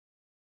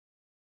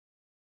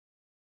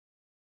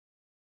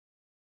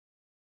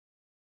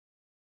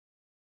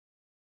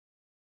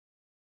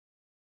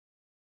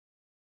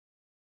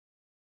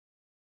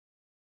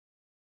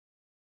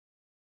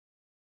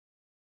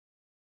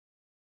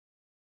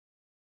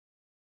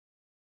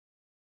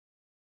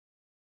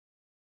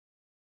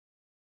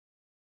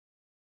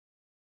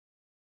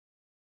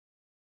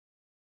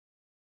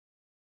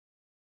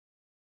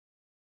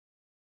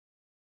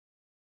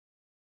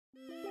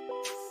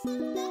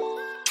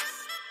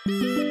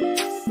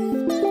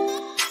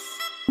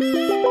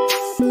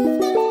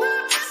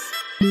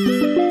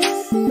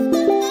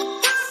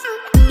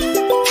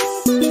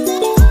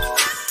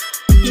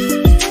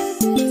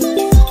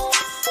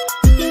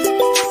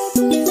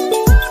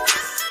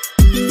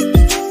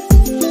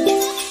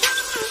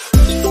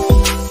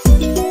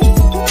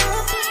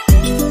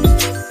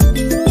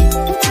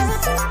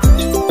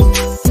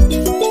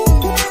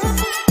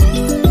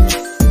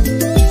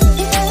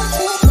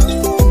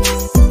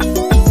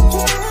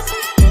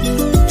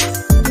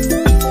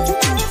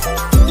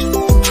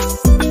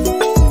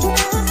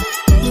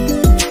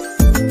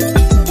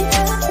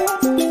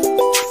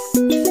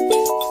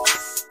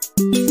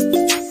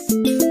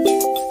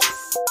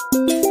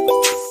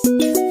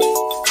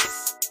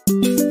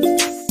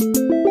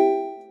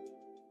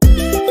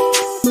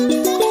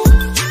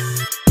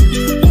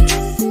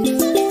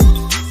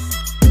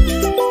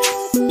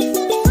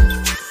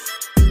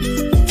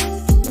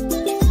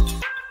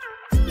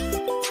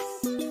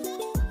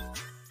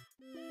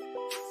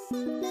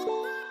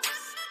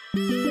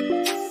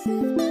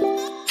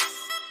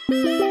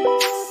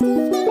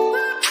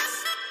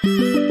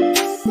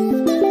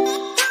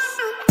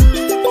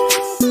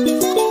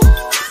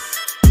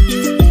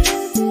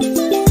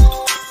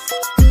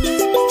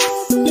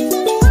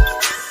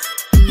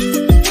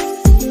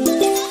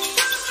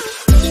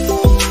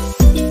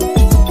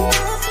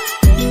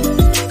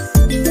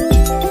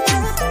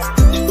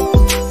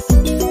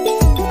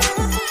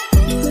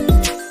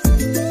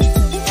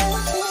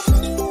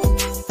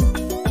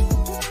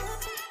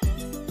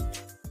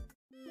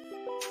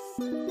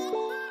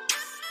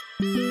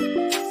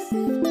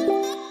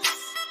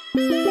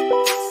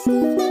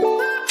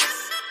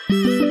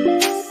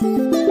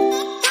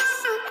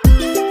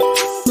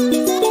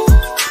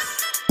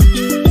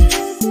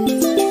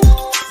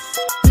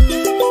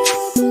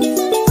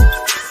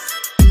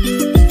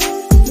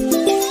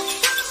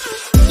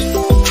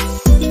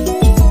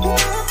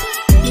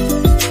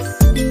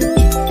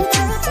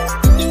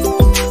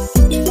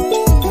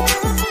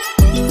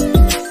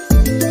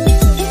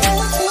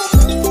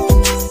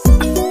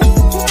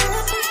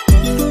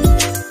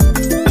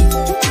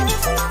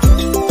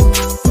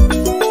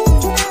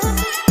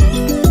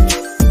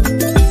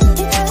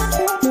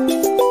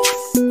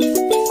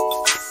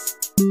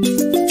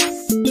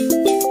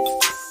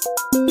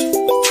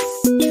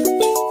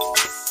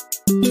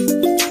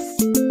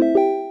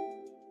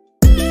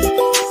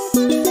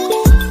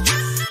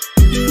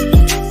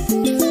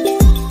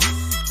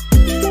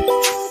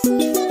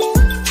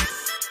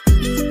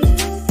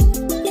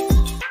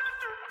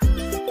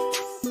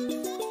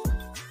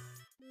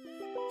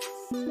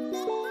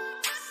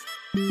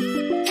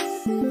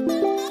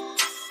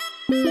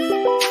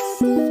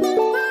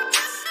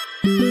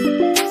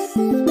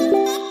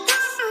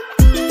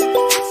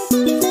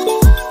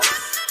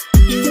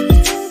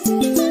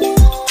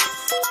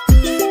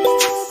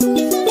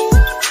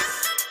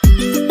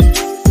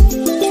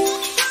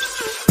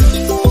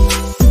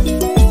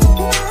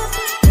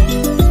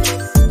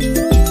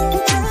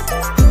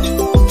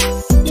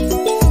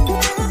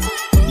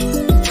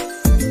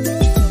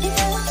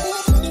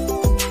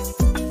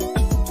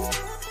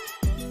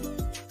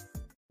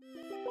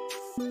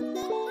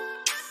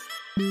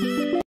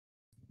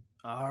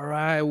All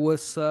right,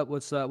 what's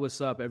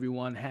up,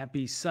 everyone?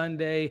 Happy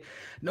Sunday,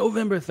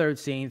 November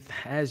 13th.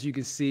 As you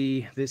can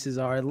see, this is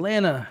our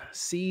Atlanta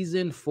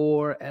Season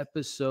 4,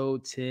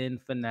 Episode 10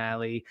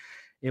 finale.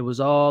 It was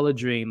all a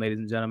dream, ladies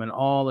and gentlemen,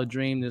 all a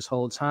dream this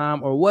whole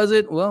time. Or was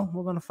it? Well,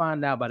 we're going to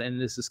find out by the end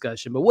of this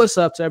discussion. But what's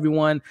up to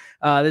everyone?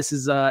 This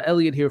is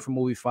Elliot here from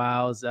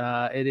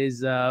MovieFiles. It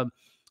is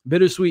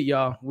bittersweet,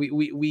 y'all.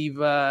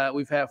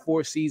 We've had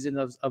 4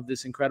 seasons of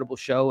this incredible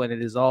show, and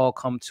it has all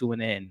come to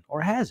an end.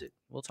 Or has it?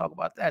 We'll talk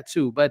about that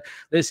too. But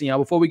listen, y'all,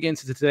 before we get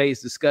into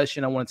today's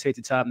discussion, I want to take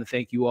the time to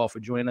thank you all for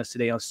joining us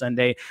today on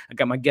Sunday. I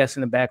got my guests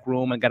in the back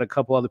room. I got a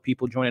couple other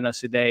people joining us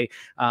today.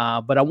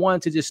 But I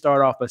wanted to just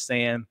start off by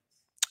saying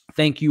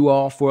thank you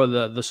all for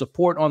the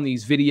support on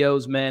these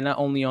videos, man, not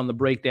only on the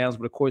breakdowns,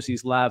 but of course,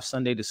 these live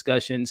Sunday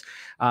discussions.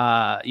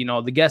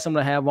 The guests I'm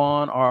going to have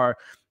on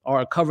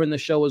are covering the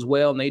show as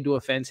well, and they do a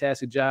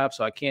fantastic job.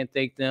 So I can't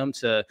thank them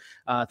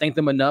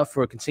enough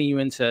for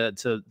continuing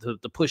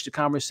to push the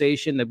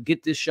conversation, to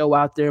get this show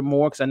out there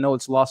more, because I know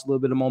it's lost a little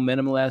bit of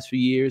momentum the last few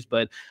years.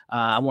 But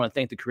I want to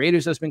thank the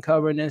creators that's been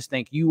covering this.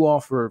 Thank you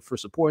all for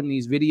supporting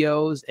these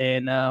videos,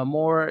 and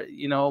more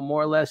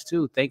or less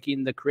too,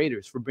 thanking the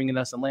creators for bringing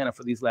us Atlanta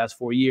for these last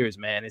 4 years,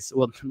 man. It's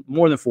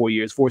more than 4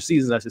 years, 4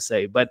 seasons, I should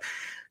say. But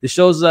the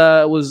show's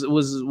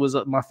was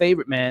my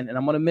favorite, man, and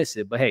I'm gonna miss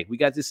it. But hey, we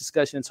got this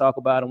discussion to talk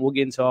about, and we'll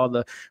get into all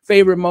the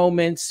favorite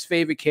moments,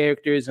 favorite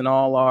characters, and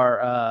all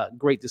our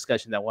great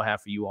discussion that we'll have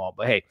for you all.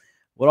 But hey,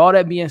 with all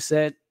that being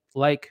said,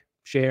 like,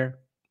 share,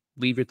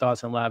 leave your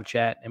thoughts in live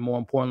chat, and more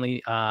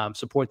importantly,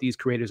 support these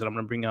creators that I'm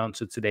gonna bring on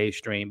to today's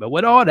stream. But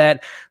with all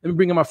that, let me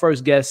bring in my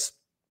first guest.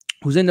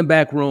 who's in the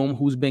back room,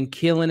 who's been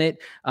killing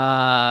it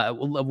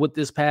with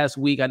this past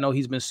week. I know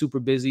he's been super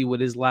busy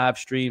with his live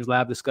streams,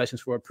 live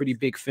discussions for a pretty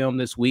big film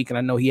this week. And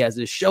I know he has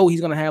this show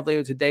he's going to have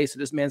later today. So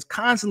this man's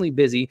constantly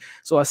busy.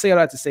 So I say all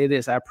that to say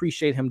this. I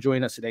appreciate him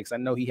joining us today because I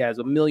know he has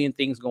a million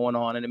things going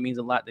on. And it means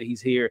a lot that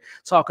he's here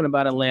talking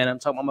about Atlanta. I'm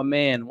talking about my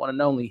man, one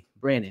and only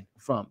Brandon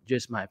from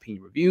Just My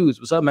Opinion Reviews.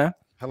 What's up, man?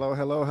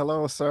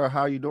 Hello, sir.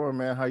 How you doing,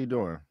 man? How you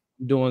doing?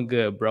 Doing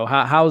good, bro.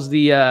 How's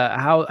the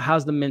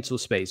how's the mental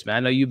space, man? I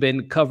know you've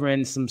been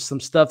covering some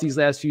stuff these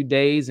last few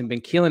days and been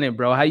killing it,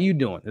 bro. How you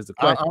doing? Is the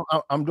question.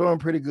 I'm doing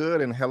pretty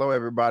good, and hello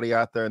everybody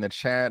out there in the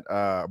chat.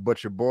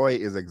 But your boy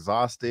is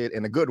exhausted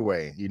in a good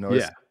way. You know,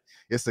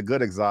 it's a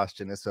good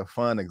exhaustion. It's a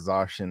fun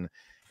exhaustion,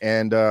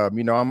 and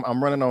you know,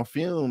 I'm running on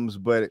fumes,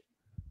 but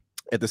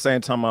at the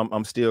same time,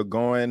 I'm still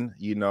going.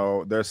 You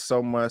know, there's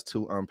so much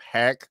to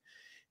unpack.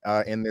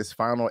 In this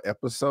final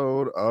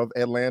episode of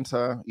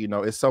Atlanta, you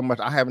know, it's so much.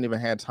 I haven't even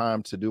had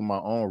time to do my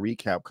own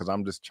recap because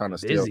I'm just trying to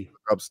still pick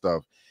up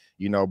stuff,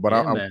 you know. But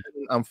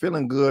I'm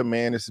feeling good,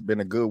 man. It's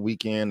been a good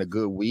weekend, a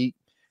good week,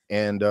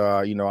 and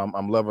you know,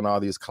 I'm loving all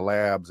these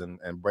collabs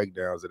and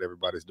breakdowns that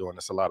everybody's doing.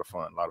 It's a lot of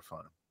fun,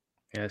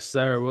 Yes,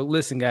 sir. Well,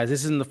 listen, guys,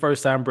 this isn't the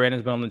first time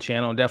Brandon's been on the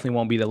channel. Definitely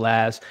won't be the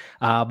last.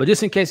 But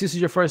just in case this is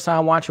your first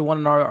time watching one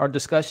of our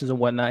discussions and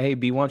whatnot, hey,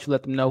 B, why don't you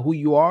let them know who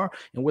you are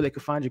and where they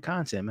can find your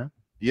content, man?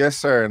 Yes,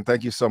 sir. And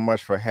thank you so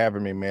much for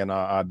having me, man.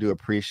 I do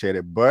appreciate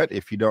it. But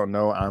if you don't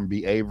know, I'm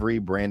B. Avery,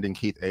 Brandon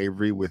Keith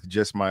Avery with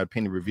Just My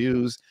Opinion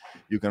Reviews.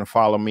 You can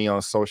follow me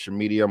on social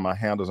media. My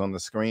handle's on the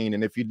screen.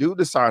 And if you do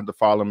decide to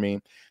follow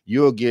me,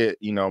 you'll get,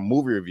 you know,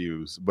 movie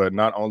reviews. But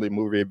not only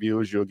movie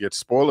reviews, you'll get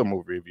spoiler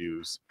movie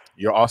reviews.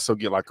 You'll also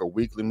get like a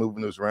weekly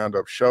movie news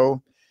roundup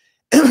show.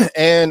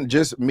 And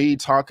just me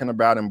talking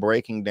about and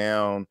breaking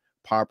down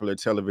popular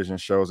television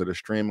shows that are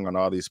streaming on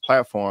all these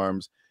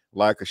platforms,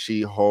 like a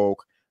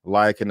She-Hulk,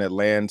 like an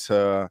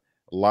Atlanta,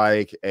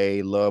 like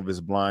a Love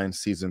is Blind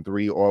season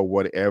 3 or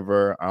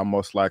whatever. I'm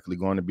most likely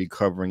going to be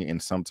covering in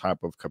some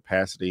type of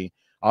capacity.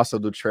 Also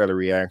do trailer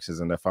reactions,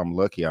 and if I'm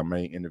lucky, I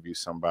may interview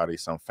somebody,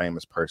 some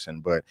famous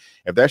person. But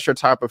if that's your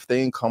type of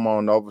thing, come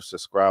on over,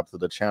 subscribe to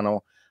the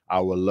channel. I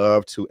would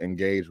love to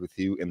engage with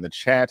you in the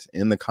chat,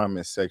 in the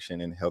comment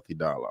section, in healthy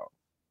dialogue.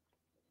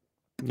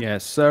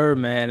 Yes, sir,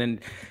 man. And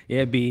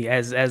yeah, B,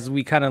 as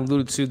we kind of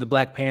alluded to the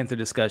Black Panther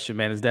discussion,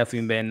 man, it's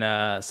definitely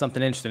been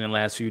something interesting in the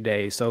last few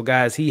days. So,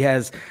 guys, he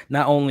has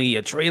not only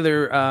a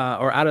trailer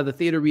or out of the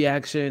theater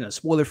reaction, a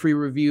spoiler-free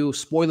review,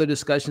 spoiler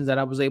discussions that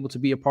I was able to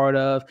be a part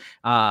of.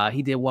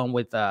 He did one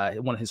with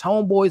one of his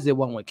homeboys, did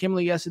one with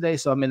Kimberly yesterday.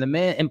 So, I mean, the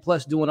man, and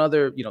plus doing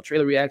other, you know,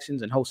 trailer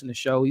reactions and hosting the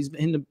show. He's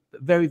been a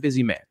very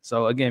busy man.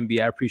 So, again,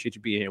 B, I appreciate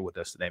you being here with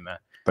us today, man.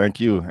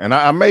 Thank you. And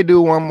I may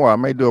do one more. I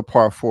may do a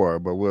part 4,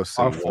 but we'll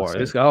see. Part 4.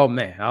 We'll see. Oh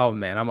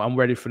man, I'm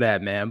ready for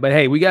that, man. But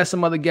hey, we got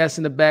some other guests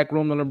in the back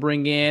room to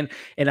bring in.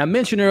 And I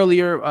mentioned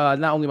earlier,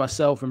 not only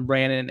myself and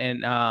Brandon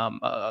and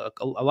a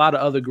lot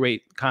of other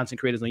great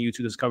content creators on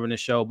YouTube that's covering this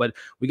show, but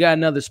we got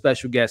another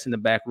special guest in the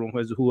back room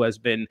who has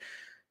been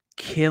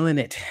killing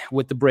it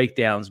with the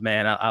breakdowns,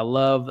 man. I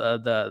love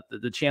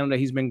the channel that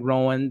he's been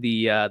growing,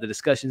 the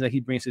discussions that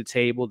he brings to the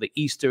table, the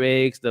Easter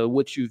eggs, the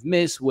what you've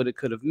missed, what it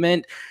could have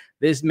meant.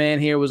 This man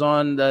here was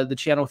on the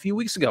channel a few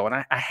weeks ago, and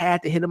I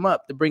had to hit him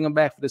up to bring him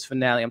back for this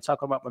finale. I'm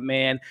talking about my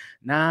man,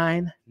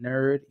 9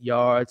 Nerd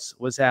Yards.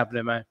 What's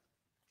happening, man?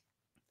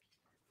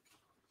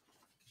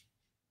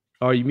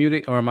 Are you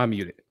muted or am I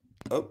muted?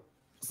 Oh,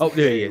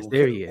 there he is.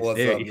 There he is.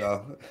 What's up,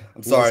 y'all?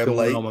 I'm sorry I'm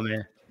late. On,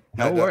 man?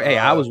 No worries. Hey,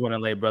 I was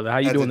running late, brother. How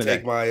you doing today?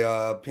 Take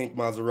my pink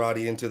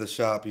Maserati into the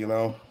shop, you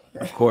know.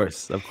 Of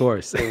course. It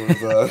was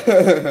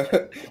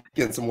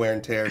getting some wear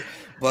and tear,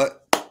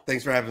 but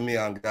thanks for having me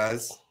on,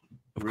 guys.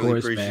 Really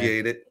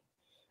appreciate it.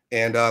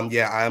 And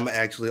yeah, I'm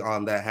actually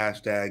on that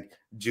hashtag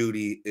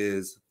Judy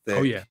is thick.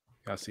 Oh yeah,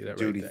 I see that.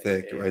 Judy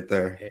thick right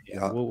there.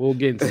 Yeah. We'll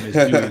get into Miss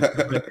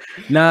Judy.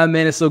 Nah,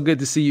 man, it's so good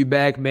to see you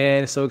back,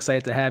 man. So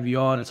excited to have you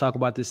on and talk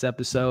about this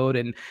episode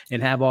and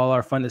have all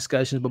our fun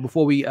discussions. But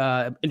before we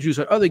introduce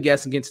our other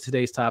guests and get to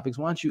today's topics,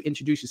 why don't you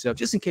introduce yourself,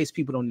 just in case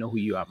people don't know who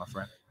you are, my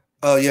friend?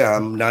 Oh yeah,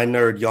 I'm 9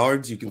 Nerd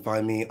Yards. You can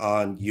find me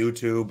on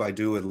YouTube. I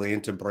do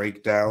Atlanta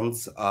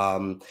breakdowns,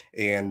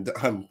 and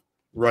I'm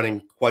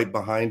running quite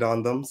behind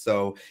on them,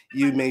 so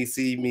you may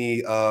see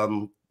me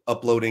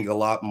uploading a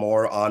lot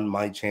more on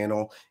my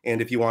channel. And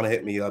if you want to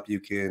hit me up,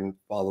 you can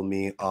follow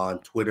me on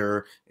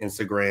Twitter,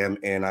 Instagram,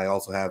 and I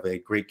also have a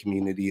great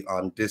community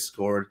on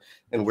Discord,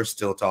 and we're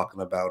still talking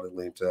about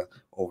Atlanta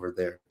over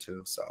there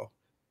too. So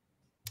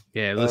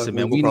yeah, listen,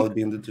 man, we'll probably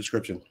be in the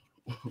description.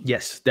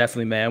 Yes,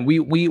 definitely, man.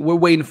 We're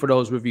waiting for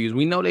those reviews.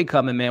 We know they're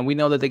coming, man. We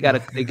know that they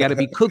gotta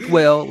be cooked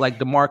well, like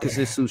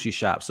DeMarcus's sushi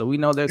shop. So we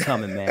know they're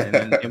coming, man.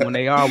 And when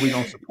they are, we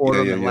don't support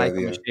them and like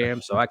them and share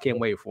them. So I can't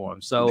wait for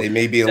them. So they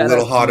may be a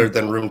little hotter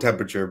than room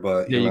temperature,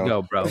 but there you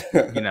go, bro.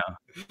 You know,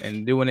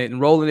 and doing it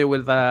and rolling it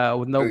with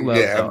no gloves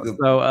Yeah, on.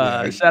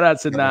 So shout out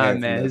to got my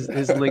Nine, hands in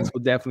man. that. His links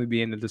will definitely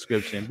be in the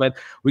description. But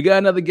we got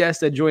another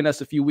guest that joined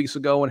us a few weeks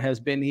ago and has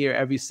been here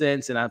ever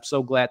since. And I'm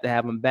so glad to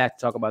have him back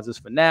to talk about this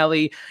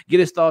finale, get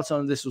his thoughts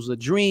on this was a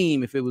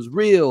dream, if it was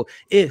real,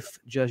 if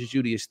Judge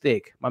Judy is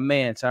thick. My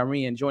man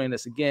Tyrion joining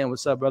us again.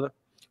 What's up, brother?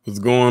 What's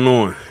going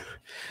on?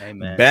 Hey,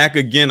 man. Back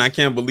again. I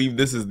can't believe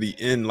this is the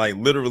end. Like,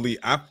 literally,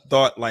 I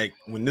thought, like,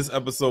 when this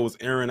episode was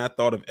airing, I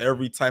thought of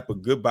every type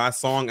of goodbye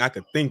song I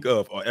could think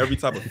of, or every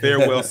type of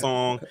farewell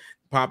song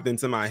popped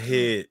into my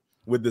head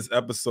with this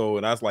episode.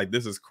 And I was like,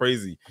 this is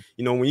crazy.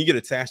 You know, when you get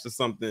attached to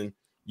something,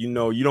 you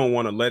know, you don't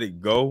want to let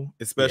it go,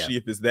 especially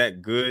if it's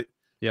that good.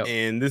 Yep.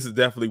 And this is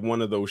definitely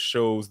one of those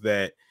shows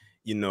that,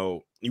 you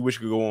know, you wish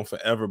could go on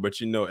forever, but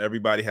you know,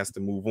 everybody has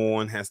to move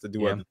on, has to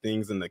do other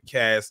things, and the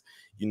cast,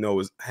 you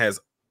know, has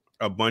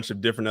a bunch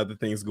of different other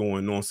things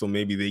going on, so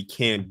maybe they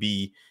can't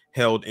be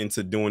held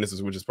into doing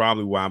this, which is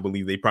probably why I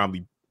believe they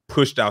probably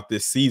pushed out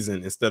this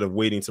season instead of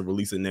waiting to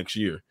release it next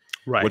year.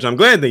 Right. Which I'm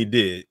glad they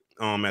did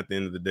at the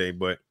end of the day,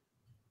 but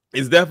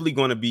it's definitely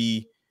going to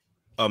be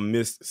a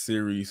missed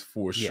series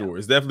for sure.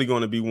 It's definitely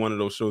going to be one of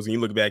those shows, and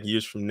you look back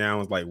years from now,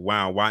 it's like,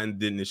 wow, why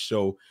didn't this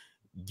show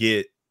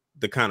get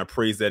the kind of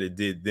praise that it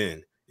did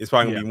then? It's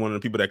probably gonna be one of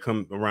the people that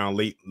come around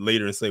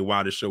later and say,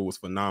 wow, this show was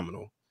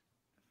phenomenal.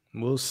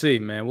 We'll see,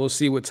 man. We'll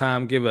see what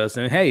time give us.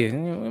 And hey, it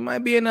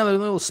might be another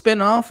little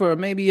spin-off or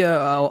maybe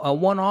a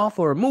one-off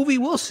or a movie.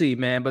 We'll see,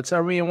 man. But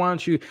Tyrion, why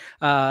don't you,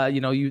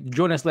 you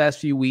joined us last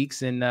few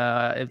weeks, and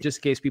if just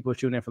in case people are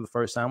tuning in for the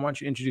first time, why don't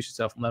you introduce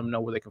yourself and let them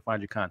know where they can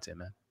find your content,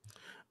 man?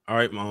 All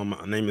right, my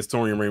name is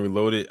Torian Rain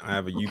Reloaded. I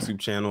have a YouTube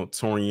channel,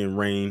 Torian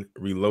Rain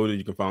Reloaded.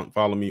 You can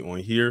follow me on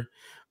here.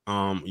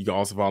 You can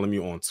also follow me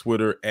on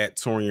Twitter at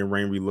Torian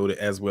Rain Reloaded,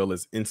 as well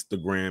as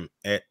Instagram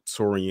at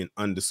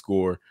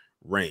Torian_Rain.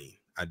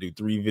 I do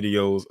 3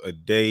 videos a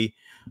day,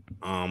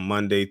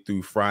 Monday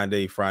through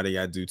Friday. Friday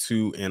I do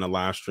 2, and a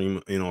live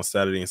stream. And on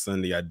Saturday and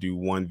Sunday I do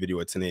 1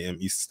 video at 10 a.m.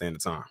 Eastern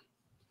Standard Time.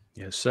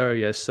 Yes, sir.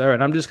 Yes, sir.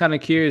 And I'm just kind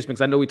of curious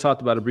because I know we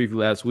talked about it briefly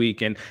last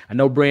week, and I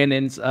know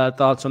Brandon's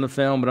thoughts on the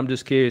film, but I'm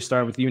just curious,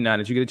 starting with you now.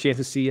 Did you get a chance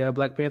to see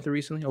Black Panther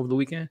recently over the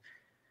weekend?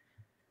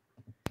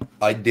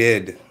 I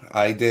did.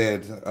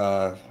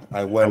 I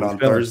went on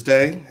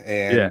Thursday,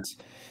 and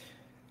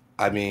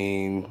I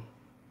mean,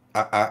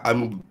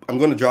 I'm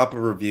going to drop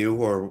a review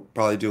or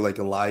probably do like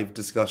a live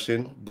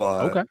discussion,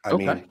 but I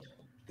mean,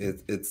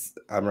 it's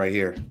I'm right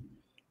here.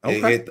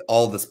 It hit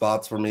all the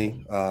spots for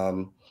me.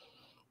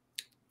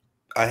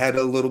 I had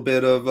a little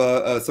bit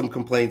of some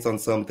complaints on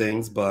some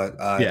things, but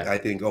I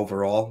think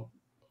overall,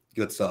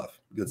 good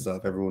stuff. Good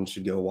stuff. Everyone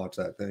should go watch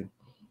that thing.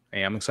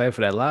 Hey, I'm excited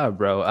for that live,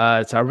 bro.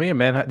 Tyrion,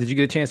 man, did you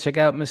get a chance to check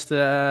out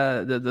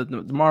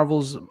the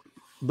Marvel's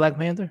Black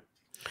Panther?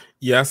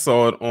 Yeah, I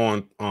saw it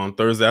on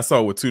Thursday. I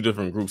saw it with 2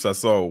 different groups. I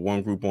saw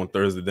one group on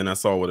Thursday, then I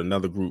saw it with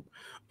another group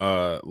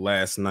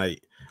last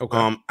night.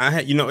 Okay. I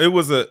had, you know, it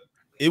was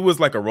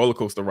like a roller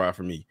coaster ride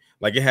for me.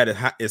 Like, it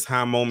had its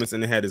high moments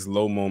and it had its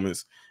low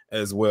moments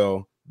as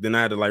well. Then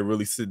I had to like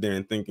really sit there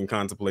and think and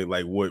contemplate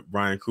like what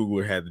Ryan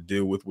Coogler had to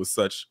deal with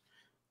such,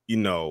 you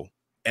know,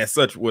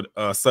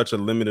 such a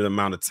limited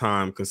amount of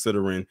time,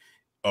 considering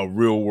a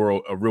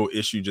real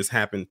issue just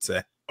happened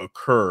to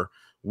occur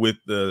with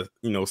the,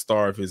 you know,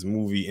 star of his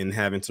movie, and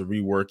having to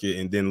rework it,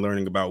 and then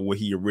learning about what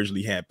he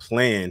originally had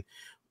planned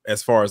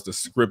as far as the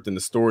script and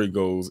the story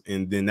goes.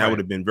 And then that would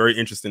have been very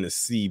interesting to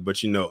see,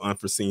 but, you know,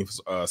 unforeseen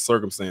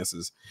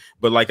circumstances.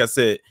 But like I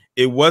said,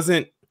 I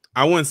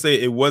wouldn't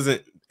say it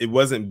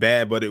wasn't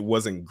bad, but it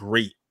wasn't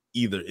great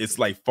either. It's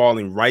like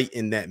falling right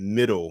in that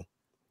middle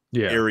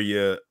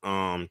area.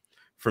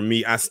 For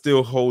me, I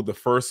still hold the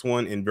first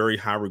one in very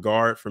high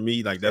regard. For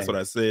me, like that's what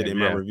I said in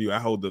my review. I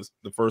hold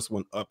the first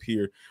one up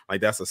here,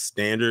 like that's a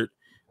standard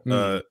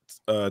to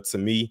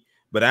me.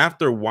 But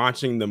after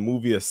watching the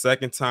movie a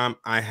second time,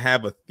 I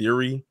have a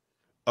theory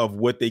of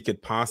what they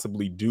could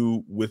possibly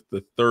do with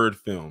the third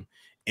film,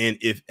 and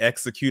if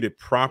executed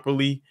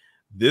properly,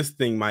 this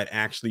thing might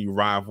actually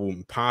rival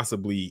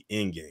possibly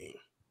Endgame.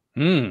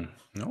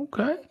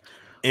 Okay.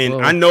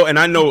 And I know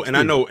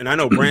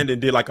Brandon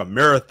did like a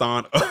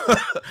marathon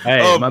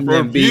of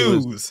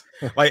reviews.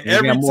 Like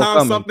every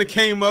time something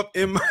came up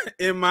in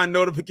my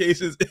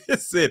notifications, it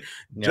said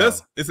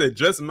just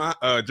my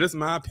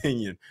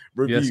opinion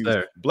reviews.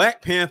 Yes,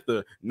 Black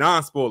Panther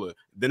non-spoiler.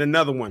 Then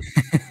another one.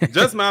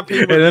 Just my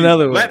opinion. And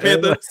another one. Black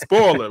Panther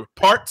spoiler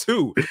part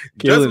 2.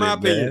 Just my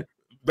opinion. Man.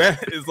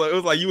 It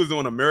was like you was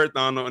doing a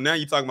marathon, and now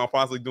you're talking about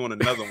possibly doing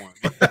another one.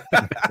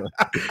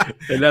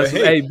 And that's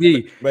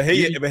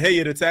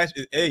it attached.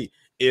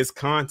 It's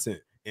content,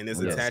 and it's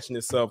attaching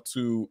itself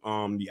to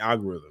the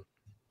algorithm.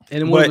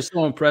 And what was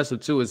so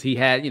impressive too is he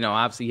had,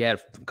 obviously he had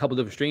a couple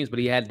different streams, but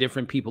he had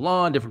different people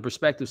on, different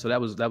perspectives. So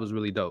that was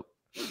really dope.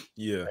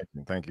 Yeah,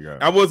 thank you guys.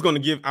 I was gonna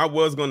give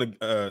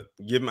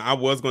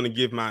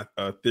my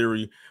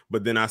theory,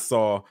 but then I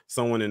saw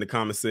someone in the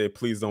comments said,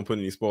 "Please don't put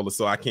any spoilers,"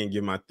 so I can't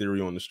give my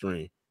theory on the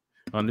stream.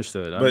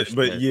 Understood.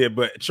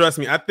 But trust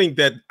me, I think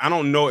that I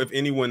don't know if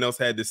anyone else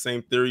had the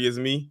same theory as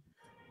me,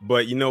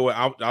 But you know what?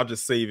 I'll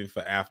just save it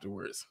for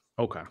afterwards.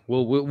 Okay,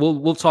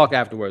 we'll talk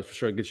afterwards for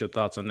sure. Get your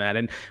thoughts on that.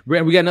 And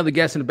Brandon, we got another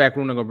guest in the back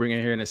room. I'm gonna bring in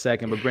here in a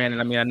second. But Brandon,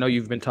 I mean, I know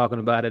you've been talking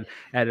about it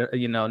at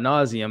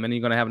nauseum, and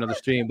you're gonna have another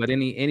stream. But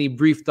any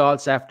brief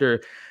thoughts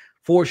after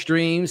 4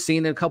 streams,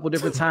 seen it a couple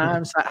different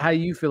times? How are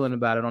you feeling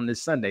about it on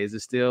this Sunday? Is it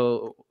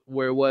still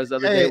where it was the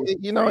other day?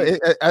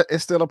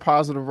 It's still a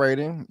positive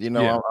rating.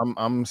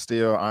 I'm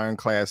still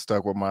ironclad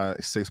stuck with my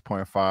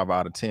 6.5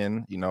 out of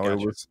 10.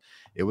 Gotcha.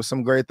 It was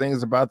some great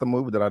things about the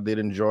movie that I did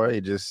enjoy.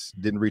 It just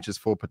didn't reach its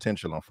full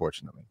potential,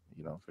 unfortunately.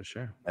 For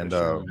sure. And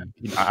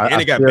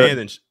it got banned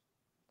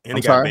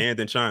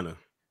in China.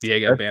 Yeah,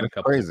 it got banned a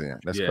couple. Crazy.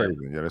 That's crazy.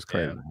 Yeah, that's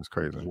crazy. That's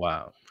crazy.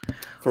 Wow.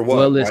 For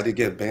what? Why did it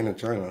get banned in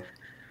China?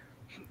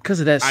 Because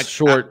of that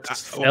short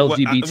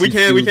LGBT. We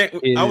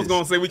can't. I was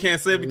gonna say we can't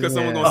say it because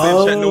someone's gonna say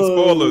in chat no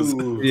spoilers.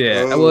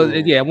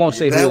 Yeah. I won't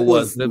say who it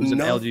was. It was an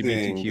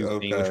LGBTQ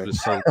thing, which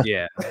was so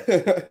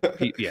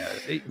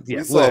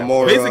We saw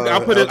more. Basically,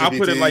 I'll put it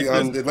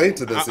like this. Late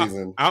to this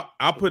season.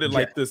 I'll put it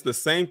like this: the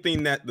same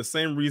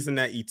reason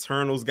that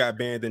Eternals got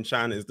banned in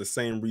China is the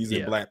same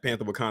reason Black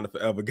Panther: Wakanda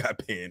Forever got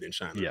banned in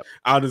China. Yep.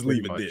 I'll just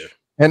leave it there.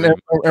 And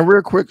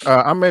real quick,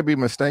 I may be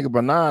mistaken,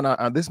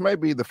 but this may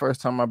be the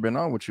first time I've been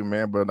on with you,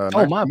 man. But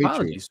my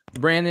apologies,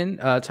 Brandon,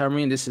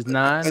 Tyreen. This is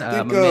Nine.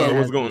 I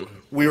think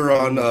we were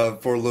on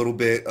for a little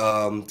bit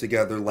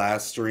together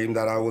last stream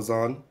that I was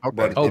on,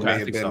 but it may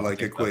have been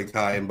like a quick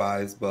high and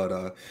buys.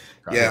 But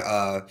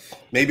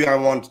maybe I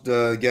want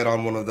to get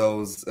on one of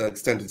those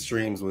extended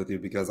streams with you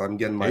because I'm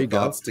getting my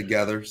thoughts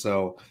together.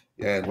 So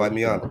invite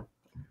me on.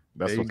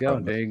 There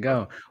you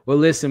go. Well,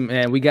 listen,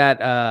 man, we got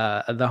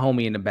the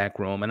homie in the back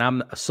room, and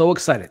I'm so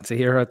excited to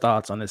hear her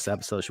thoughts on this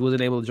episode. She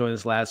wasn't able to join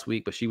us last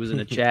week, but she was in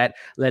the chat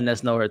letting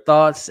us know her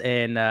thoughts,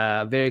 and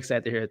very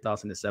excited to hear her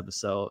thoughts on this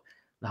episode.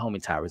 The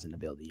homie Tyra's in the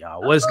building,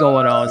 y'all. What's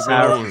going on,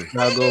 Tyra?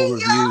 Struggle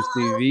Reviews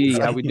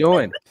TV. How we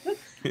doing? I'm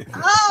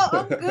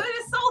good.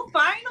 It's so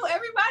final.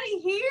 Everybody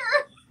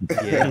here.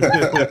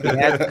 Yeah, we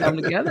had to come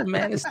together,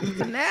 man. It's the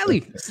finale.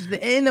 This is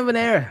the end of an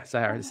era,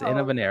 Tyra. It's the end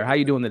of an era. How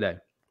you doing today?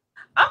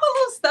 I'm a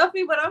little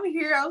stuffy, but I'm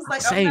here. I was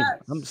like,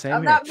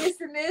 I'm not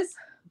missing this.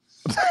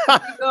 We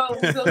go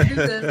do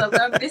this. I'm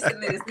not missing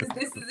this.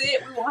 This is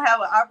it. We won't have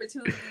an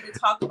opportunity to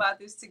talk about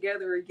this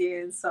together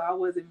again. So I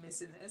wasn't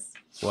missing this.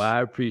 Well, I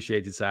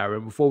appreciate you,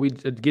 Tyra. Before we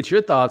get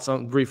your thoughts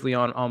briefly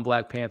on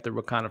Black Panther: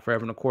 Wakanda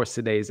Forever, and of course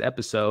today's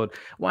episode,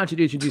 why don't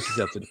you introduce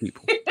yourself to the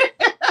people?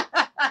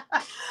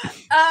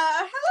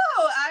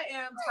 Hello, I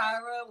am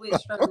Tyra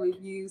with Struggle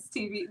Reviews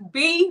TV.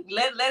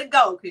 Let it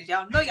go because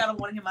y'all know y'all don't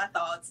want to hear my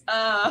thoughts.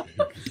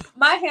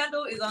 My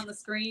handle is on the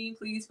screen.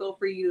 Please feel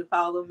free to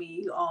follow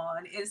me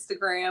on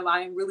Instagram.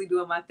 I am really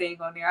doing my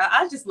thing on there.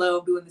 I just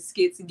love doing the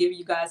skits and giving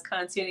you guys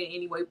content in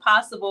any way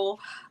possible.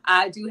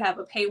 I do have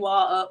a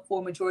paywall up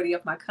for majority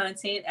of my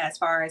content, as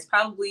far as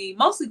probably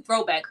mostly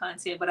throwback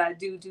content, but I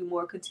do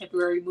more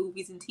contemporary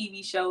movies and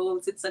TV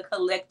shows. It's a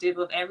collective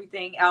of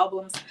everything,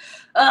 albums.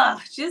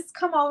 Just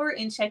come over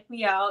and check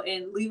me out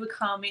and leave a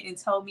comment and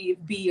tell me if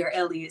B or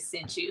Elliot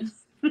sent you.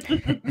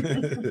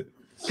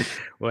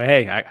 Well,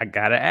 hey, I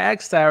gotta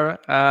ask, Tyra.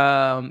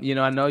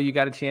 I know you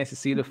got a chance to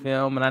see the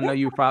film, and I know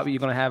you're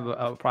gonna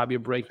have probably a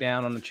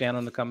breakdown on the channel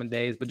in the coming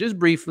days. But just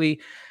briefly,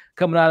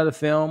 coming out of the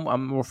film,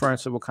 I'm referring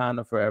to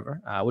Wakanda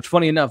Forever, which,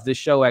 funny enough, this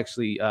show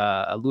actually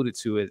alluded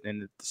to it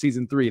in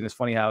season 3, and it's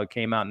funny how it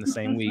came out in the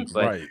same week.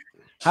 But right.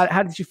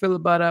 How did you feel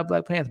about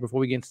Black Panther before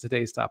we get into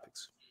today's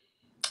topics?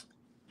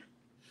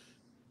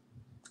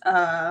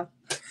 I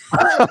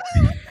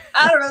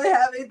don't really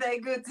have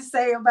anything good to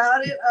say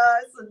about it.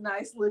 It's a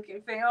nice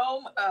looking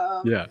film.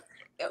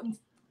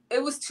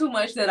 It was too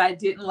much that I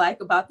didn't like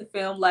about the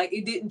film. Like,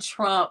 it didn't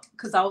trump,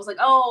 because I was like,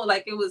 I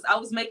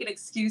was making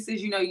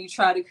excuses. You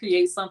try to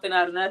create something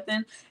out of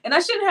nothing, and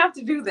I shouldn't have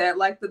to do that.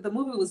 Like, the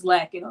movie was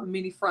lacking on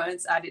many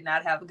fronts. I did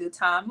not have a good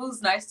time. It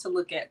was nice to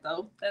look at,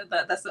 though.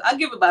 I'll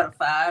give it about a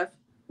 5.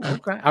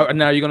 Okay.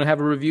 Now, are you gonna have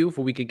a review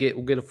before we could get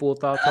a full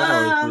thought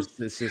on, or is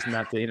this just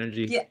not the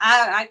energy? Yeah,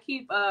 I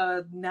keep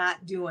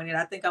not doing it.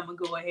 I think I'm gonna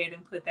go ahead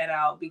and put that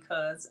out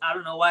because I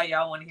don't know why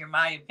y'all want to hear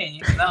my opinion,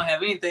 because I don't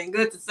have anything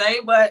good to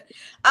say. But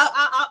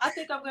I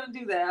think I'm gonna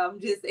do that.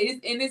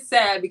 It's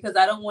sad because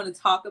I don't want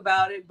to talk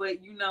about it. But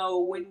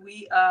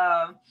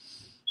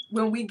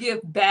when we give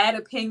bad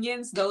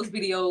opinions, those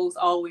videos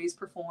always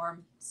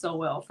perform so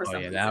well for some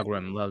reason. The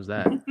algorithm loves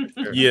that.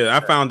 Sure. Yeah, I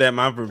found that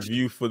my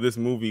review for this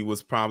movie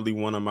was probably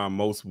one of my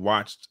most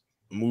watched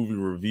movie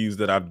reviews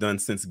that I've done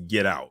since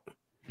Get Out.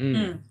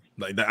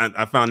 Like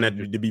I found that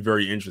to be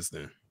very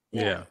interesting.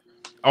 Yeah.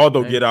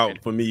 Although Get Out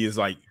for me is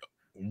like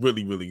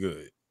really, really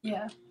good.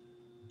 Yeah.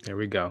 Here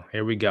we go.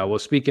 Well,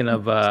 speaking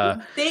of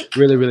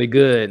really, really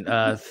good,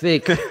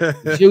 thick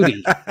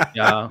Judy,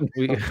 y'all,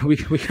 we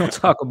gonna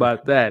talk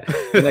about that.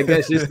 And I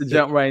guess just to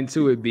jump right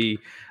into it, we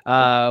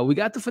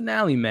got the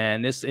finale,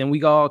 man. And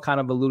we all kind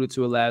of alluded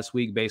to it last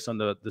week based on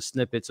the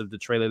snippets of the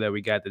trailer that we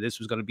got, that this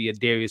was going to be a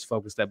Darius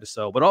focused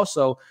episode, but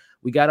also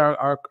we got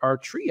our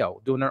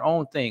trio doing their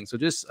own thing. So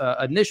just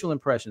initial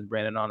impressions,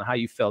 Brandon, on how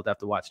you felt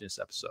after watching this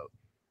episode.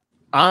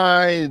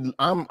 I'm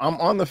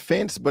on the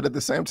fence, but at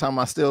the same time,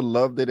 I still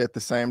loved it at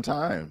the same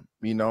time,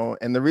 you know.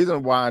 And the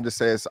reason why I just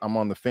say I'm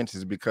on the fence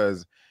is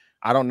because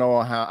I don't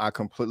know how I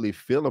completely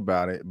feel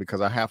about it, because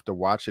I have to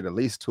watch it at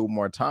least 2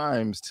 more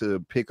times to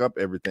pick up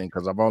everything,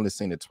 because I've only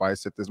seen it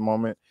twice at this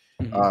moment.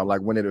 Like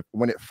when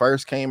it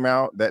first came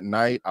out that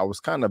night, I was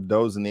kind of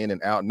dozing in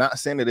and out, not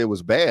saying that it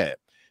was bad,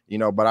 you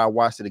know, but I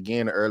watched it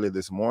again early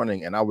this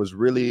morning and I was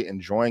really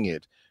enjoying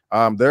it.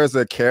 There's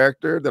a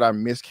character that I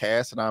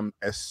miscast, and I'm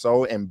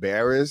so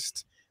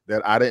embarrassed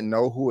that I didn't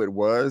know who it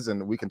was,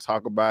 and we can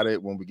talk about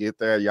it when we get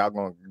there. Y'all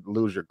gonna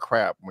lose your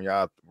crap when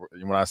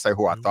I say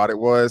who I thought it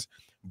was.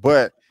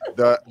 But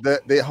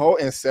the whole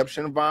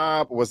Inception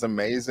vibe was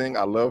amazing.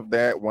 I love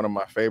that. One of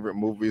my favorite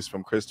movies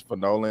from Christopher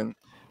Nolan.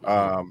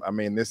 I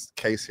mean, this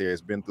case here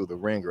has been through the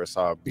ringer,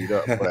 so I'll beat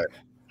up, but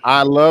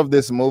I love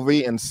this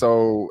movie. And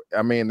so,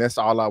 I mean, that's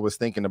all I was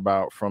thinking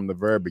about from the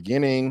very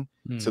beginning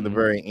to the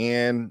very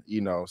end,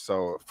 you know.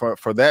 So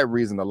for that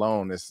reason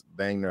alone, it's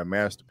dang near a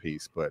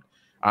masterpiece. But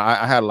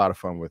I had a lot of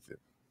fun with it.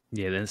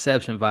 Yeah, the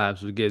Inception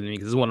vibes was giving me,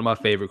 because it's one of my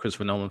favorite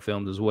Christopher Nolan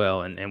films as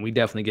well, and we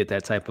definitely get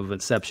that type of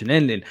Inception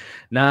ending.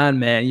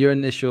 Man, your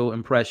initial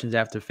impressions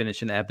after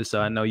finishing the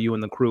episode. I know you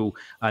and the crew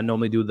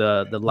normally do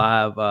the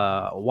live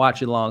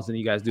watch-alongs, and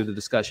you guys do the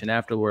discussion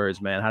afterwards.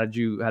 Man, how did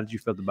you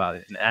feel about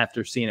it? And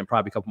after seeing it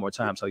probably a couple more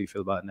times, how you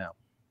feel about it now?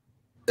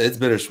 It's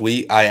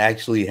bittersweet. I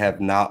actually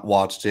have not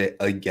watched it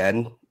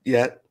again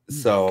yet,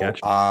 so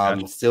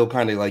I'm still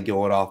kind of like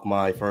going off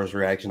my first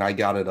reaction. I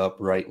got it up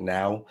right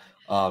now.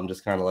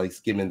 Just kind of like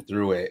skimming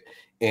through it.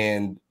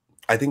 And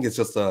I think it's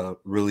just a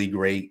really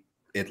great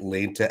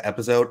Atlanta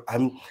episode.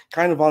 I'm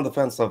kind of on the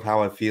fence of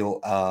how I feel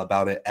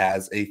about it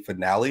as a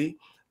finale,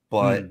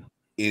 but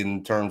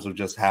in terms of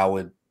just how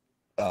it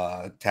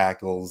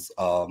tackles,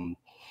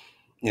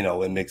 you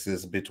know, it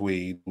mixes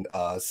between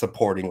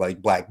supporting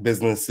like Black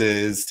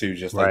businesses to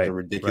just like the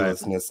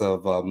ridiculousness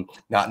of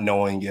not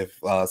knowing if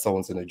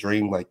someone's in a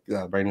dream, like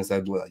Brandon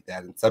said, like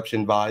that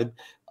Inception vibe.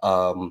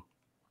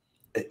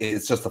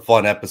 It's just a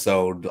fun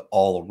episode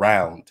all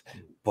around,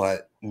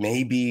 but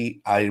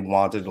maybe I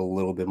wanted a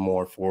little bit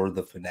more for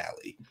the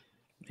finale.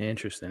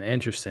 Interesting.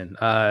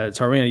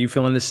 Tarina, you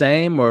feeling the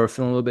same or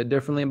feeling a little bit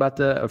differently about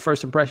the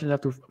first impressions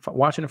after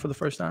watching it for the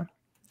first time?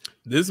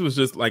 This was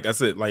just, like I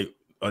said, like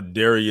a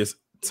Darius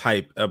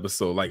type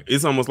episode. Like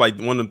it's almost like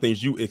one of the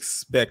things you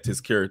expect his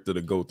character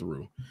to go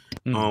through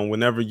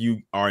whenever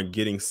you are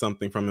getting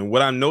something from him.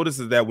 What I noticed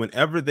is that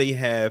whenever they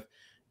have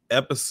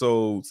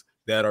episodes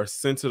that are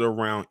centered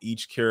around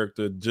each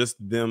character, just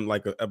them,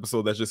 like an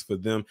episode that's just for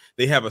them,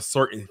 they have a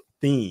certain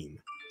theme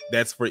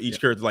that's for each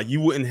character. Like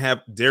you wouldn't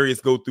have Darius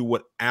go through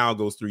what Al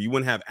goes through. You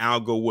wouldn't have Al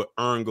go what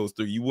Ern goes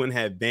through. You wouldn't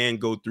have Van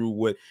go through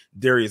what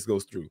Darius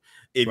goes through.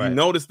 If you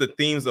notice the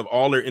themes of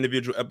all their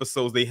individual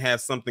episodes, they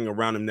have something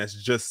around them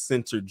that's just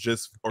centered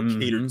just or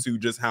catered to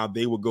just how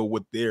they would go,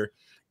 what their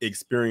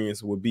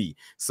experience would be.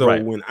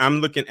 So when I'm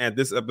looking at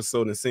this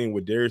episode and seeing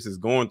what Darius is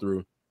going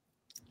through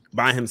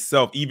by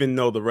himself, even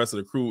though the rest of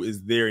the crew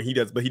is there, and he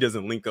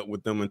doesn't link up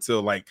with them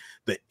until like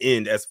the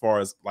end, as far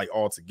as like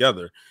all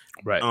together.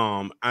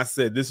 I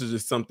said this is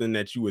just something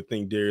that you would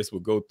think Darius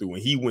would go through,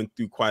 and he went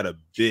through quite a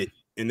bit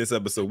in this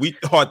episode. We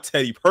thought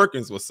Teddy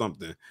Perkins was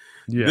something.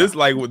 This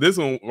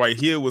one right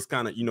here was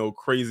kind of, you know,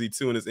 crazy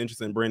too, and it's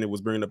interesting. Brandon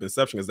was bringing up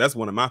Inception because that's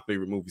one of my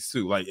favorite movies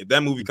too. Like if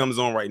that movie comes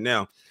on right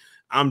now,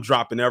 I'm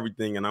dropping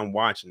everything and I'm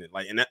watching it.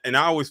 Like and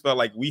I always felt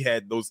like we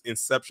had those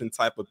Inception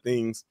type of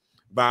things,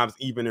 vibes,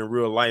 even in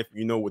real life,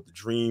 you know, with the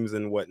dreams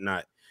and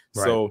whatnot.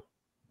 So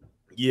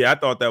yeah, I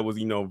thought that was,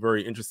 you know,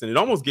 very interesting. It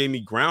almost gave me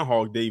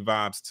Groundhog Day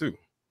vibes too,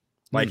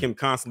 like him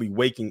constantly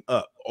waking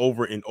up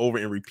over and over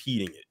and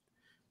repeating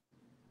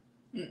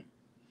it.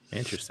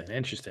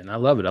 Interesting. I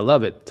love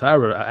it.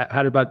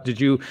 Tyra, did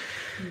you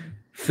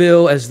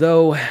feel as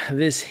though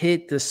this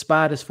hit the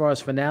spot as far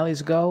as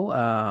finales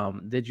go?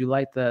 Did you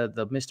like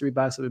the mystery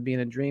box of it being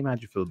a dream?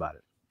 How'd you feel about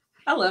it?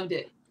 I loved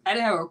it. I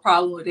didn't have a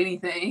problem with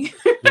anything.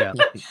 Yeah.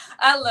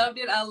 I loved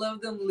it. I love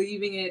them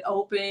leaving it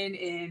open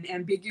and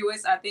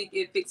ambiguous. I think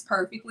it fits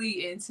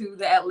perfectly into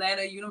the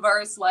Atlanta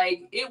universe.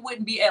 Like it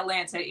wouldn't be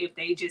Atlanta if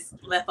they just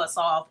left us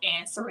off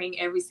answering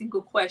every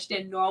single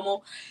question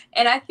normal.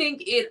 And I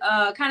think it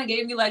kind of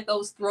gave me like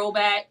those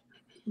throwback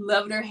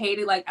loved or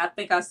hated. Like I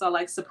think I saw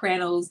like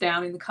Sopranos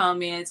down in the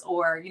comments,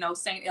 or you know,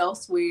 Saint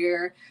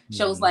Elsewhere,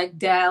 shows like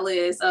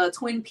Dallas,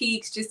 Twin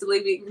Peaks, just to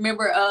leave it.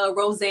 Remember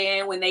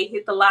Roseanne when they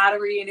hit the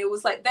lottery, and it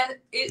was like that.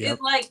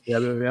 It's like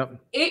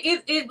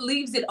it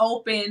leaves it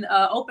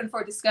open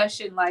for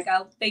discussion. Like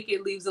I think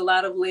it leaves a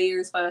lot of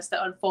layers for us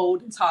to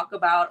unfold and talk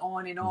about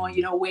on and on,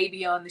 you know, way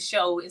beyond the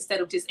show,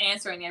 instead of just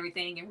answering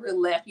everything and we're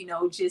left, you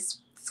know,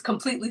 just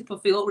completely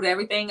fulfilled with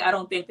everything. I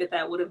don't think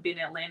that would have been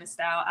Atlanta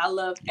style. I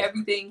loved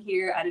everything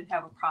here. I didn't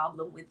have a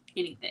problem with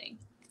anything.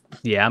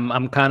 Yeah,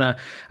 I'm kind of,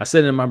 I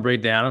said it in my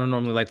breakdown, I don't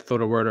normally like to throw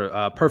the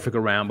word perfect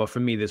around, but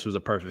for me, this was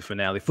a perfect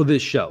finale for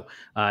this show.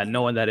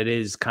 Knowing that it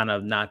is kind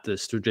of not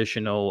this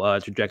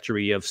traditional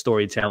trajectory of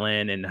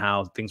storytelling and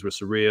how things were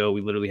surreal.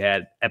 We literally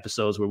had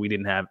episodes where we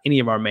didn't have any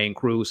of our main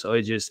crew. So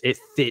it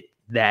fit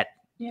that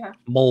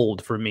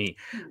mold for me.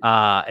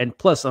 And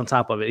plus, on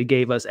top of it, it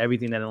gave us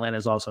everything that Atlanta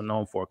is also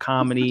known for: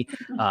 comedy,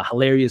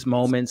 hilarious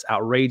moments,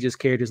 outrageous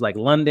characters like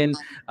London,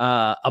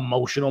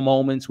 emotional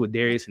moments with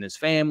Darius and his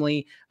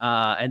family,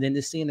 and then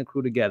just seeing the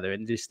crew together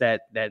and just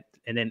that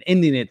and then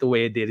ending it the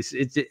way it did.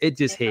 It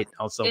just hit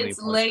on so many points.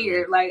 It's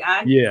layered. Like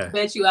I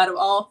bet you out of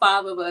all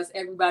 5 of us,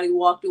 everybody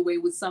walked away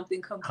with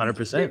something completely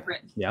 100%.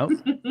 different. Yep.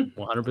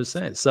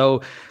 100%.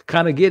 So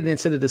kind of getting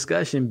into the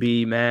discussion,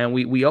 B, man,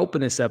 we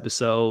open this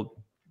episode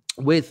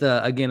with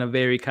again a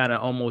very kind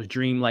of almost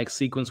dreamlike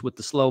sequence with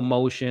the slow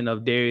motion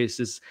of Darius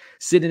just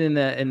sitting in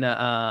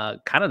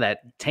the kind of that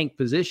tank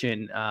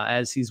position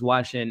as he's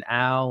watching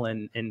Al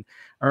and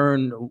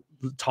Earn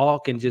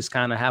talk and just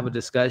kind of have a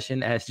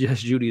discussion as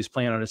Just Judy is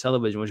playing on the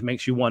television, which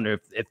makes you wonder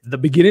if the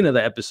beginning of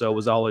the episode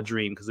was all a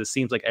dream, because it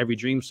seems like every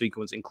dream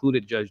sequence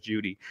included Judge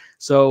Judy.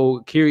 So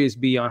curious,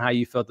 B, on how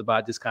you felt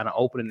about just kind of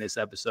opening this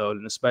episode,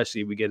 and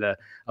especially we get a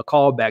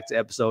call back to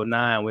episode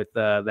 9 with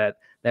that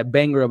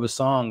banger of a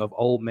song of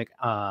old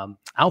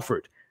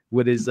Alfred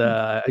with his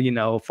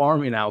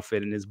farming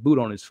outfit and his boot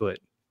on his foot.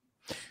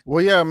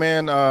 Well, yeah,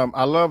 man.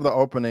 I love the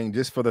opening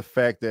just for the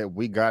fact that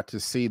we got to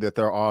see that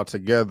they're all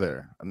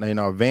together.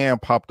 And, Van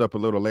popped up a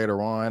little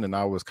later on, and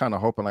I was kind of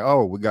hoping like,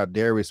 oh, we got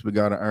Darius, we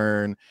got to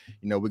Earn,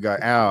 we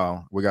got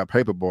Al, we got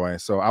Paperboy.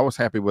 So I was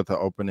happy with the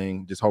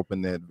opening, just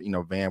hoping that,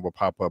 Van will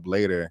pop up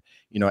later,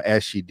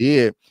 as she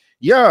did.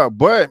 Yeah,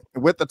 but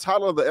with the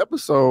title of the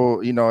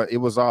episode, it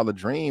was all a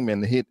dream,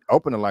 and the hit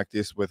opening like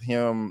this with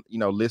him,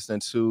 listening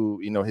to,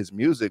 his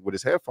music with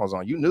his headphones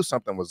on, you knew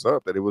something was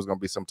up, that it was going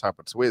to be some type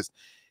of twist.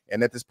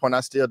 And at this point,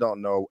 I still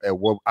don't know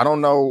I don't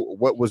know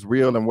what was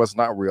real and what's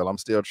not real. I'm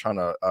still trying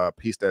to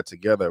piece that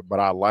together, but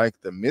I like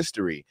the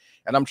mystery.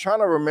 And I'm trying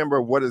to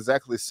remember what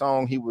exactly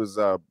song he was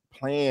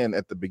playing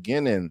at the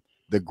beginning.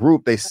 The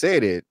group, they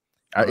said it.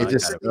 It's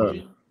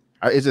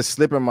just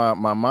slipping my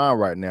mind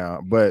right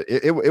now. But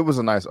it was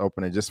a nice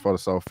opening just for the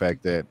sole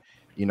fact that,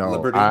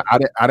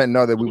 I didn't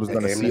know that we was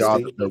going to see all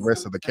the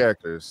rest of the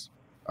characters,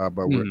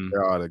 but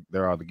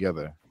they're all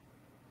together.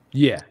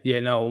 Yeah,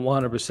 no,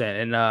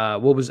 100%. And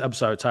I'm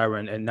sorry,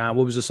 Tyra and Nine,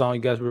 what was the song you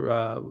guys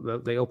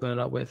were they opened it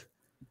up with?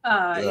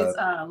 It's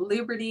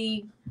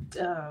Liberty.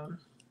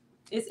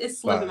 It's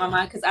slipping my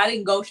mind because I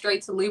didn't go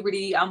straight to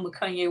Liberty. I'm a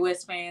Kanye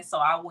West fan, so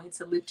I went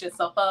to Lift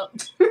Yourself Up.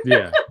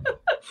 Yeah.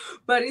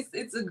 But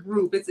it's a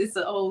group. It's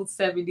an old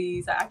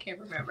 70s. I can't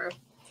remember.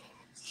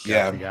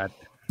 Yeah.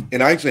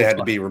 And I actually had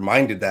to be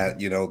reminded that,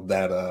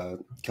 that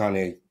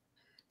Kanye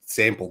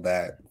sampled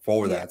that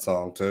for that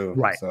song too.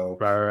 Right. So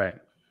right.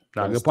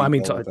 No, good point. I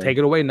mean, take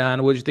it away,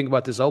 Nine. What did you think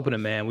about this opening,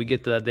 man? We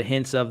get the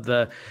hints of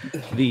the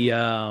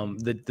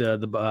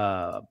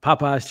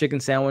Popeye's chicken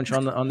sandwich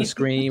on the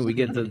screen. We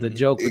get the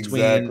joke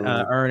between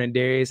Earn and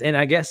Darius, and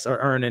I guess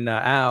Earn and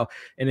Al.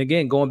 And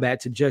again, going back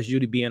to Just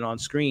Judy being on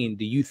screen,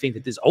 do you think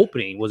that this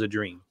opening was a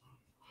dream?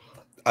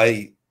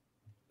 I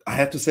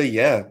have to say,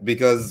 yeah,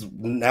 because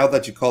now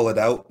that you call it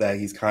out, that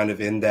he's kind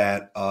of in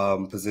that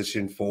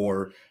position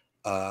for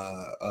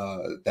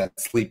that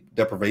sleep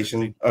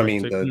deprivation,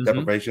 the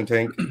deprivation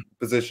tank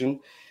position.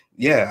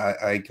 Yeah,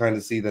 I kind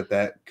of see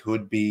that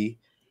could be,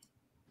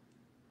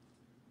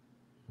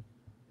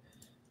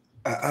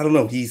 I don't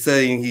know, he's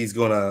saying he's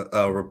gonna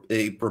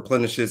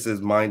replenishes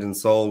his mind and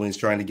soul, and he's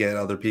trying to get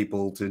other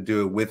people to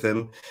do it with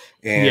him.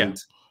 And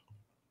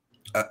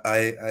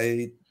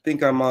I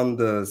think I'm on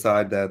the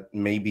side that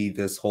maybe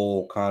this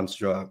whole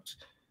construct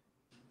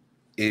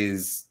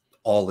is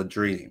all a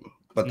dream.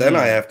 But then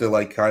I have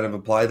to kind of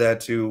apply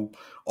that to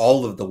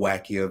all of the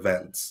wacky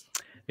events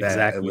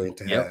that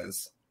Atlanta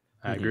has.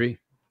 I agree.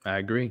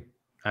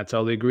 I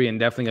totally agree, and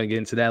definitely gonna get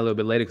into that a little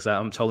bit later because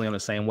I'm totally on the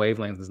same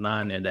wavelength as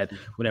Nine there. That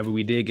whenever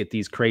we did get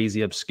these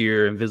crazy,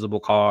 obscure, invisible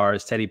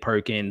cars, Teddy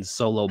Perkins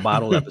solo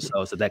bottle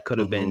episodes, that could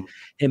have been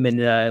him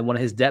in one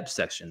of his depth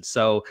sections.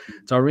 So,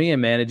 Torian,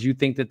 man, did you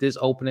think that this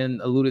opening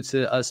alluded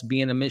to us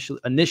being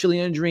initially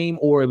in a dream,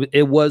 or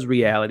it was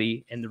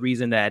reality? And the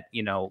reason that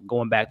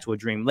going back to a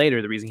dream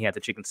later, the reason he had the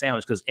chicken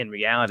sandwich, because in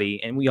reality,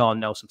 and we all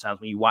know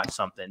sometimes when you watch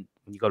something,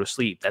 when you go to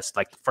sleep, that's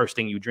like the first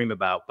thing you dream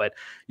about. But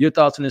your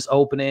thoughts on this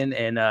opening,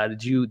 and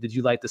did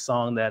you like the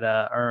song that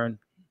Earn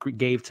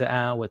gave to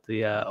Al with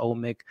the old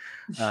Mick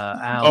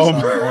Al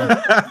song?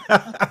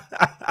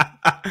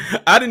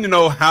 I didn't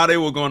know how they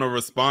were going to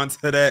respond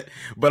to that,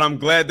 but I'm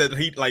glad that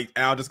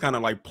Al just kind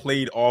of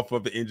played off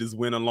of it and just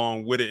went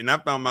along with it, and I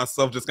found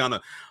myself just kind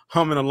of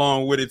humming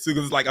along with it too,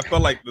 because I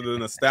felt like the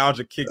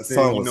nostalgia kicked in, as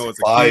a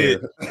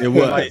kid. It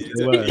was,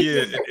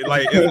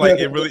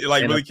 it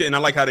really, and I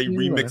like how they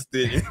remixed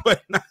it.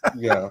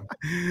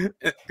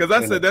 Because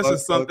I said that's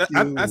just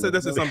something. I said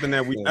this is something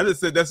that we. I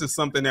just said that's just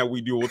something that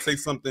we do. We'll take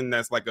something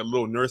that's like a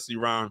little nursery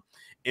rhyme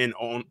and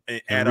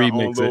add our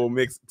own little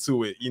mix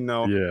to it,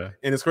 Yeah.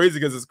 And it's crazy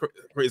because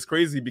it's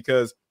crazy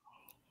because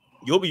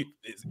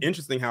it's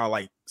interesting how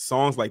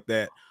songs like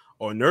that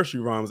or nursery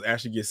rhymes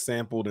actually get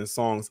sampled in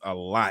songs a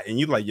lot, and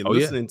you're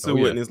listening to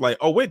it, and it's like,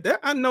 oh wait,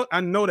 I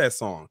know that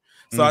song.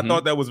 So I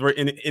thought that was very,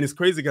 and it's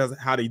crazy because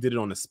how they did it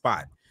on the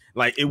spot.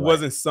 Like it Right.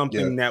 wasn't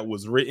something that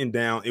was written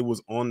down. It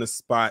was on the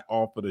spot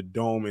off of the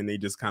dome, and they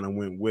just kind of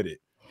went with it.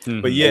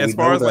 But yeah, And as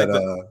far as like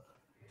the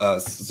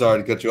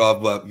sorry to cut you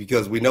off, but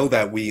because we know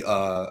that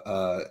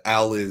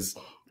Al is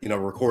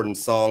recording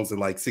songs in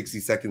like 60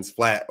 seconds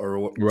flat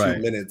or 2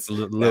 minutes.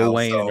 Lil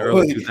Wayne in the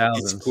early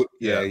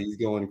 2000s. He's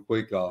going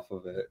quick off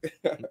of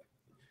it.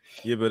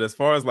 Yeah, but as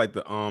far as like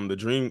the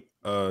dream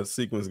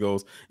sequence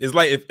goes, it's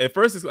like at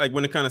first it's like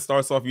when it kind of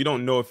starts off, you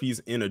don't know if he's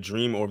in a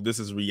dream or if this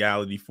is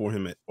reality for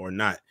him or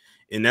not.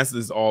 And that's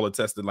just all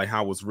attested like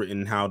how it's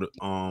written, how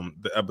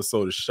the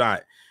episode is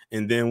shot.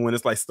 And then when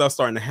it's like stuff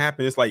starting to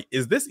happen, it's like,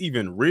 is this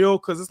even real?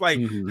 Because it's like,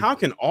 how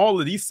can all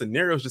of these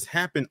scenarios just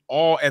happen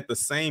all at the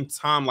same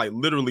time, like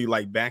literally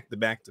like back to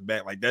back to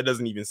back? Like that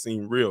doesn't even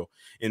seem real.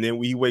 And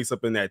then he wakes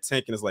up in that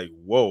tank and it's like,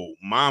 whoa,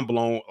 mind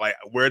blown. Like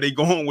where are they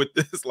going with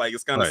this? Like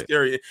it's kind of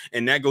scary.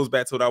 And that goes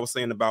back to what I was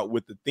saying about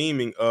with the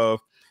theming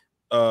of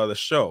the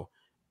show.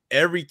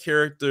 Every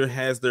character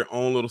has their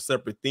own little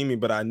separate theming,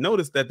 but I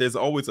noticed that there's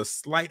always a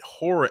slight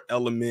horror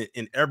element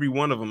in every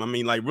one of them. I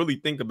mean, like really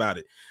think about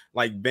it.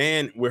 Like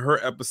Van with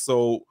her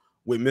episode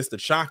with Mr.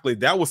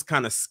 Chocolate, that was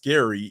kind of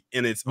scary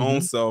in its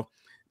own self.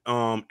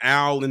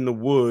 Al in the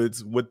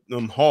woods with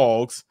them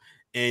hogs,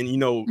 and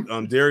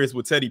Darius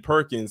with Teddy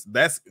Perkins.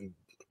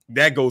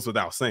 That goes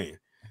without saying.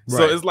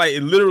 So it's like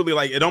it literally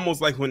like it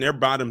almost like when they're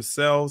by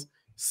themselves,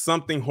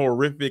 something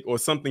horrific or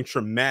something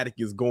traumatic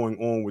is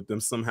going on with them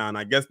somehow. And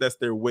I guess that's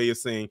their way of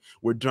saying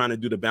we're trying to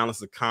do the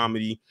balance of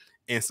comedy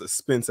and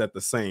suspense at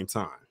the same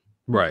time.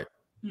 Right.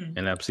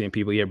 And I'm seeing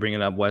people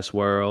bringing up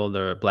Westworld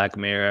or Black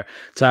Mirror.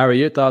 Tyra,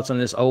 your thoughts on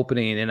this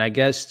opening? And I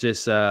guess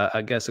just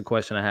a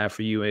question I have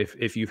for you,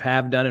 if you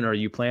have done it or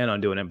you plan on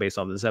doing it based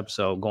on this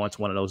episode, going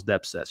to one of those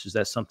depth sets, is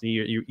that something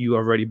you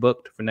already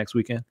booked for next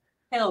weekend?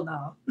 Hell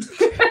no.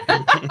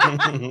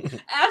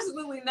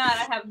 Absolutely not.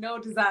 I have no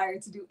desire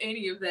to do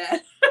any of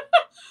that.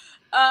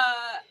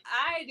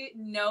 I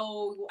didn't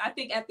know. I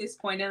think at this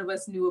point, none of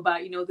us knew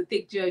about, the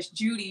thick Judge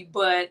Judy,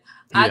 but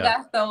I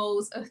got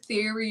those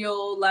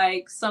ethereal,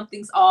 like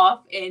something's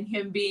off and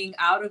him being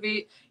out of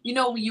it.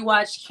 When you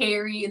watch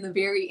Carrie in the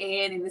very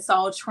end and it's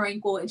all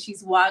tranquil and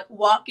she's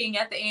walking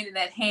at the end and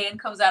that hand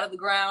comes out of the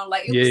ground.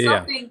 Like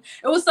it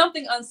was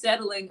something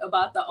unsettling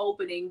about the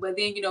opening. But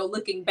then,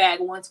 looking back,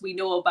 once we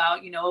know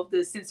about,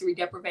 the sensory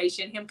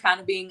deprivation, him kind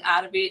of being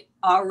out of it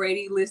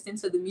already, listening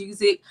to the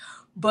music.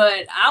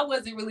 But I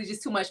wasn't really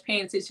just too much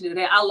paying attention to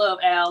that. I love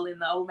Al and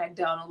the old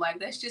McDonald. Like,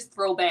 that's just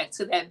throwback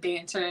to that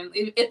banter. And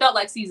it felt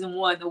like season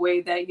 1, the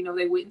way that,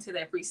 they went into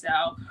that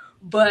freestyle.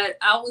 But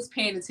I was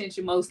paying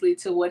attention mostly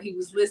to what he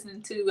was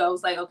listening to. I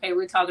was like, okay,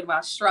 we're talking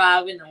about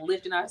striving and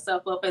lifting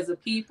ourselves up as a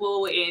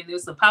people. And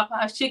there's a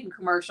Popeye's chicken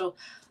commercial.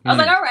 I was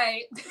like, all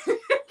right.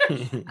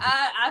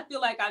 I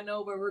feel like I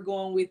know where we're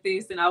going with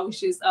this. And I was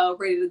just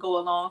ready to go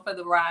along for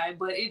the ride.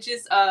 But it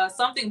just,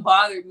 something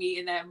bothered me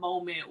in that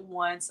moment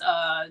once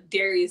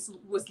Darius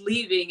was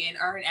leaving and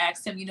Ern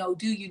asked him,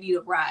 do you need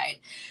a ride?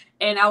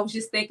 And I was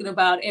just thinking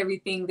about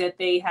everything that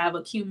they have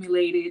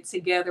accumulated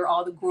together,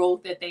 all the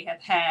growth that they have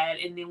had.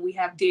 And then we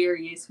have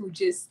Darius, who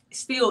just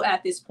still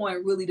at this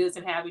point really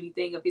doesn't have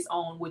anything of his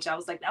own, which I'm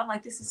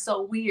like, this is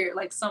so weird.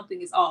 Like something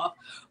is off.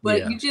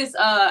 But you just,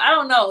 I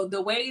don't know,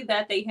 the way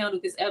that they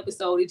handled this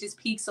episode, it just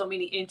piqued so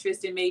many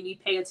interests and made me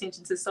pay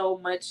attention to so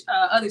much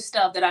other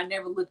stuff that I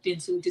never looked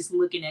into just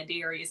looking at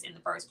Darius in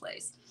the first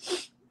place.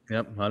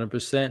 Yep,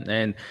 100%.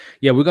 And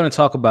we're going to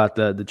talk about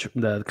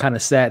the kind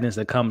of sadness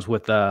that comes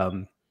with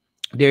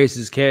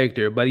Darius's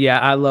character. But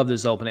I love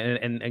this opening.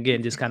 And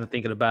again, just kind of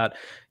thinking about,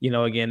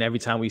 again, every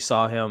time we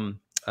saw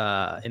him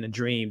in a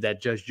dream, that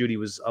Judge Judy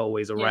was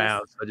always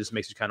around. So it just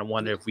makes you kind of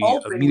wonder if we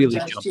immediately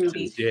jumped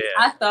into.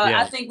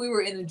 I think we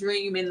were in a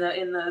dream in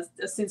the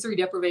sensory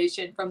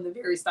deprivation from the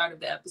very start of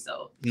the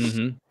episode.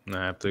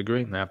 I have to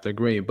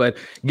agree. But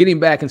getting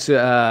back into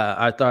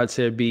our thoughts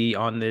here, B,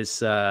 on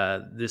this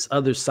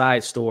other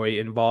side story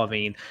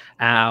involving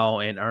Al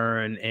and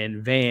Ern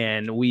and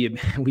Van, we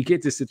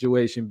get this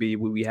situation, B,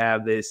 where we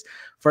have this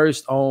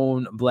first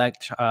owned Black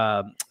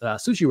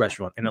sushi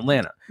restaurant in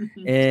Atlanta.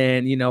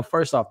 And,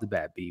 first off the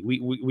bat, B,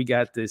 we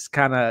got this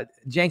kind of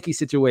janky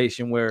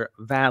situation where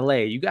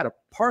valet, you got to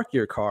park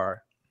your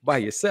car by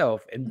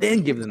yourself and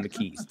then give them the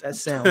keys. That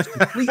sounds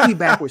completely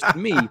backwards to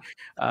me.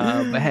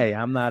 But hey,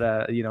 I'm not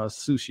a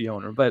sushi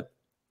owner. But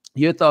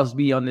your thoughts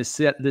be on this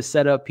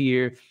setup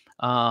here,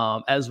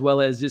 as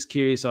well as just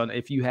curious on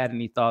if you had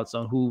any thoughts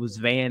on who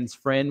Van's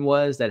friend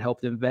was that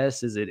helped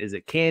invest. Is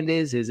it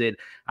Candace? Is it,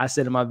 I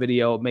said in my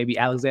video, maybe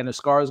Alexander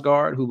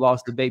Skarsgård, who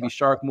lost the Baby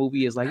Shark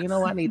movie, is like,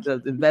 I need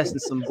to invest in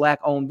some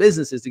Black-owned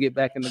businesses to get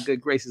back in the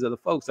good graces of the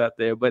folks out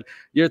there. But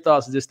your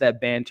thoughts on just that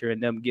banter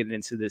and them getting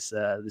into this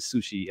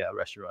sushi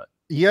restaurant.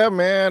 Yeah,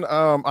 man.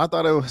 I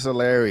thought it was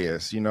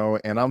hilarious,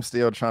 and I'm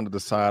still trying to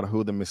decide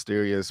who the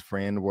mysterious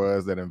friend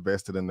was that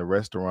invested in the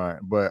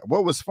restaurant. But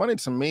what was funny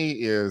to me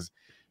is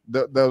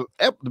the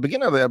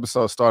beginning of the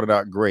episode started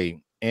out great,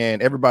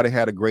 and everybody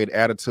had a great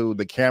attitude.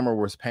 The camera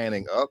was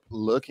panning up,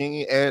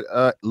 looking at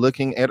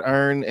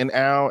Ern and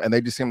Al, and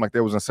they just seemed like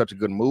they was in such a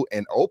good mood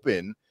and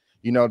open.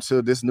 you know,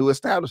 to this new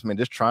establishment,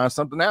 just trying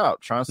something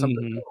out, trying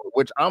something new,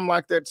 which I'm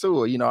like that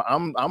too. You know,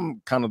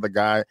 I'm kind of the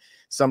guy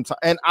sometimes.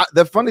 And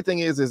the funny thing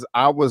is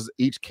I was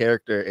each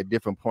character at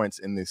different points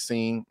in this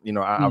scene. You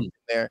know, I've been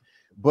there.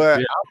 But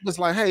I'm just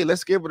like, hey,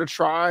 let's give it a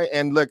try.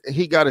 And look,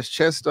 he got his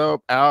chest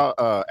up.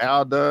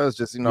 Al does,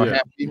 just, you know,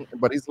 happy.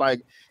 But he's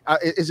like,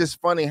 it's just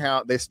funny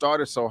how they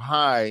started so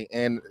high,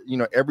 and you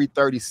know, every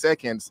 30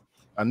 seconds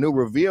a new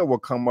reveal will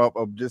come up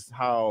of just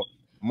how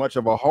much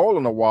of a hole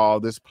in the wall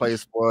this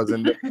place was,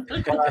 and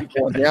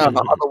going down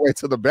all the way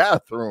to the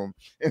bathroom.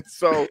 And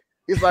so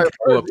he's like,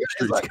 yeah,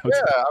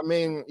 I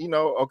mean, you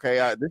know,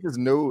 okay, this is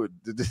new.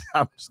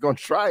 I'm just gonna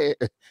try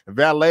it.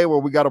 Valet, where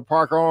we got to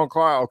park our own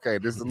car. Okay,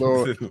 this is a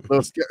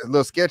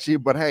little sketchy,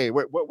 but hey,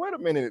 wait a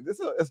minute. This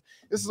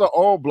is an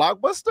old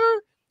Blockbuster,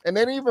 and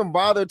they didn't even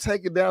bother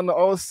taking down the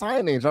old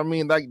signage. I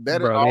mean, like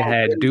that. Bro, they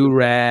had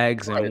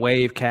do-rags and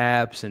wave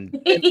caps and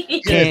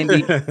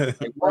candy.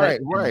 Right.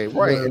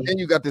 And then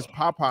you got this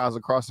Popeyes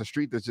across the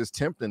street that's just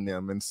tempting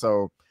them, and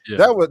so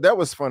that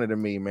was funny to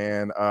me,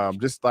 man.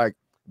 Just like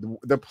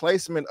the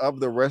placement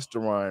of the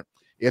restaurant,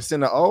 it's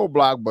in the old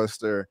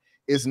Blockbuster.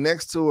 It's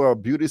next to a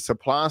beauty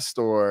supply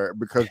store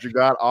because you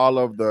got all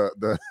of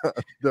the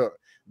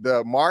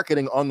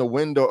marketing on the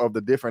window of the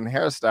different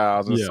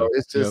hairstyles, and so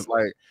it's just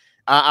like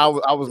I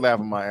was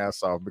laughing my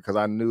ass off because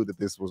I knew that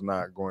this was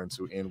not going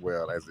to end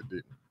well, as it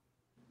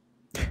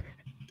didn't.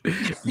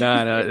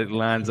 No,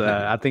 lines.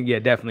 I think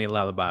definitely a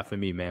lullaby for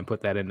me, man.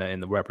 Put that in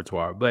the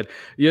repertoire. But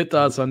your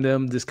thoughts on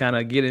them just kind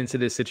of get into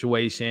this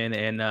situation,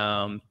 and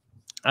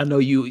I know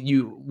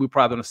we're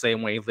probably on the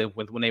same wavelength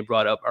with when they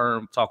brought up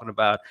talking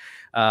about,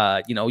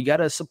 you know, you got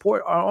to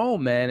support our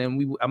own, man.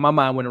 And my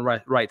mind went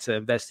right to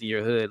invest in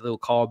your hood. Little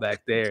callback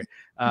there.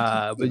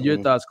 But your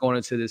thoughts going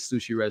into this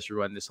sushi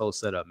restaurant, this whole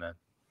setup, man.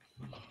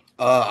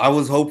 I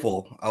was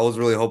hopeful. I was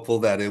really hopeful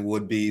that it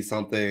would be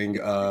something,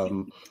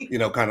 you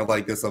know, kind of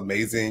like this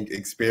amazing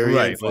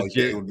experience. Right, like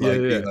it would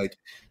be like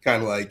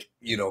kind of like,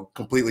 you know,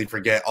 completely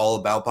forget all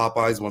about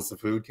Popeyes once the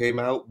food came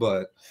out.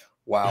 But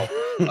wow,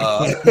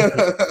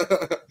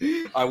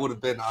 I would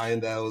have been eyeing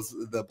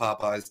the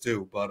Popeyes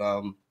too. But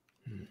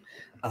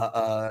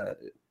what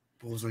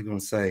was I going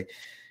to say?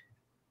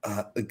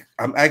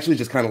 I'm actually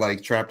just kind of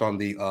like trapped on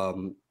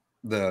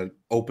the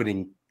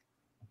opening,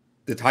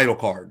 the title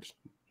card.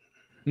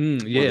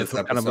 Kind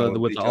of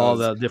with all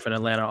the different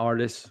Atlanta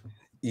artists.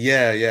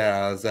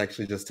 Yeah, I was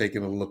actually just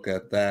taking a look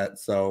at that.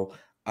 So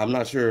I'm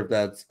not sure if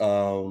that's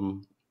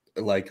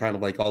like kind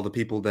of like all the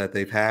people that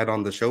they've had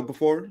on the show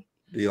before.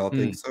 Do y'all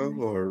think so,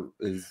 or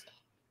is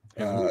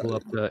pull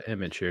up the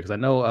image here because I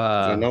know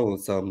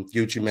it's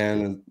Gucci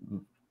Mane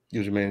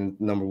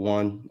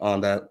 #1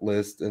 on that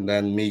list, and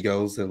then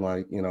Migos and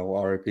like, you know,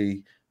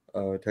 R.I.P.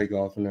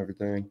 Takeoff and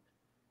everything.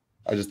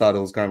 I just thought it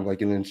was kind of like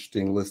an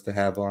interesting list to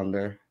have on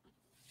there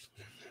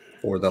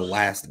for the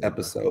last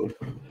episode.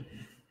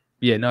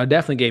 Yeah, no, it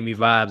definitely gave me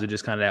vibes of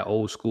just kind of that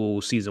old school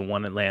season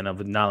 1 Atlanta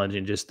of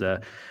acknowledging just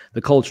the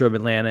culture of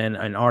Atlanta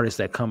and artists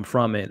that come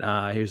from it.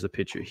 Here's the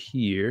picture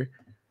here.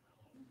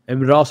 And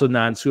but also,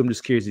 Nan-Su, I'm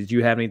just curious, did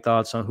you have any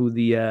thoughts on who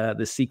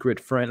the secret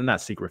friend, not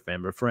secret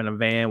friend, but friend of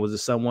Van, was it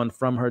someone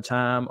from her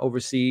time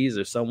overseas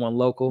or someone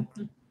local?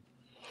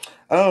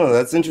 Oh,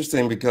 that's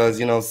interesting because,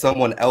 you know,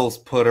 someone else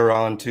put her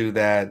onto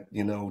that,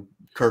 you know,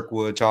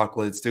 Kirkwood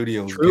Chocolate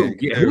Studios. True.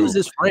 Yeah, who's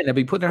this friend that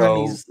be putting her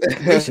on these?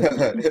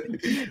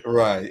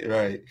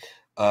 Right.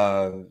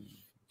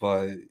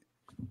 But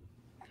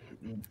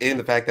in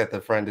the fact that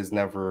the friend is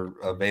never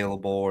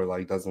available or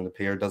like doesn't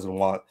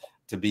want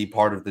to be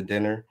part of the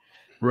dinner.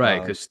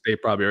 Right, because they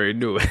probably already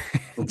knew it.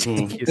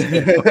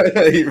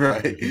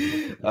 Right.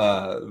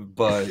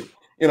 But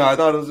you know, I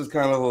thought it was just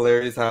kind of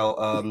hilarious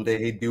how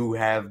they do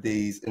have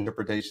these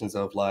interpretations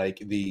of like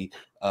the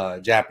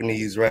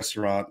Japanese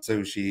restaurant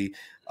sushi,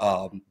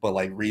 but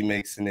like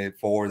remixing it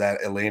for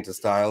that Atlanta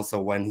style. So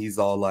when he's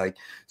all like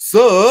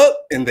 "sup"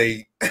 and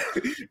they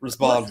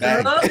respond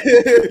back,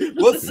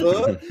 "What's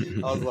up?"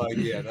 I was like,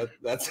 yeah,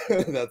 that's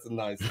a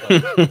nice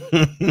touch.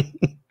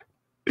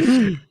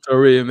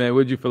 Toria, man,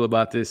 what'd you feel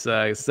about this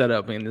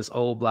setup in this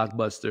old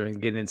Blockbuster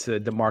and getting into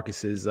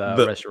DeMarcus's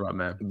restaurant,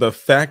 man? The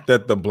fact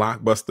that the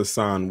Blockbuster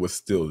sign was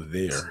still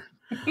there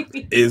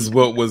is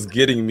what was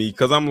getting me,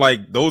 because I'm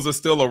like, those are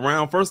still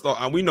around. First of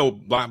all, we know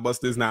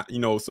Blockbuster is not, you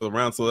know, still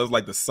around, so that's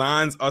like the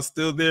signs are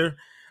still there.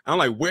 I'm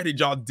like, where did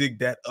y'all dig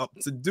that up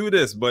to do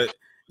this? But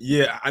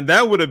yeah, and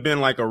that would have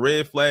been like a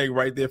red flag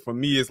right there for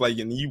me. It's like,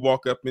 and you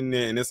walk up in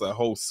there and it's a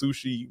whole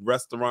sushi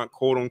restaurant,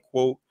 quote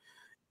unquote.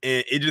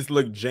 And it just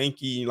looked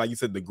janky. Like you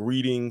said, the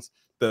greetings,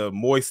 the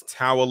moist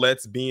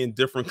towelettes being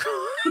different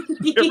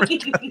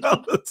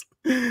colors.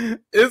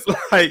 It's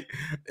like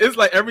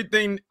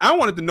everything. I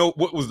wanted to know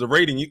what was the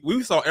rating.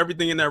 We saw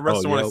everything in that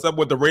restaurant except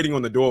what the rating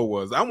on the door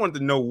was. I wanted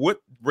to know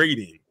what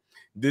rating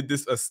did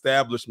this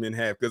establishment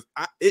have, because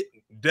it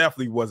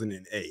definitely wasn't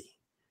an A.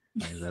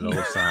 That old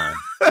sign.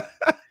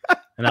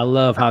 And I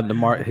love how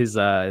his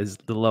the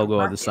logo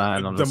of the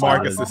sign on the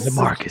side.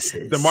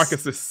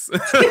 DeMarcus's.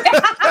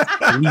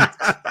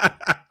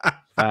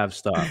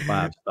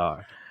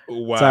 5-star.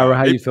 Wow. Tyra,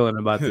 how you feeling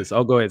about this?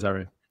 Oh, go ahead,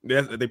 Tyra.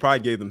 They probably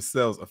gave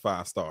themselves a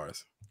 5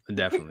 stars.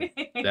 Definitely.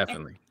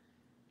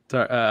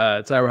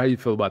 Tyra, how you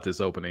feel about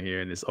this opening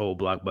here in this old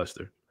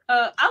blockbuster?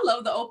 I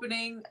love the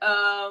opening.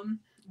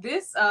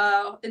 This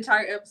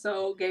entire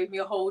episode gave me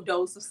a whole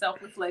dose of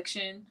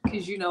self-reflection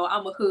because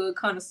I'm a hood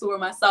connoisseur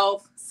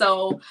myself.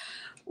 So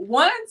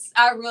once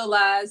I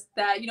realized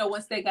that,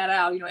 once they got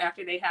out,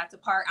 after they had to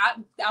park,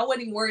 I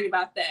wasn't even worried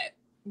about that.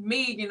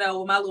 Me,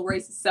 with my little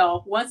racist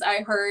self, once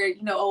I heard,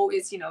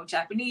 it's,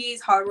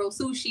 Japanese, hard roll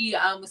sushi,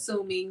 I'm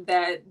assuming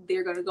that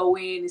they're going to go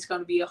in, it's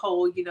going to be a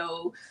whole,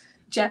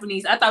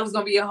 Japanese. I thought it was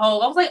gonna be a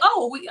whole. I was like,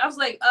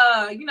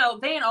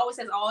 Van always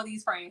has all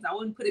these friends. I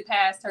wouldn't put it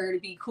past her to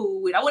be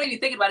cool with. I wasn't even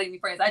thinking about any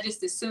friends. I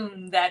just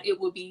assumed that it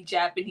would be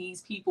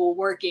Japanese people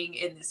working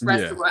in this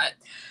restaurant.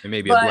 And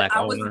maybe a black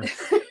owner.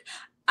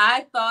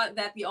 I thought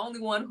that the only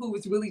one who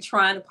was really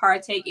trying to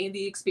partake in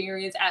the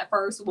experience at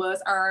first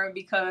was Earn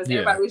because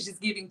everybody was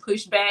just giving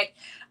pushback.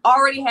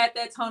 Already had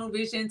that tunnel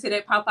vision to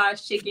that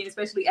Popeye's chicken,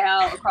 especially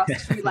Al across the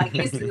street. Like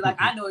instantly, like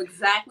I know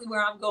exactly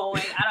where I'm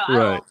going. I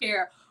don't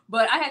care.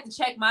 But I had to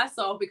check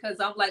myself because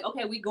I'm like,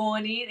 okay, we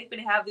going in. They're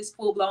going to have this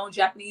full-blown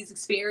Japanese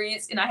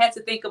experience. And I had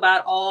to think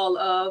about all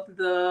of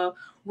the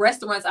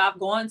restaurants I've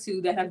gone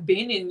to that have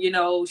been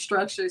in,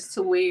 structures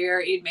to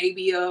where it may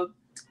be a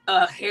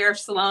hair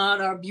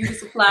salon or a beauty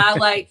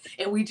supply,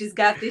 and we just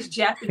got this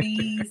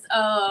Japanese,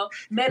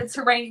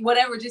 Mediterranean,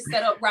 whatever, just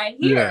set up right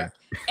here. Yeah.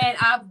 And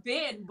I've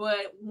been,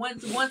 but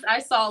once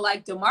I saw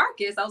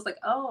DeMarcus, I was like,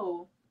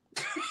 oh.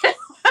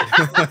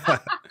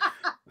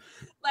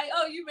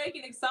 You're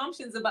making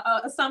assumptions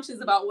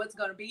about what's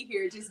going to be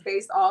here just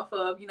based off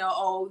of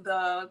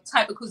the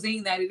type of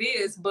cuisine that it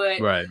is.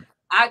 But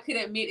I could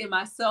admit in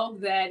myself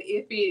that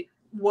if it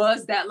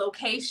was that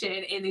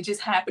location and it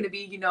just happened to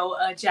be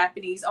a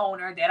Japanese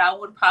owner, that I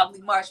would probably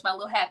march my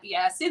little happy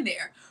ass in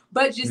there.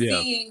 But just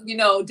seeing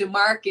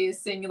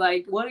DeMarcus and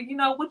like, what you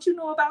know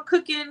about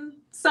cooking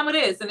some of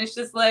this, and it's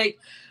just like,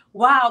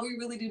 wow, we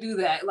really do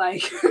that.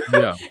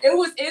 It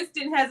was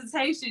instant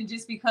hesitation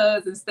just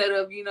because instead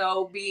of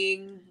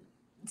being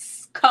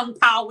Kung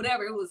Pao,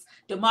 whatever, it was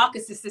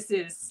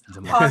DeMarcus'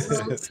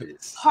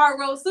 hard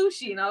roll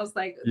sushi, and I was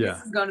like,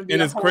 this is gonna be.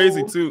 And it's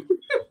crazy too.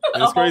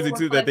 And it's crazy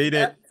too that they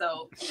didn't.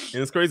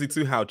 And it's crazy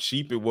too how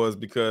cheap it was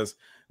because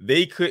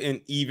they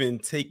couldn't even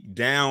take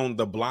down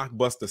the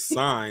Blockbuster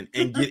sign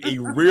and get a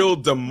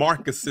real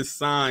DeMarcus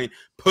sign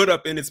put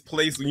up in its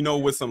place,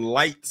 with some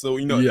light. So,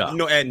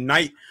 at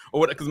night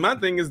or what, because my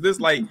thing is this,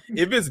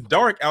 if it's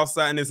dark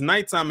outside and it's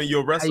nighttime and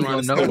your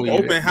restaurant is still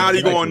open, how are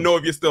you going to know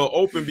if you're still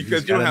open?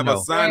 Because you don't have a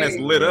sign that's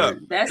lit up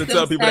to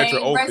tell people that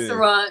you're open.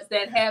 Restaurants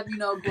that have,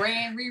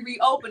 grand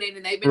reopening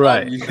and they've been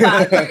open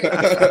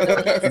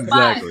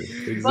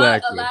Exactly.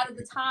 But a lot of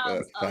the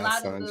times, a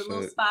lot of the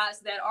little spots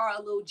that are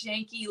a little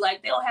janky,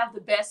 they'll have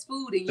the best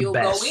food and you'll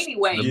go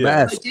anyway.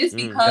 But just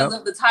because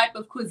of the type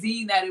of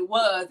cuisine that it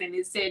was, and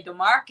it said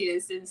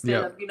DeMarcus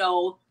instead of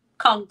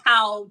Kung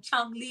Pao,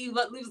 Chung Li,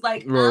 it was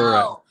like,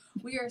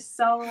 we are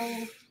so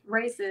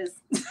racist.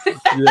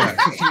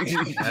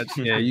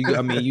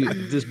 You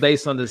just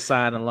based on the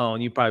sign alone,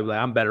 you probably like,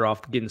 I'm better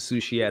off getting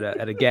sushi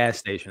at a gas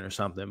station or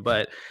something.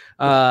 But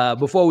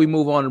before we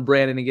move on to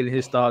Brandon and getting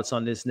his thoughts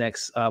on this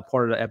next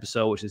part of the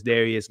episode, which is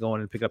Darius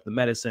going to pick up the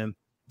medicine.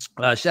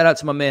 Shout out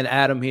to my man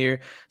Adam here,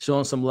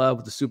 showing some love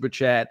with the super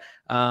chat.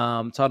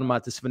 Talking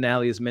about this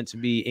finale is meant to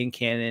be in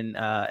canon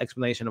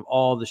explanation of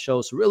all the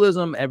show's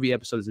surrealism. Every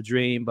episode is a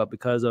dream, but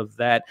because of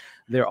that,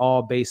 they're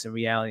all based in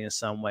reality in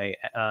some way.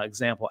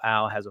 Example,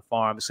 Al has a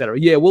farm, etc.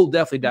 Yeah, we'll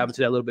definitely dive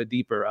into that a little bit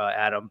deeper,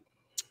 Adam.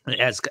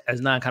 As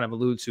Nan kind of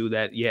alluded to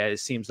that, it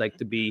seems like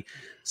to be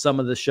some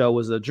of the show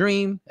was a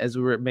dream, as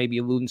we were maybe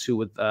alluding to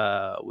with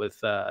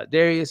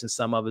Darius, and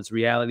some of it's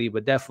reality,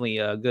 but definitely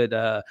a good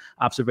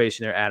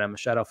observation there, Adam.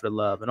 Shout out for the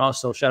love, and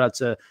also shout out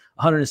to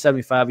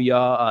 175 of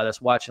y'all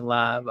that's watching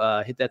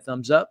live. Hit that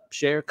thumbs up,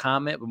 share,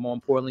 comment, but more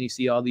importantly, you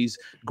see all these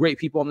great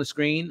people on the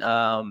screen.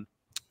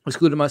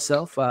 Excluding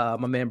myself, my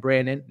man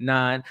Brandon,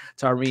 Nine,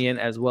 Tarian,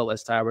 as well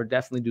as Tyra.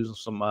 Definitely do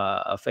some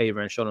a favor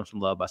and show them some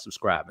love by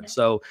subscribing.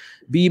 So,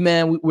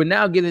 B-Man, we're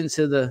now getting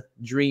into the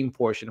dream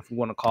portion, if we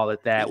want to call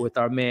it that, with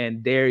our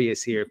man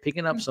Darius here,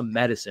 picking up some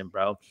medicine,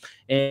 bro.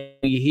 And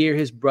you hear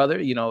his brother,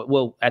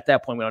 well, at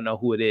that point, we don't know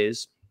who it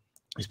is.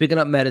 He's picking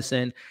up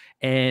medicine,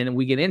 and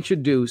we get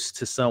introduced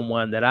to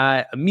someone that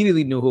I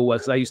immediately knew who it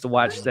was because I used to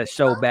watch that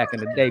show back in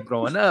the day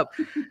growing up.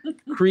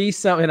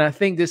 And I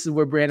think this is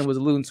where Brandon was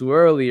alluding to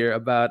earlier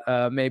about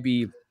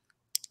maybe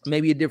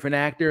a different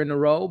actor in the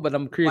role, but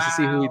I'm curious to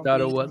see who he thought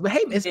it was. But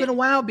hey, it's been a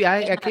while, B.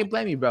 I can't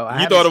blame you, bro.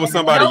 You thought it was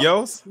somebody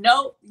else?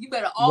 No, you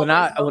better always.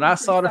 When I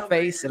saw the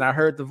face and I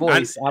heard the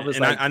voice, I was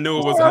like, I knew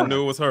it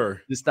was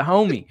her. It's the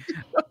homie.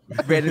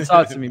 Brandon,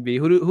 talk to me, B.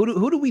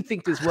 Who do we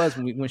think this was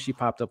when she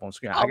popped up on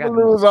screen? I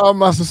lose all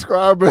my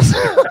subscribers.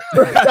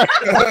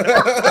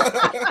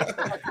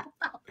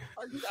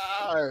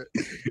 God.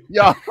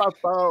 Y'all,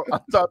 I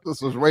thought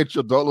this was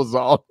Rachel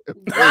Dolezal.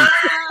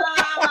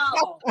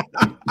 Wow.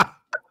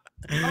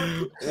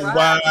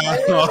 Wow.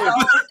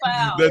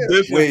 The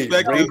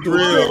disrespect is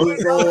real.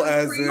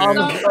 I'm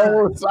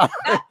so sorry.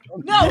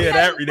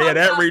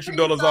 That Rachel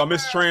Dolezal,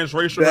 Miss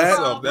Transracial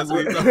herself. That's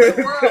what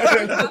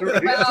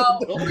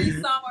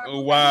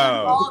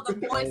wow. All the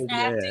voice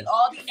acting,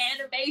 all the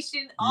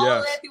animation, all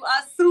that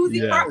throughout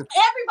Susie,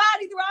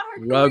 everybody throughout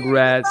her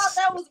Rugrats, career.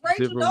 That was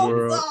Rachel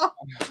Dolezal.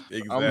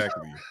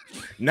 Exactly.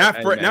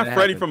 Not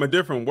Freddie from a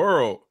different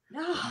world.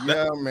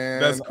 Yeah,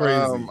 man. That's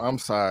crazy. I'm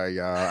sorry,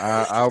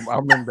 y'all.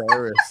 I'm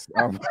embarrassed.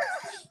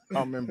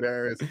 I'm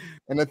embarrassed.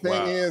 And the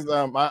thing is,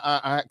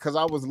 because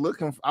I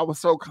was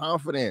so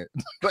confident.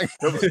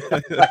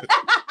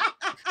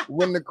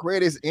 When the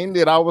credits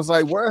ended, I was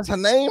like, "Where's her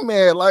name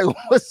at? Like,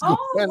 what's going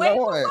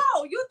on?"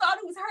 You thought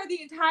it was her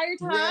the entire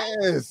time?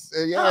 Yes.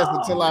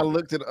 Until I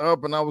looked it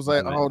up, and I was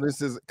like, "Oh,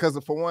 this is," because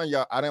for one,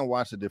 y'all, I didn't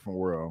watch A Different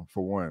World.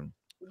 For one.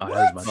 Oh,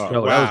 that was my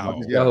show. Wow. That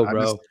was my show,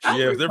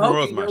 bro. Different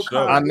World's my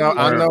show.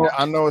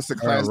 I know it's a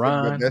classic,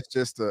 but that's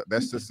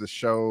just a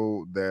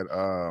show that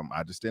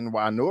I just didn't.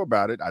 I knew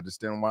about it. I just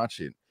didn't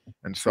watch it,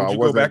 and so Would you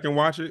go back and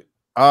watch it?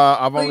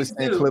 I've only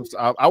seen clips.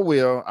 I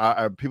will.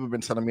 People have been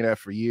telling me that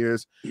for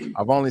years.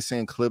 I've only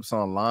seen clips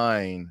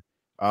online.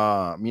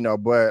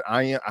 But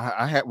I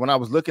had, when I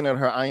was looking at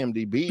her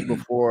IMDb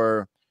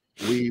before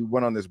we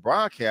went on this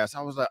broadcast,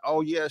 I was like, "Oh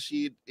yeah,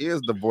 she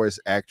is the voice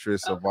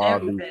actress of all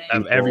these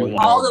of everyone,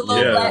 all the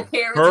little black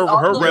characters.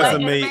 Her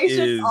resume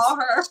is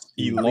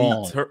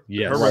elite. Her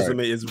Right.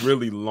 resume is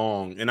really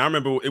long, and I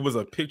remember it was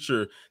a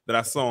picture that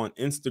I saw on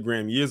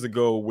Instagram years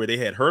ago where they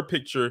had her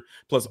picture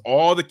plus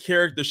all the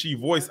characters she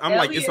voiced. I'm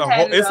like, it's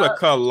a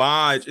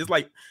collage. It's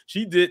like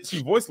she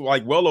voiced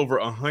like well over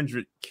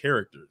 100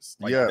 characters.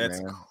 Like,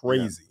 that's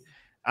crazy.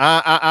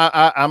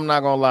 I'm not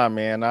gonna lie,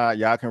 man.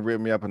 Y'all can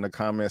rip me up in the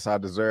comments. I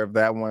deserve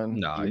that one.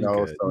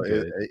 No,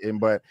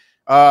 but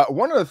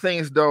one of the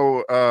things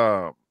though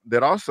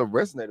that also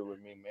resonated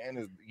with me, man,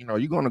 is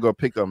you're gonna go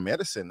pick up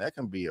medicine. That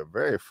can be a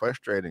very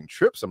frustrating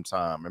trip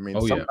sometime. I mean,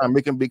 sometimes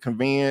it can be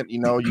convenient,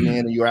 you in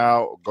and you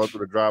out, go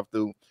through the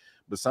drive-through,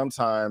 but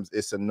sometimes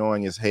it's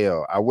annoying as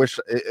hell. I wish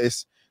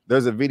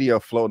there's a video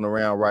floating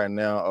around right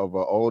now of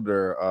an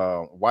older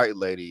white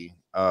lady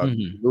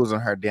losing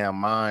her damn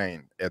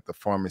mind at the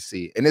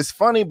pharmacy, and it's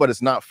funny, but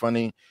it's not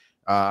funny.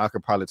 I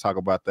could probably talk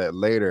about that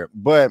later,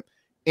 but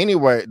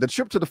anyway, the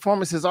trip to the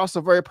pharmacy is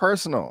also very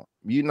personal.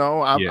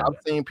 I've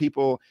seen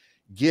people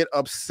get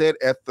upset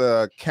at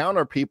the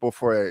counter people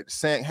for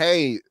saying,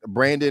 "Hey,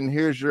 Brandon,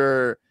 here's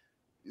your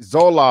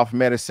Zoloft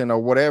medicine," or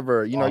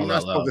whatever. You're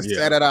not supposed to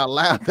say that out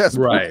loud. That's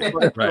right.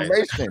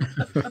 information.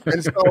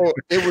 And so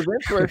it was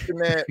interesting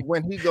that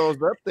when he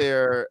goes up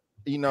there,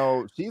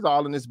 she's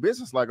all in this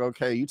business. Like,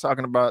 okay, you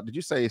talking about? Did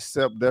you say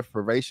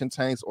self-deprivation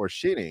tanks or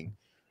shitting?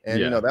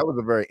 And that was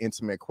a very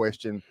intimate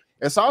question.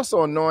 It's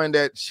also annoying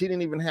that she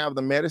didn't even have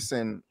the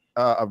medicine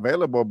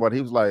available, but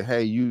he was like,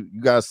 "Hey, you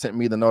guys sent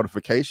me the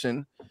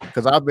notification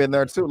because I've been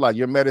there too. Like,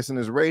 your medicine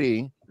is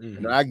ready." And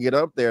then I get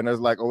up there and it's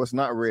like, "Oh, it's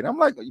not ready." I'm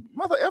like,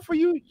 "Mother effer,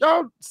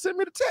 y'all sent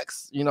me the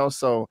text."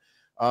 So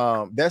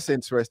that's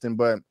interesting.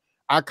 But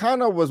I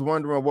kind of was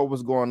wondering what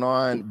was going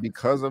on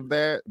because of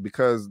that,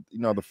 because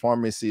the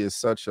pharmacy is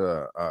such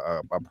a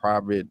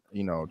private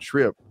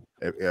trip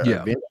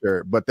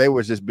adventure, but they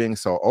were just being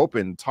so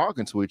open,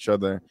 talking to each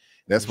other.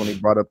 That's when he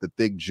brought up the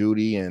thick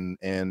Judy and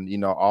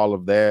all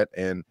of that.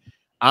 And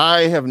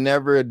I have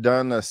never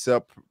done a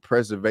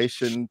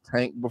self-preservation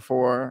tank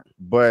before,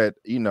 but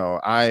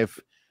I've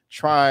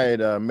tried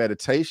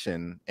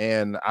meditation,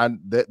 and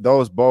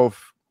those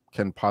both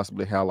can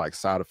possibly have like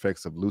side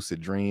effects of lucid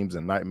dreams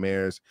and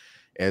nightmares,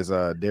 as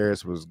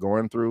Darius was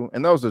going through.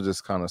 And those are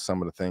just kind of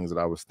some of the things that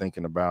I was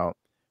thinking about.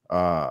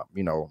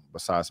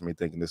 Besides me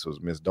thinking this was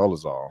Miss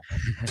Dolezal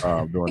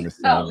doing this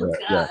thing.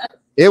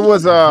 It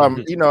was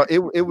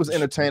it was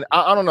entertaining.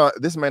 I don't know,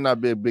 this may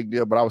not be a big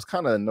deal, but I was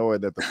kind of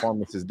annoyed that the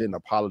pharmacist didn't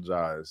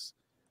apologize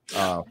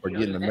for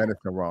getting the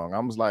medicine wrong. I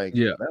was like,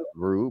 that's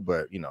rude,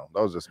 but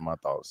those are just my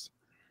thoughts.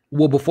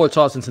 Well, before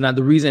tossing tonight,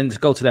 the reason to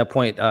go to that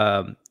point,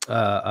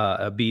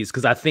 B, is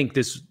because I think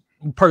this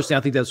was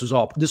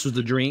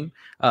the dream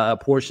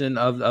portion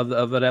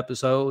of an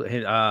episode.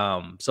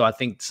 And, so I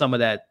think some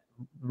of that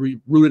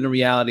rooted in the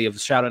reality of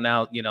shouting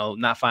out,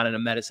 not finding a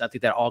medicine. I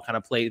think that all kind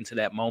of played into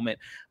that moment.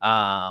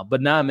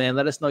 But nah, man,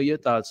 let us know your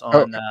thoughts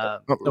on.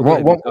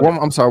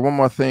 I'm sorry, one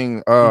more thing,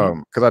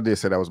 because I did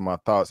say that was my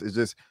thoughts. It's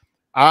just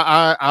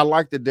I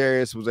like that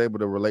Darius was able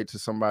to relate to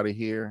somebody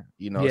here.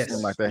 It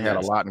seemed like they had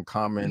a lot in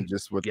common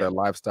just with their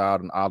lifestyle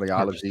and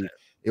ideology. 100%.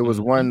 It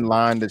was one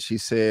line that she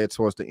said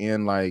towards the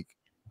end, like,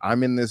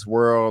 "I'm in this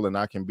world and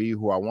I can be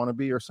who I want to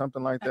be," or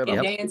something like that.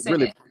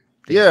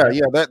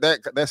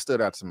 That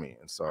stood out to me,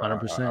 and so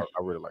 100%.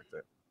 I really like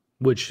that.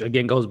 Which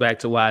again goes back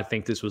to why I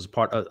think this was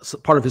part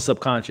of his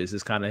subconscious,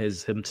 is kind of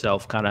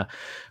himself, kind of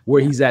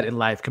where he's at in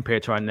life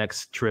compared to our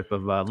next trip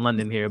of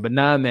London here. But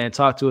nah, man,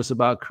 talk to us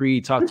about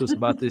Creed. Talk to us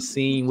about this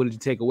scene. What did you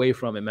take away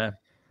from it, man?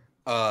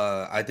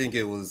 I think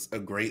it was a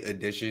great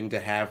addition to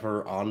have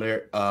her on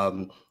there.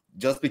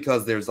 Just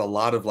because there's a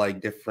lot of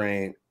like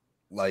different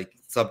like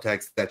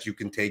subtext that you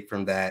can take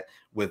from that,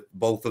 with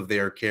both of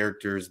their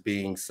characters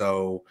being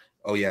so,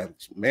 oh yeah,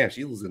 man,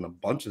 she was in a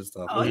bunch of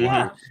stuff. Oh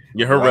yeah.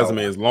 Yeah, her Wow.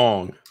 resume is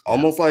long.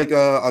 Almost like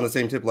on the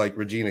same tip, like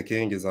Regina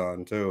King is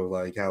on too,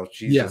 like how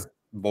she's Yeah. just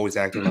voice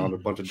acting on a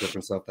bunch of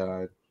different stuff that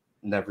I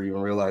never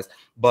even realized.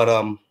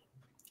 But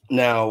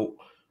now,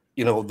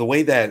 you know, the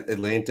way that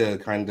Atlanta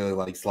kind of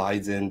like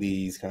slides in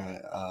these kind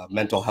of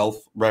mental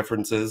health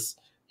references,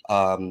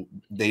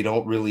 they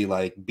don't really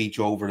like beat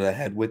you over the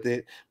head with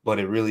it, but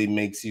it really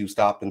makes you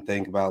stop and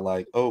think about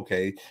like,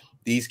 okay,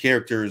 these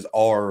characters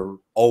are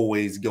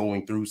always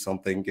going through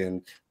something,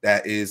 and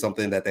that is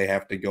something that they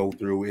have to go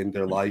through in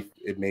their life.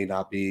 It may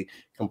not be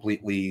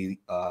completely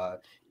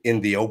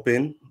in the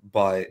open,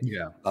 but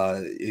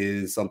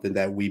is something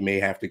that we may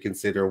have to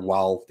consider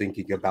while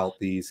thinking about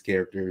these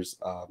characters.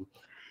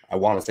 I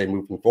want to say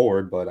moving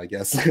forward, but I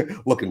guess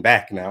looking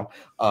back now.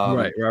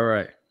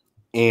 Right.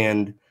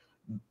 And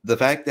the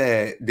fact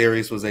that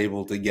Darius was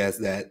able to guess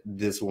that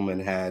this woman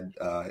had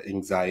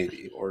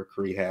anxiety, or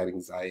Kree had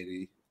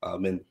anxiety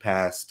in the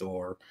past,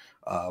 or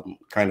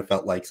kind of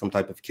felt like some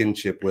type of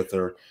kinship with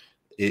her,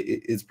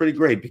 it's pretty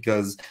great,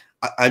 because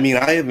I mean,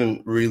 I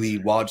haven't really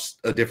watched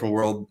A Different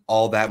World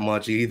all that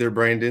much either,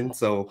 Brandon.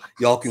 So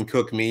y'all can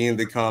cook me in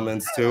the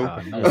comments too.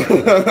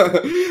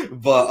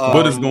 But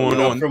what is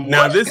going on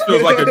now? This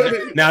feels like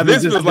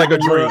a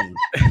dream.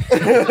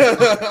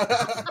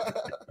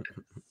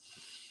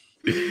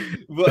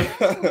 But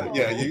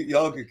yeah,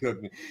 y'all can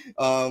cook me.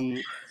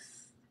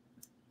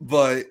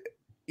 But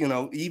you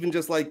know, even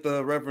just like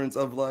the reference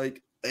of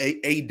like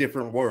a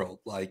different world,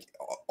 like,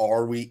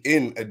 are we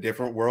in a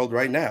different world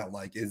right now?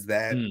 Like, is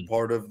that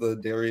part of the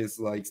Darius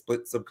like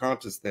split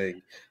subconscious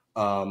thing?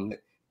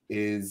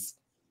 Is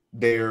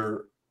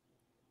their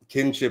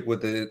kinship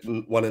with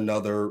one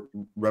another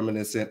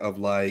reminiscent of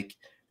like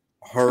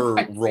her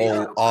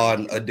role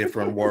on A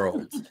Different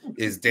World?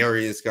 Is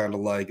Darius kind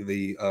of like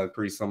the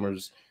Cree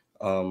Summers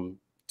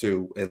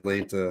to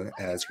Atlanta,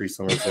 as Cree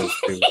Summers says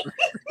to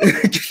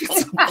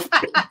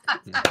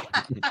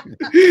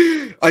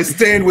I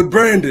stand with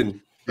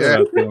Brandon.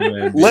 Yeah.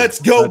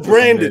 Let's go,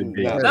 Brandon.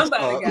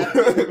 Somebody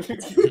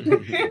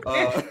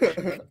got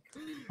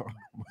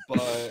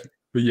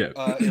but yeah,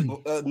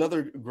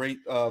 another great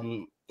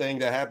thing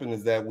that happened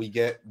is that we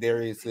get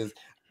Darius's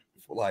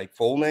like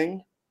full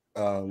name,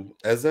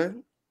 Eze,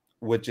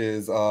 which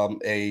is a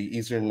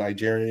Eastern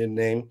Nigerian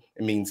name.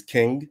 It means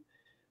king.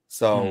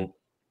 So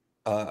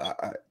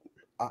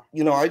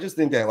I just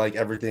think that like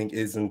everything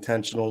is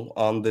intentional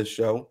on this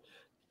show,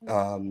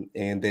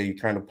 and they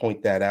kind of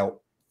point that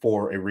out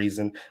for a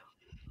reason.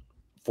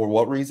 For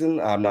what reason,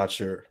 I'm not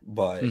sure,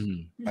 but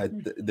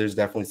there's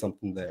definitely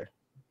something there.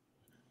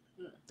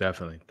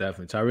 Definitely.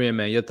 Tyreen,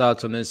 man, your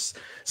thoughts on this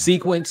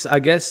sequence? I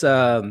guess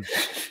I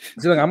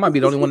might be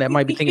the only one that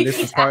might be thinking this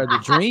was part of the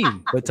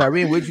dream. But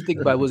Tyreen, what did you think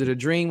about it? Was it a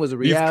dream? Was it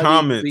reality?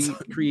 Comments.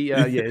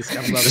 Yes, I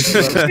love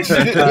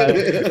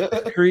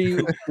it.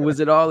 Kree, was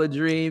it all a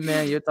dream,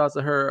 man? Your thoughts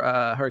on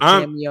her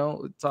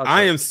cameo?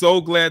 I am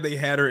so glad they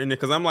had her in there,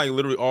 because I'm like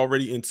literally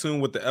already in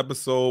tune with the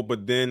episode.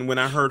 But then when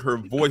I heard her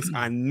voice,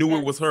 I knew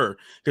it was her,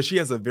 because she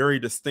has a very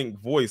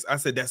distinct voice. I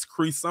said, that's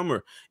Kree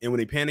Summer. And when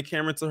they panned the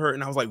camera to her,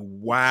 and I was like,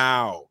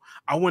 wow.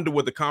 I wonder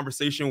what the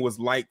conversation was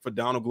like for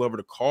Donald Glover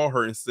to call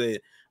her and say,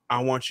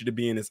 I want you to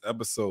be in this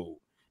episode,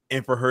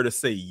 and for her to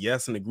say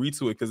yes and agree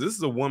to it, because this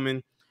is a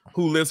woman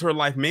who lives her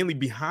life mainly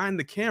behind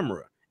the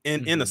camera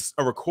and in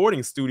a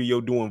recording studio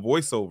doing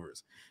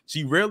voiceovers.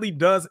 She rarely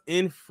does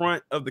in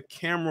front of the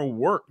camera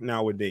work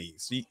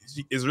nowadays. She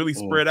is really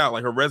spread out.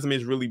 Like, her resume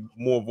is really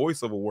more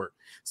voiceover work.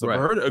 So for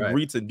her to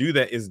agree to do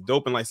that is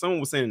dope. And like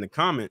someone was saying in the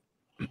comment,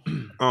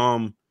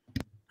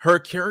 her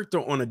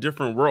character on A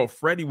Different World,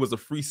 Freddie, was a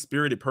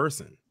free-spirited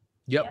person.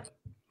 Yep.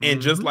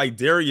 And just like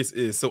Darius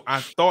is. So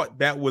I thought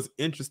that was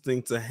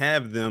interesting to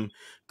have them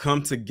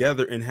come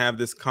together and have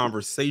this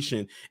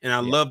conversation. And I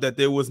love that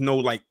there was no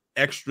like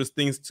extra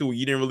things to it.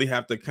 You didn't really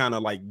have to kind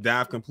of like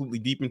dive completely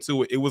deep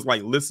into it. It was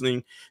like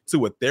listening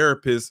to a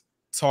therapist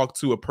talk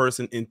to a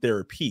person in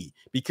therapy,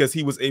 because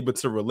he was able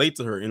to relate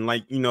to her. And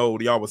like, you know,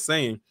 y'all was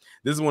saying,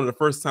 this is one of the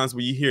first times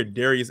where you hear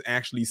Darius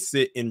actually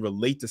sit and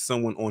relate to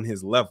someone on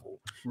his level,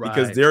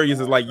 because Darius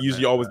is like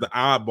usually always the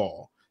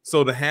oddball.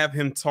 So to have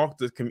him talk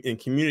to and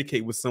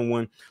communicate with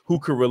someone who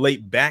could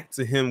relate back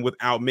to him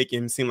without making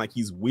him seem like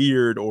he's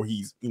weird or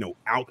he's, you know,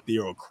 out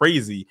there or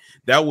crazy,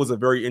 that was a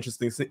very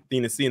interesting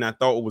thing to see. And I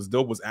thought what was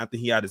dope was after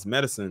he had his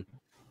medicine,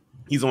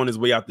 he's on his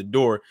way out the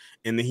door,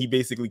 and then he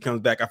basically comes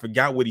back. I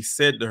forgot what he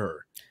said to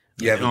her.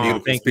 Yeah, the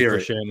beautiful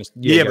spirit.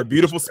 Yeah, the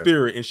beautiful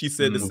spirit. And she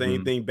said the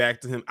same thing back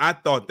to him. I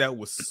thought that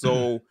was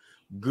so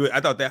good. I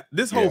thought that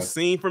this whole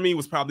scene for me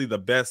was probably the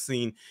best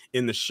scene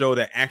in the show,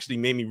 that actually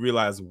made me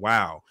realize,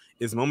 wow,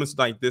 it's moments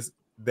like this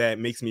that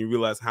makes me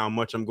realize how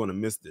much I'm going to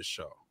miss this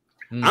show.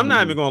 I'm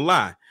not even going to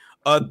lie.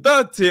 A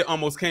third tear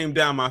almost came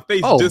down my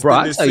face just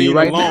in this scene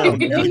alone.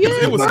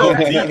 It was so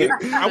deep.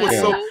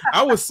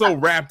 I was so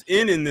wrapped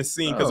in this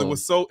scene, because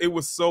it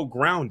was so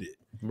grounded.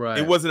 Right.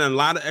 It wasn't a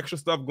lot of extra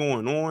stuff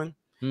going on.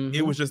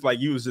 it was just like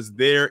you was just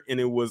there, and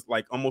it was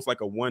like almost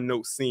like a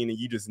one-note scene, and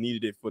you just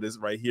needed it for this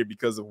right here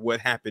because of what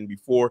happened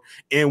before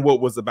and what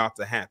was about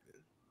to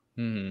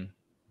happen.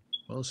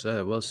 Well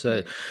said. Well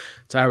said.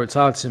 Tyra,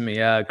 talk to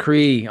me.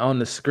 Cree on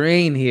the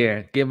screen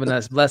here,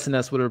 blessing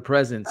us with her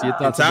presence. Your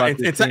thoughts about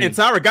this scene? And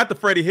Tyra got the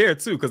Freddie hair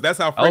too, because that's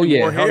how Freddie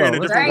wore hair in a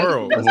different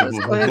world. Let's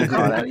go ahead and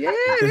call that. Yeah,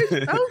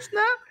 it's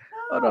snap.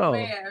 Hold on.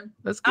 Man.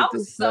 Let's get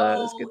this.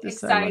 Let's get this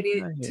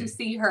excited to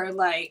see her.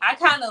 Like, I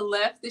kind of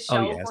left the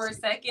show for a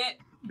second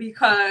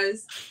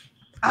because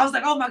I was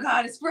like, oh my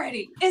God, it's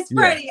Freddie. It's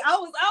Freddie. I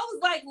was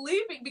like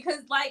leaving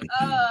because like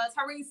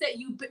Tyrene said,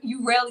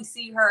 you rarely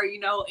see her, you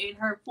know, in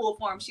her full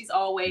form. She's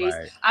always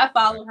I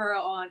follow her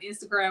on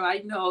Instagram.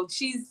 I know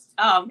she's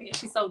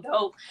so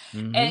dope.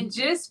 And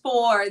just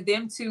for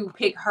them to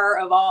pick her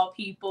of all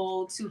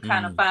people to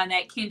kind of find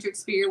that kindred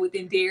spirit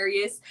within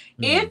Darius.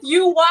 If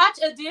you watch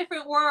A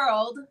Different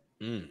World,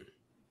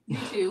 you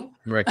too.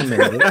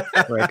 Recommend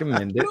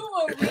it. You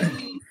will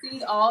really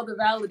see all the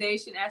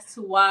validation as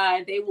to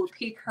why they will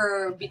pick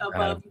her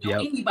above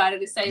anybody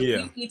to say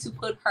we need to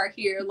put her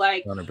here.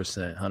 Like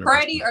 100%.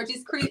 Freddie or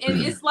just Creed, and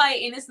it's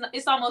like, and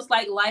it's almost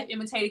like life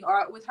imitating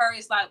art with her.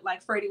 It's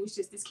like Freddie was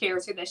just this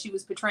character that she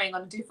was portraying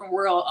on A Different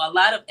World. A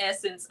lot of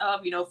essence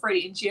of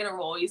Freddie in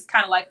general is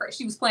kind of like her.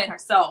 She was playing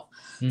herself.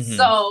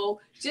 So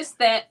just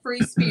that free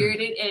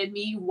spirited and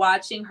me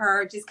watching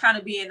her just kind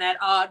of being that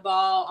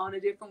oddball on A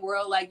Different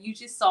World. Like you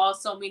just saw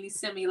so many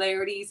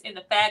similarities in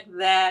the fact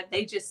that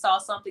they just saw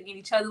something in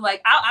each other.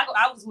 Like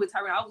I was with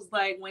Tyrone. I was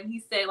like, when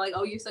he said like,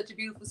 oh, you're such a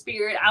beautiful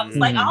spirit, I was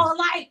like, all her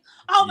life.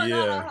 Oh my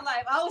God, all her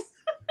life.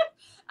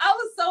 I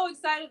was so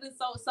excited and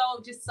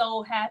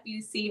so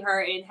happy to see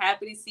her and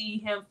happy to see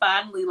him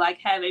finally like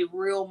have a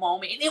real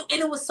moment.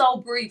 And it was so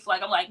brief.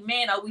 Like, I'm like,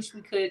 man, I wish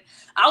we could.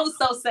 I was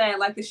so sad.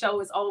 Like the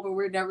show is over.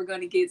 We're never going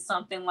to get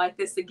something like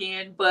this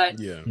again. But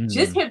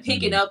just him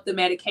picking up the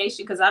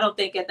medication, because I don't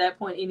think at that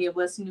point any of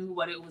us knew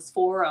what it was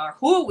for or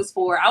who it was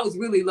for. I was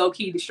really low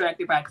key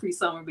distracted by Cree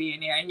Summer being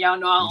there. And y'all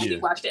know I only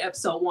watched the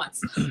episode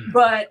once,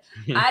 but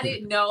I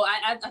didn't know.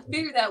 I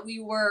figured that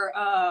we were,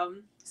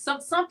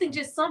 something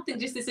just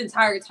this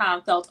entire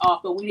time felt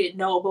off, but we didn't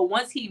know. But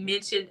once he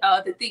mentioned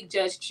the thick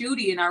Judge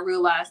Judy, and I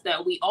realized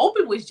that we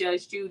opened with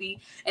Judge Judy,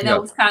 and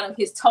that was kind of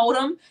his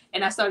totem.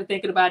 And I started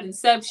thinking about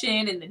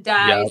Inception and the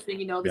dice and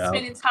the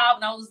spinning top,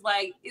 and I was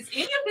like, is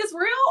any of this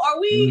real? Are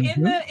we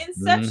in the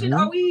Inception?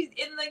 Are we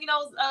in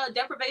the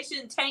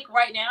deprivation tank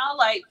right now?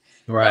 Like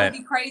that would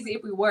be crazy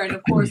if we were. And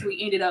of course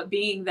we ended up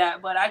being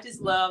that. But I just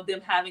love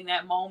them having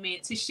that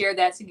moment to share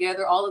that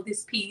together, all of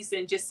this peace,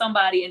 and just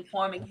somebody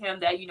informing him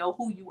that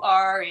who you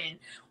are and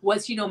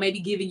what's maybe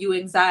giving you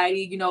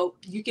anxiety.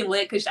 You can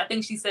let, because I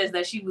think she says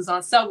that she was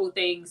on several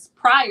things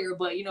prior,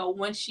 but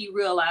once she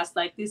realized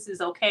like this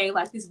is okay,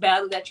 like this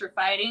battle that you're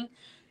fighting,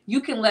 you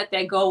can let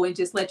that go and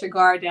just let your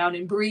guard down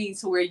and breathe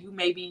to where you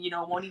maybe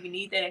won't even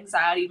need that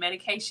anxiety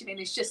medication. And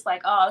it's just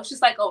like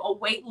a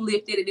weight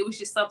lifted, and it was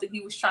just something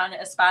he was trying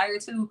to aspire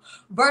to,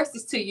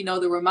 versus to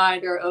the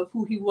reminder of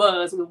who he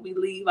was when we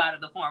leave out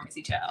of the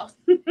pharmacy, child.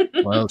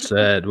 Well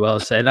said.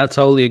 I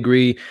totally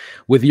agree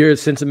with your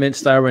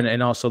sentiments, Tyra,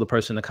 and also the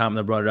person in the comment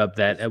that brought it up,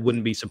 that I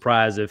wouldn't be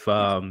surprised if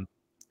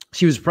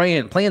she was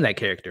playing that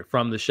character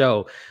from the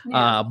show.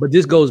 But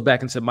this goes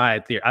back into my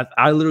theory.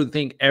 I literally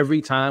think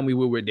every time we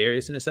were with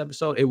Darius in this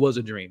episode, it was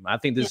a dream. I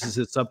think this is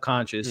his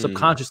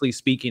subconsciously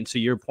speaking to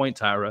your point,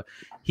 Tyra.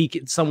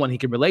 Someone he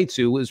can relate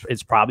to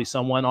it's probably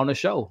someone on a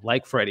show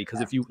like Freddie.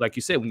 Because if you, like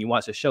you said, when you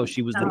watch the show,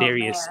 she was the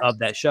Darius of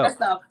that show. That's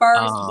the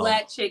first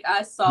black chick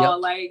I saw.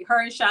 Like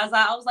her and Shazza,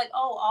 I was like,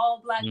 oh, all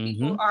black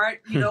people aren't,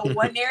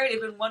 one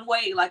narrative in one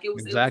way. Like it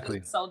was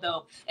so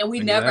dope. And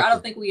we never, I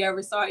don't think we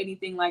ever saw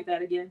anything like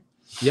that again.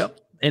 Yep.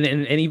 And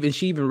even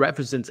she even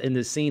references in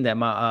this scene that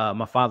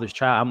my father's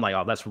child. I'm like,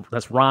 oh,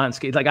 that's Ron's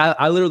kid. Like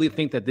I literally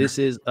think that this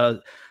is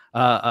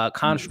a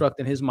construct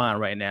in his mind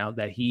right now,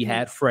 that he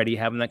had Freddie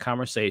having that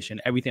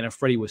conversation. Everything that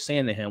Freddie was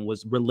saying to him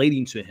was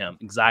relating to him,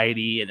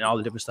 anxiety and all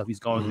the different stuff he's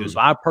going through. So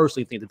I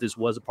personally think that this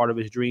was a part of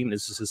his dream.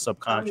 This is his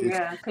subconscious.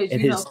 Yeah,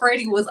 because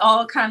Freddie was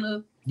all kind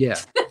of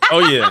Oh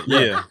yeah,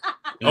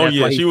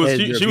 she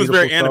was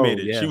very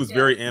animated. She was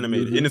very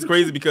animated, and it's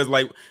crazy because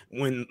like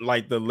when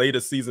the later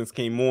seasons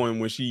came on,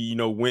 when she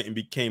went and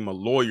became a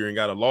lawyer and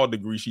got a law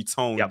degree, she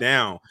toned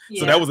down.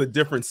 So that was a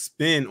different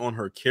spin on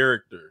her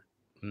character.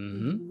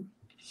 No,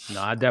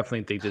 I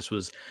definitely think this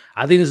is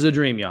a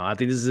dream, y'all. I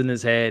think this is in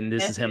his head, and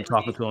this is him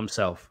talking to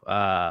himself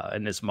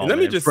in this moment.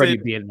 And let me just Freddie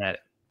say, being that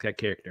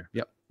character.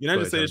 Yep. I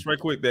just say this right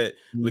quick, that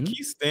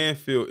Lakeith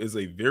Stanfield is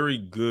a very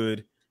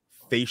good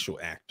facial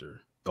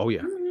actor. Oh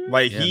yeah.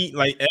 He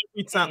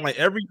every time,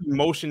 every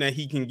emotion that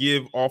he can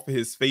give off of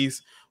his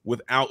face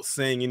without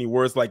saying any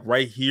words, like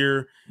right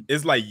here,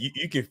 it's like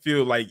you can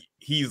feel like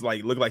he's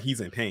look like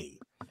he's in pain.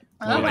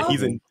 Like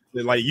he's in,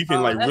 you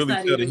can really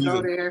tell that he's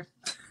in there,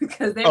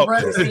 because that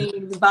brother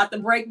scene is about to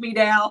break me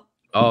down.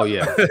 Oh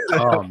yeah.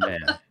 Oh man.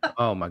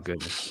 Oh my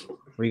goodness.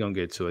 We're gonna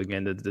get to it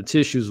again. The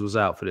tissues was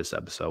out for this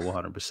episode,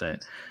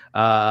 100%.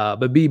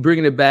 But B,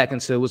 bringing it back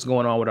into what's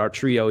going on with our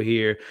trio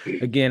here.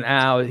 Again,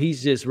 Al,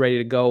 he's just ready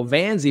to go.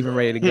 Van's even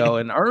ready to go,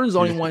 and Ern's the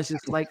only one's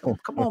just like, oh,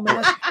 come on,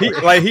 man. He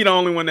the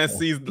only one that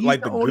sees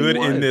like the good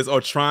in this, or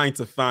trying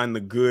to find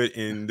the good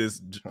in this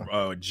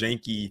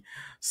janky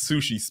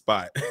sushi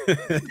spot.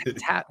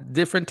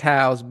 Different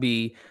towels.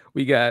 B,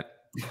 we got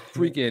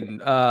freaking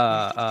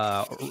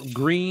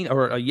green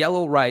or a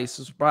yellow rice.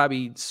 It's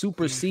probably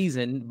super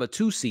seasoned, but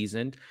too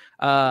seasoned.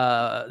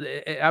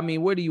 I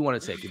mean, where do you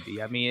want to take it,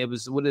 B? I mean, it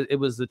was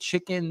the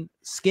chicken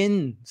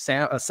skin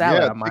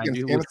salad, mind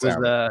you,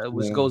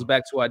 which goes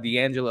back to our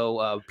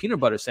D'Angelo peanut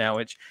butter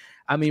sandwich.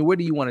 I mean, where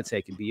do you want to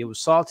take it, B? It was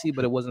salty,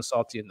 but it wasn't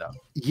salty enough.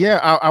 Yeah,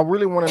 I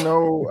really want to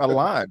know a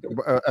lot,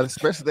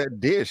 especially that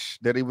dish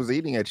that he was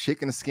eating, a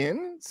chicken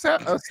skin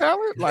salad.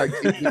 Like,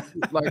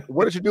 like,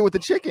 what did you do with the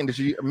chicken?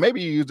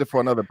 Maybe you used it for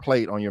another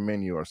plate on your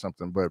menu or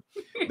something? But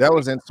that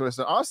was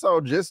interesting.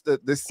 Also, just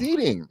the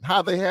seating,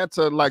 how they had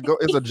to like go.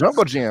 It's a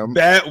jumbo gym.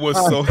 That was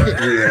so.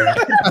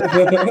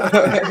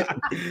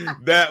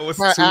 That was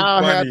too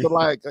Al funny. had to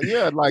like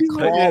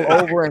crawl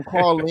over and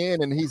crawl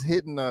in, and he's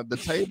hitting the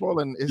table,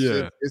 and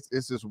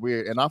it's just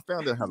weird. And I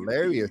found it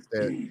hilarious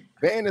that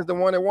Van is the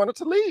one that wanted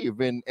to leave,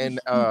 and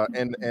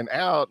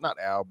Al, not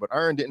Al, but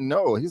Ern didn't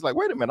know. He's like,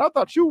 wait a minute, I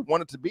thought you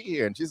wanted to be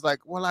here, and she's like,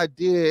 well, I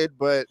did,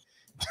 but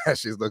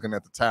she's looking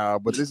at the towel,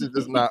 but this is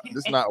just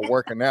not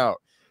working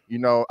out. You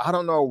know, I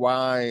don't know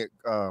why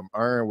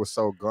Ern was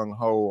so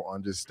gung-ho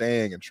on just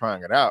staying and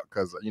trying it out,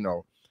 because you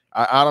know,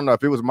 I don't know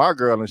if it was my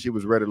girl and she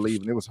was ready to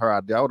leave and it was her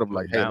idea, I would have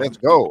like, hey, let's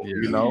go,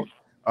 you know.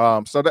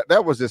 So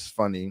that was just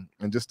funny,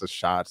 and just the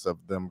shots of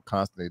them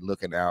constantly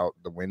looking out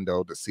the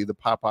window to see the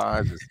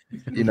Popeyes.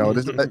 You know,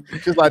 this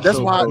she's like, that's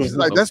why I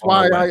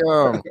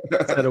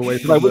Set away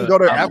from like we go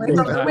to Away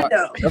from the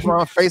window. that's why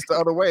I face the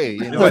other way.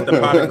 You It's know? like the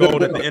pot of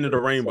gold at the end of the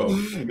rainbow.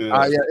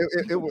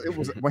 It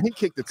was when he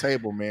kicked the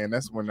table, man.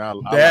 That's when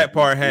That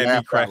part had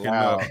me cracking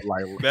loud, up.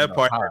 Like That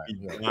part had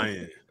me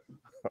dying.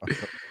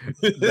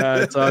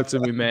 Talk to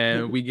me,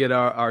 man. We get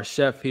our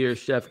chef here,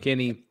 Chef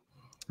Kenny.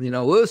 You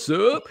know, what's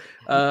up?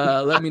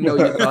 Let me know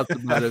your thoughts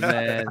about it,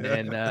 man.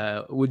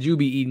 And would you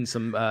be eating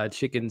some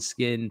chicken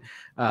skin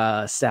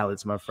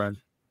salads, my friend?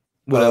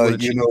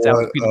 You know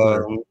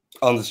what?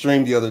 On the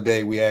stream the other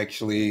day, we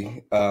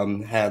actually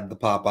had the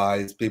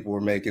Popeyes. People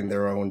were making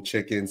their own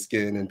chicken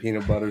skin and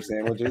peanut butter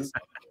sandwiches.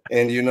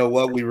 And you know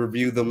what? We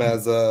reviewed them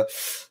as a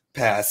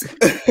pass.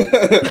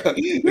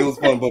 It was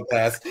fun, but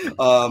pass.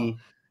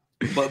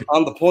 But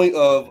on the point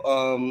of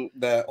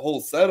that whole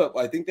setup,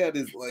 I think that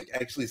is like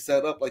actually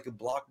set up like a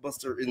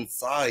Blockbuster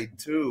inside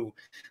too.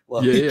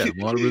 Like,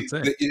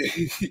 100%.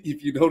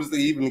 If you notice, they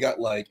even got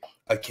like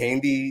a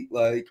candy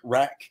like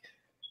rack,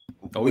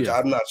 which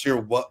I'm not sure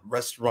what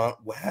restaurant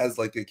has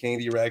like a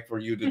candy rack for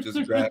you to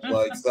just grab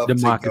like stuff to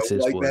go like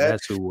that.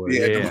 That's who was.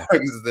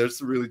 They're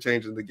really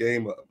changing the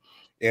game up,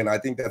 and I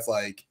think that's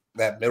like.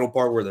 That middle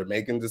part where they're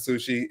making the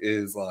sushi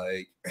is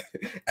like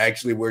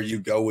actually where you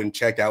go and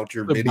check out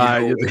your video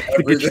and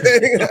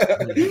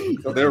everything.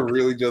 So they're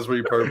really just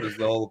repurposed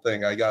the whole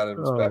thing. I gotta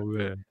respect.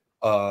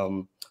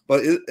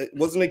 But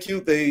wasn't it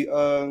cute? They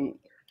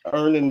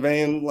Ern and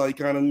Van like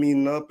kind of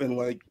meeting up and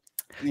like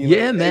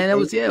man, that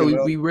was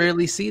we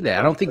rarely see that.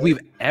 I don't think we've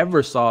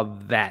ever saw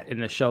that in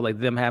the show, like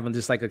them having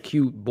just like a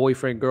cute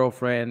boyfriend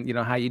girlfriend, you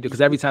know, how you do,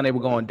 because every time they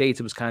would go on dates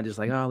it was kind of just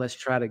like, oh, let's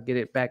try to get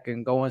it back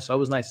and going. So it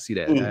was nice to see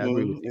that. I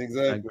agree with you.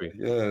 Exactly.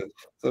 Yeah,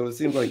 so it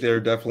seems like they're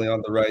definitely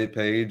on the right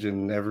page,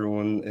 and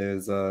everyone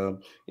is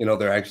you know,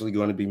 they're actually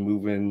going to be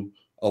moving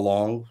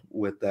along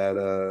with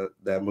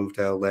that move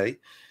to LA.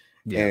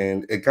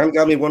 And it kind of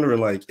got me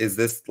wondering, like, is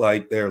this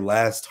like their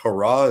last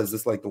hurrah? Is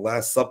this like the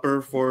last supper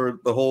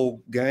for the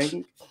whole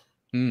gang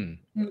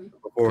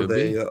before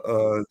they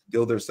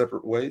go their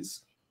separate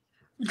ways?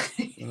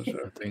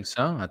 Sure.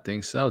 I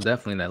think so.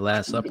 Definitely that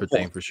last supper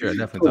thing for sure.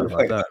 Definitely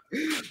thought about that.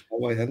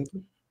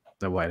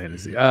 The White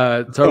Hennessy.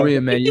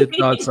 Toria, man, your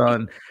thoughts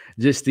on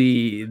just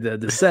the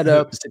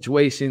setup, the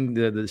situation,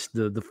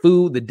 the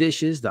food, the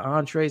dishes, the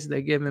entrees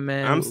they're giving,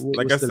 man.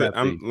 Like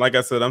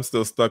I said, I'm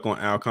still stuck on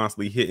Al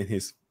constantly hitting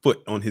his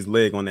foot on his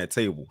leg on that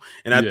table.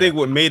 And I think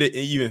what made it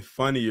even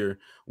funnier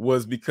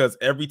was because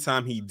every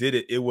time he did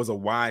it, it was a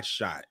wide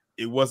shot.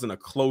 It wasn't a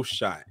close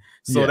shot.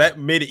 So that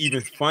made it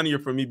even funnier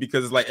for me,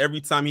 because it's like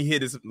every time he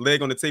hit his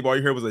leg on the table, all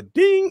you heard was a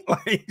ding.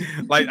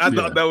 Like I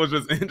thought that was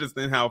just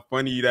interesting how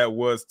funny that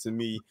was to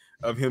me,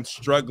 of him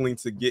struggling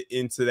to get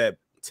into that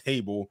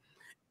table.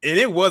 And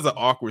it was an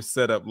awkward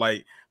setup.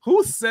 Like,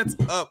 who sets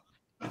up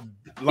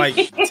like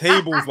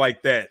tables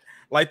like that?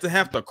 Like, to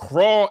have to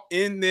crawl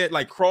in there,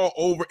 like crawl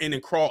over and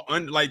then crawl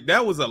under, like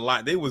that was a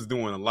lot. They was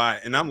doing a lot.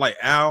 And I'm like,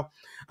 Al,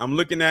 I'm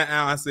looking at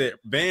Al. I said,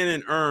 Van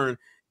and Ern,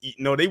 you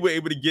know, they were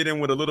able to get in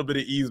with a little bit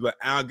of ease, but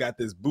Al got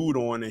this boot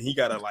on and he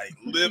got to like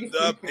lift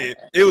up, and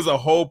it was a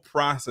whole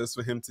process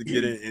for him to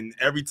get in. And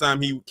every time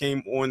he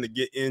came on to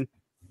get in,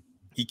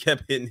 he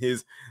kept hitting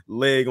his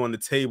leg on the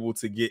table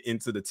to get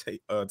into the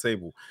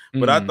table.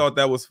 But I thought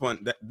that was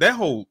fun. That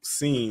whole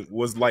scene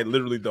was like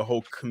literally the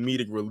whole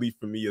comedic relief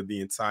for me of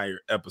the entire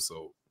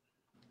episode.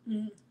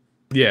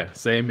 Yeah,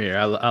 same here.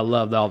 I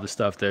loved all the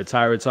stuff there.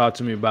 Tyra, talk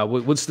to me about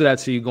what stood out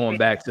to you going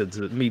back to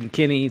meeting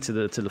Kenny, to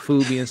the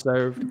food being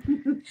served.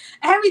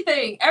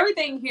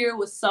 Everything here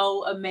was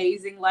so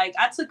amazing. Like,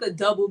 I took a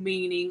double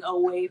meaning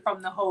away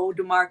from the whole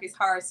DeMarcus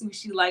Hard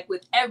Sushi, like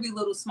with every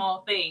little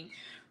small thing,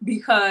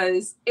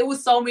 because it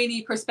was so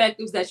many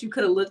perspectives that you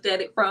could have looked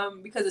at it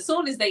from. Because as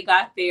soon as they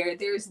got there,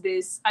 there's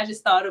this, I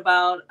just thought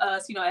about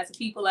us, you know, as a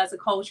people, as a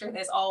culture,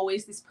 there's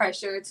always this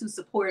pressure to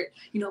support,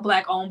 you know,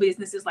 Black owned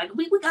businesses. Like,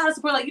 we gotta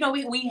support, like, you know,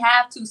 we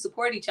have to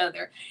support each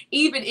other,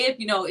 even if,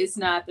 you know, it's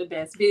not the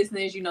best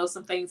business, you know,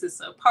 some things is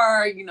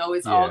subpar, you know,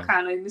 it's all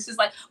kind of, it's just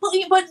like, well,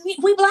 but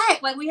we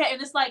Black, like and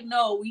it's like,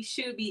 no, we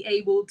should be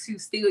able to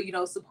still, you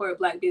know, support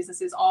Black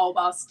businesses, all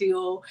about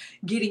still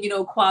getting, you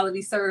know,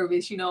 quality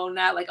service, you know,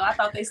 not like, oh, I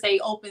thought they stay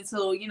open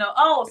till, you know,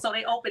 oh, so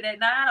they open at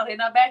 9, or they're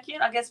not back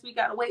yet, I guess we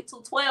gotta wait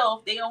till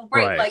 12, they on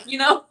break, like, you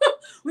know,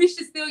 we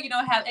should still, you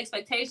know, have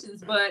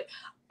expectations. But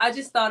I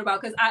just thought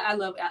about, because I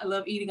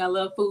love eating, I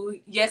love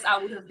food. Yes, I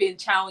would have been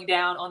chowing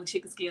down on the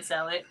chicken skin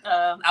salad.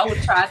 I would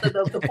have tried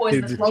the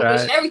poisonous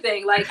blowfish and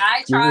everything. Like,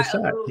 I tried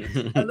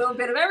a little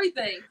bit of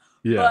everything.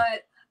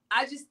 But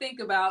I just think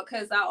about,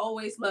 because I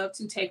always love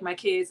to take my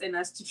kids and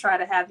us to try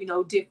to have, you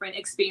know, different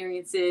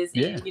experiences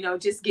and, you know,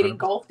 just get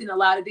engulfed in a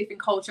lot of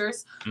different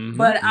cultures.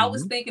 But I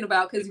was thinking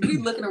about, because we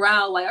looking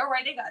around like, all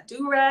right, they got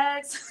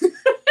do-rags,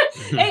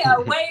 they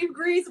got wave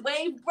grease,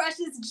 wave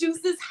brushes,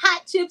 juices,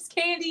 hot chips,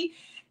 candy.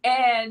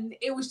 And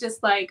it was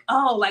just like,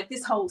 oh, like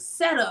this whole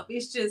setup,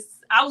 it's just,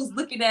 I was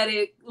looking at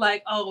it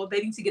like, oh, they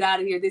need to get out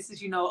of here. This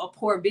is, you know, a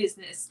poor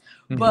business.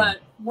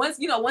 But once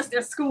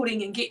they're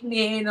scooting and getting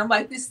in, I'm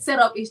like, this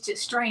setup is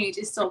just strange.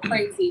 It's so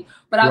crazy.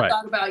 But I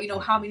thought about, you know,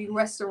 how many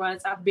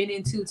restaurants I've been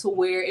into to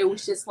where it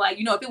was just like,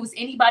 you know, if it was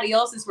anybody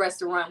else's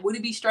restaurant, would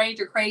it be strange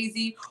or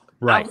crazy?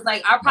 I was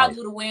like, I probably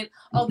would have went,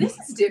 oh, this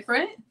is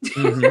different.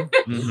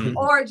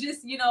 Or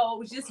just, you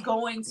know, just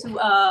going to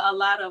a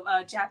lot of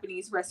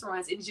Japanese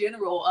restaurants in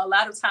general. A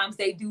lot of times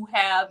they do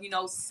have, you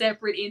know,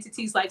 separate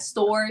entities like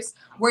stores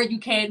where you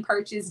can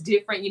purchase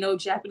different, you know,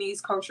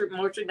 Japanese culture,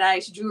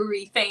 merchandise,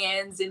 jewelry,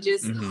 fans, and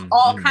just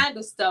all kind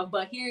of stuff.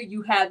 But here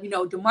you have, you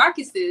know,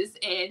 DeMarcus's,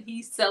 and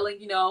he's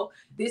selling, you know,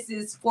 this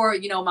is for,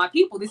 you know, my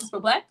people. This is for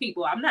Black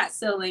people. I'm not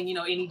selling, you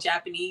know, any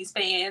Japanese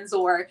fans,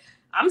 or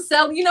I'm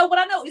selling, you know, what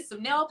I know is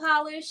some nail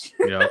polish,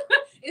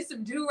 it's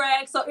some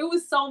do-rag. So it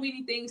was so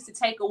many things to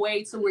take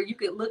away, to where you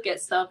could look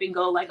at stuff and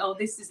go like, oh,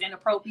 this is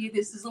inappropriate.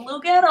 This is a little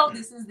ghetto.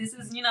 This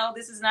is, you know,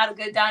 this is not a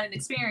good dining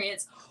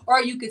experience.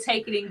 Or you could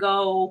take it and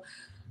go,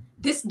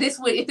 this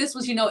would, if this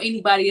was, you know,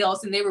 anybody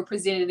else and they were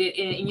presented it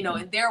in, you know,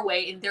 in their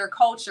way, in their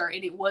culture,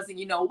 and it wasn't,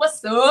 you know,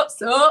 what's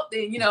up,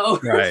 then, you know,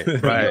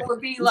 it would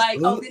be like,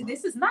 oh,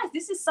 this is nice,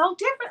 this is so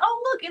different.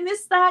 Oh, look, in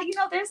this side, you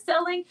know, they're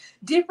selling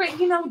different,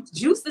 you know,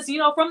 juices, you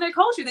know, from their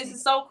culture. This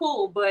is so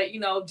cool. But, you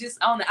know, just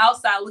on the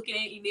outside looking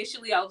at it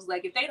initially, I was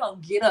like, if they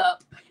don't get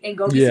up and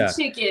go get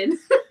some chicken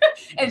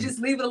and just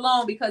leave it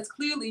alone, because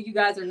clearly you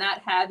guys are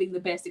not having the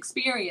best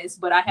experience.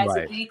 But I had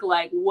to think,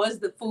 like, was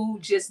the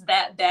food just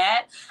that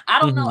bad?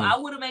 I don't know. I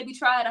would have maybe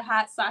tried a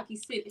hot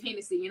sake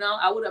Hennessy, you know.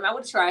 I would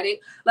have tried it.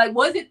 Like,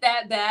 was it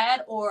that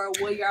bad, or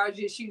were y'all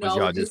just, you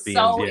know, just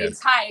so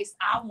enticed?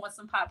 I want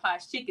some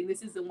Popeye's chicken.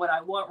 This isn't what I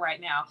want right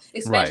now,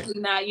 especially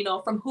not, you know,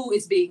 from who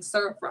it's being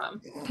served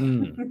from.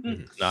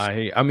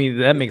 I mean,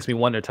 that makes me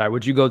wonder, Ty.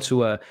 Would you go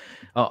to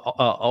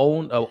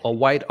a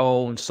white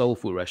owned soul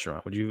food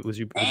restaurant? Would you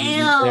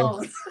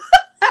Damn.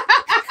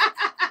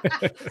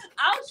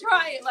 I'll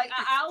try it. Like,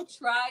 I'll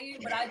try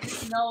it, but I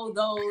just know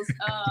those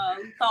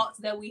thoughts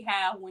that we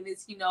have when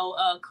it's, you know,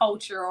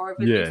 culture, or if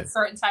it's a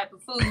certain type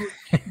of food,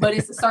 but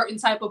it's a certain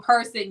type of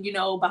person, you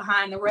know,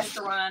 behind the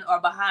restaurant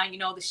or behind, you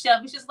know, the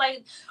chef. It's just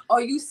like,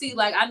 or you see,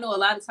 like, I know a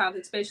lot of times,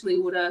 especially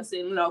with us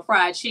and, you know,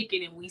 fried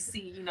chicken, and we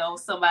see, you know,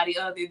 somebody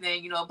other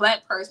than, you know, a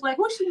Black person, like,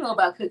 what you know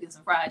about cooking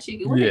some fried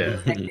chicken? What they do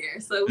back there?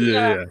 So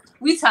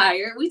we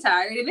tired,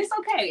 and it's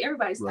okay.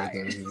 Everybody's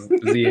tired.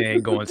 Z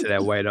ain't going to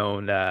that white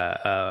owned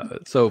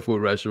soul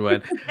food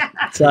restaurant.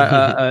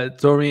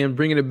 Torian,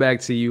 bringing it back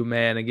to you,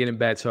 man, and getting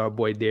back to our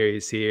boy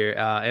Darius here.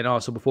 And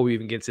also, before we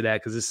even get to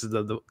that, because this is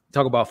the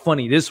talk about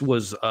funny, this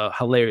was a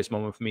hilarious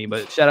moment for me.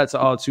 But shout out to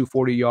all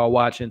 240 y'all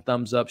watching,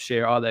 thumbs up,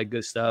 share, all that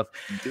good stuff.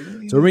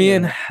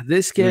 Torian,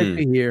 this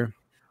character here,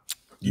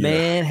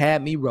 man,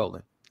 had me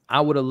rolling. I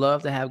would have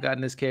loved to have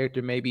gotten this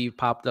character maybe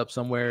popped up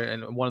somewhere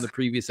in one of the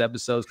previous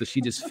episodes, because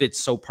she just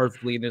fits so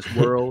perfectly in this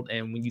world.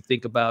 And when you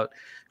think about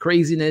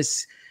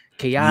craziness,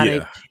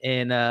 chaotic,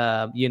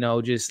 and you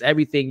know, just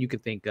everything you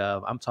could think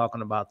of, I'm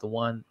talking about the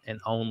one and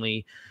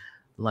only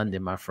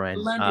London, my friend,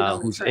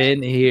 who's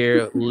in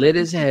here lit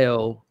as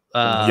hell,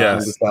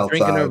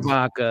 drinking her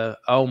vodka.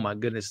 Oh my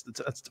goodness,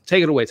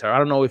 take it away, Tara. I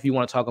don't know if you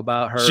want to talk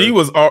about her. She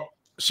was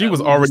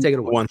already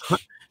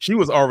She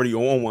was already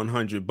on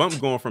 100. Bump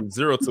going from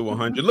 0 to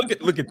 100. Look at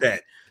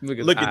that. Look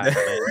at that.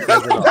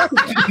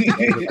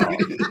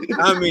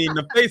 I mean,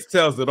 the face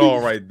tells it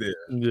all right there.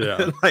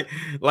 Yeah.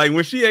 like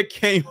when she had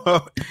came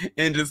up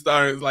and just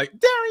started like,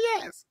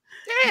 Darius.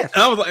 Yes.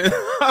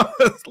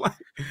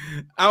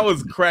 I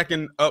was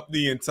cracking up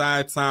the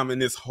entire time in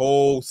this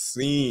whole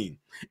scene.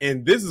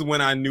 And this is when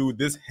I knew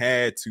this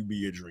had to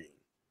be a dream.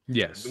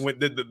 Yes. When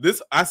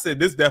I said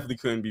this definitely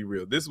couldn't be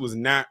real. This was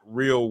not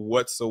real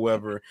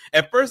whatsoever.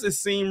 At first it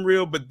seemed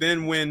real, but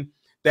then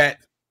as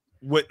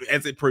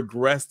it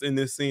progressed in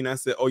this scene, I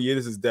said, oh yeah,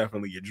 this is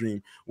definitely a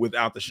dream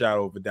without the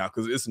shadow of a doubt,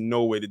 because it's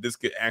no way that this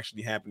could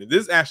actually happen. If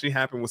this actually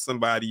happened with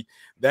somebody,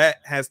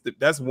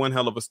 that's one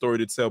hell of a story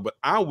to tell, but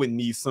I would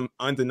need some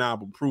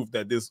undeniable proof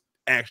that this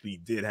actually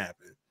did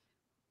happen.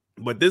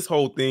 But this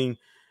whole thing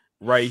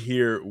right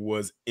here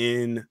was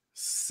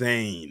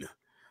insane.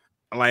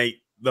 Like,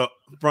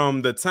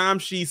 from the time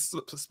she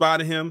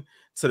spotted him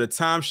to the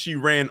time she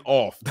ran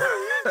off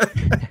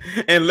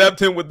and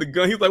left him with the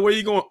gun, he's like, where are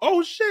you going?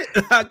 Oh shit,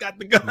 I got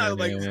the gun.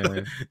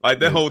 Like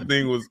that whole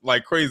thing was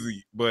like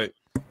crazy. But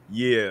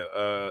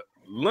yeah,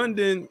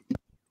 London,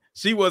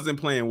 she wasn't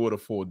playing with a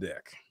full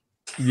deck.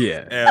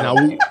 Yeah.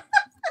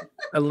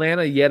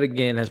 Atlanta yet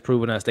again has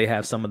proven us they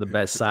have some of the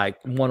best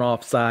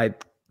one-off side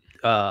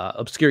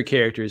obscure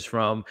characters,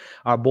 from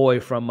our boy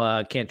from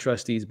Can't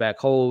Trust These Back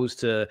Holes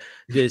to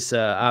this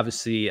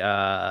obviously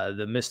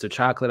the Mr.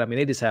 Chocolate. I mean,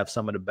 they just have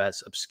some of the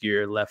best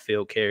obscure left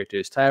field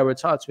characters. Tyra,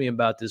 talk to me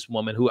about this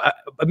woman who I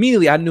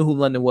knew who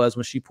London was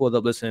when she pulled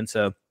up listening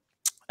to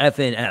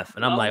FNF,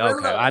 and I'm like,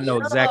 okay, I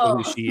know exactly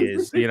who she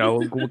is. You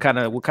know, what kind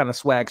of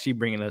swag she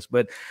bringing us.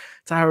 But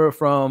Tyra,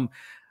 from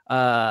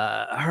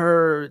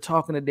her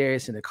talking to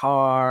Darius in the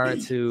car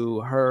to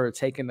her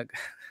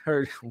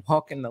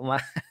walking the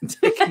line,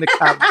 taking the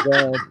cop's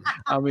gun.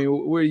 I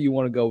mean, where do you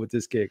want to go with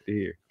this character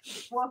here?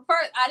 Well,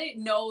 first, I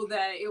didn't know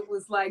that it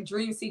was like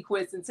dream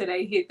sequence until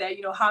they hit that,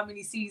 how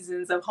many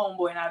seasons of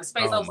Homeboy in Outer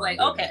Space. I was like,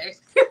 okay.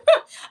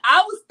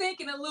 I was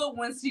thinking a little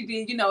once she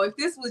did, if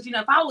this was,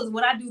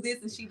 would I do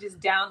this? And she just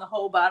downed the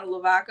whole bottle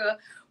of vodka.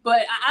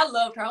 But I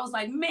loved her. I was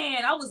like,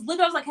 man, I was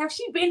like, have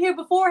she been here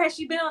before? Has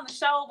she been on the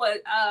show?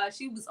 But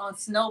she was on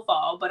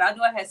Snowfall. But I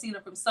knew I had seen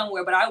her from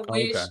somewhere. But I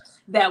wish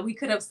that we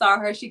could have saw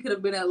her. She could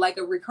have been a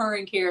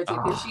recurring character,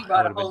 because she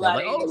brought a whole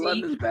lot of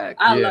energy.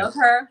 I love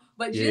her.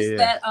 But just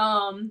that,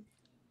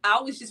 I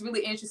was just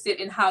really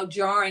interested in how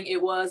jarring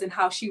it was and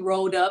how she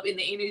rolled up in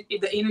the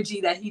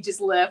energy that he just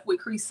left with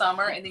Cree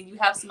Summer. And then you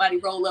have somebody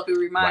roll up and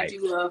remind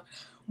you of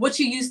what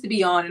you used to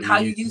be on and how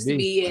you used to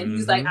be. And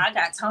he's like, I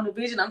got tunnel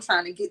vision. I'm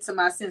trying to get to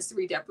my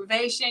sensory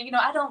deprivation.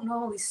 I don't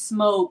normally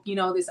smoke,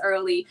 this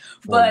early,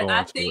 but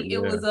I think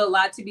it was a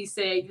lot to be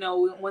said,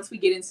 once we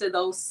get into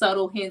those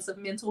subtle hints of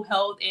mental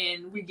health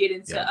and we get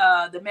into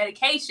the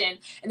medication,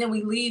 and then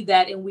we leave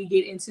that and we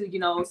get into,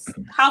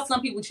 how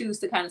some people choose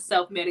to kind of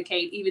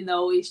self-medicate, even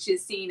though it's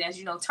just seen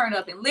as, turn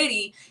up and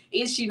litty.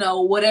 It's,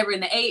 whatever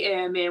in the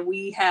AM, and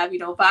we have,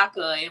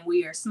 vodka and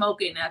we are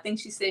smoking. And I think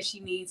she said she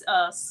needs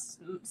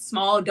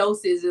small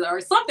doses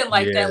or something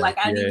like that. Like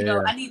I need,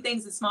 I need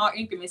things in small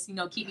increments,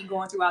 keep me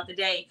going throughout the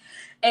day.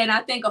 And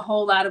I think a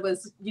whole lot of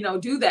us,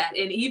 do that.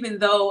 And even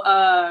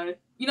though,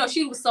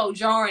 she was so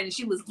jarring and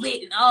she was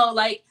lit and all,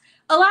 like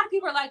a lot of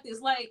people are like this,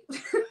 like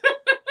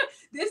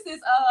this is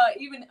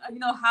even,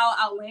 how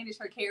outlandish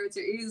her character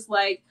is.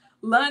 Like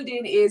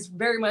London is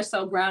very much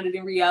so grounded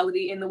in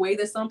reality in the way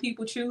that some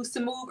people choose to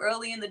move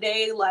early in the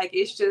day. Like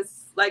it's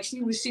just like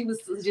she was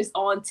just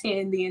on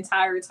 10 the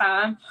entire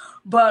time.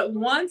 But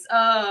once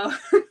I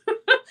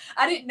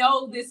didn't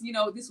know this,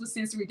 this was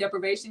sensory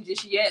deprivation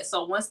just yet.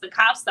 So once the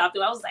cops stopped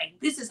it, I was like,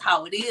 this is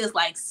how it is.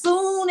 Like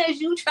soon as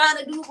you try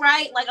to do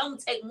right, like I'm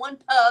gonna take one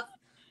puff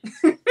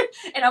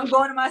and I'm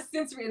going to my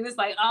sensory, and it's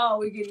like, oh,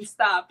 we're getting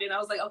stopped. And I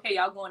was like, okay,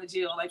 y'all going to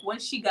jail. Like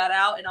once she got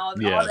out and all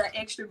that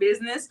extra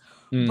business.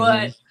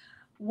 But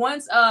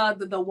once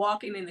the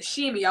walking and the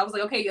shimmy, I was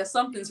like, okay, yeah,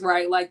 something's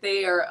right. Like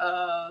they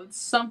are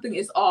something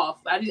is off.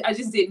 I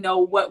just didn't know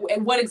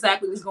what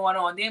exactly was going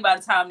on. Then by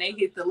the time they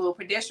hit the little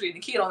pedestrian, the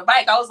kid on the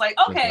bike, I was like,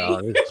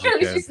 okay,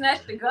 she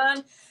snatched the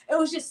gun. It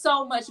was just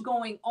so much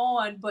going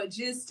on, but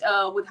just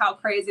with how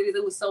crazy it is,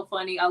 it was so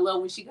funny. I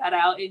love when she got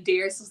out and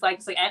Darius was like,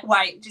 it's like, act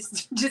white,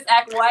 just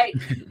act white.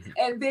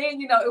 And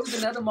then, it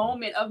was another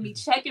moment of me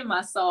checking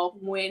myself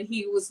when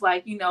he was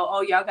like,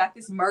 oh, y'all got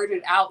this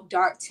murdered out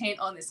dark tint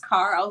on this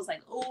car. I was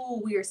like, oh,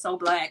 we are so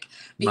black.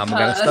 Because,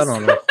 Mama got a stun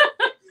on her.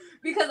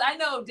 Because I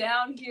know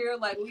down here,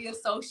 like we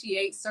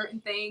associate certain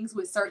things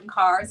with certain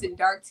cars in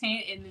dark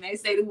tint, and then they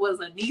said it was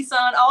a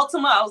Nissan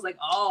Altima. I was like,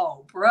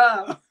 oh,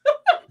 bruh.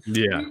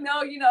 Yeah.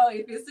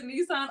 If it's a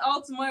Nissan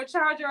Altima, a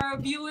Charger, or a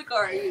Buick,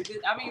 or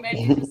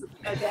maybe it's just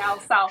a down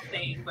south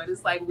thing, but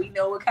it's like we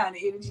know what kind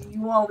of energy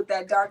you want with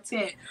that dark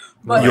tint.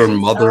 But your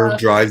mother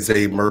drives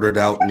a murdered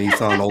out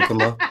Nissan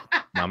Altima.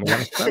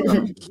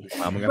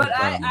 But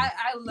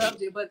I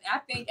loved it. But I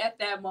think at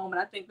that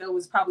moment, that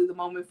was probably the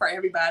moment for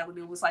everybody when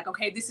it was like,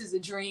 okay, this is a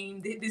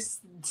dream. This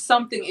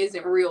something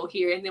isn't real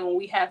here. And then when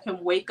we have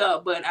him wake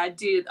up, but I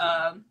did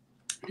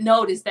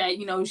noticed that,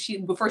 you know,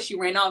 before she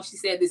ran off, she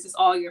said, "This is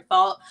all your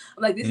fault."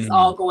 I'm like, this is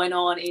all going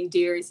on in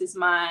Darius's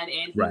mind,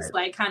 and he's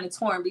like kind of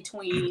torn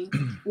between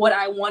what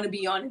I want to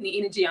be on and the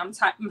energy I'm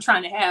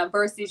trying to have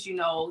versus, you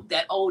know,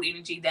 that old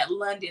energy, that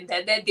London,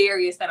 that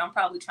Darius that I'm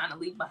probably trying to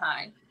leave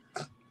behind.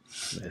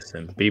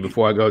 Listen, B,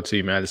 before I go to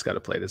you, man, I just got to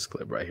play this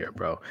clip right here,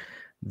 bro.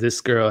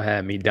 This girl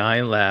had me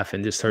dying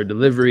laughing. Just her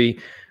delivery,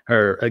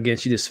 again,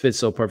 she just fits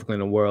so perfectly in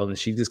the world, and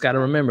she just got to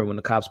remember when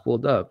the cops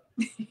pulled up.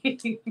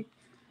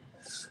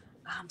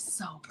 I'm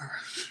sober.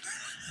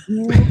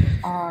 You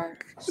are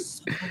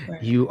sober.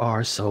 You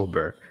are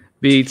sober.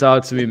 B,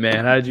 talk to me,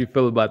 man. How did you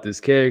feel about this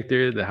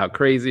character? How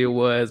crazy it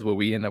was? Where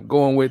we end up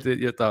going with it?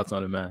 Your thoughts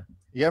on it, man?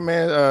 Yeah,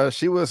 man.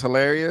 She was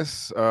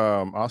hilarious.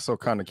 Also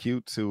kind of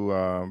cute,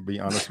 to be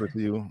honest with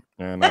you,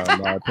 and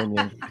my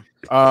opinion.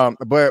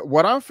 But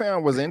what I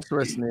found was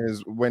interesting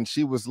is when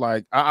she was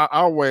like, I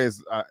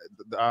always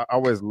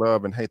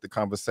love and hate the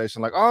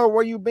conversation like, "Oh,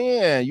 where you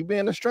been? You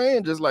been a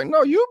stranger?" It's like,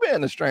 no, you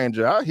been a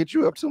stranger. I hit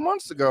you up 2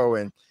 months ago,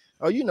 and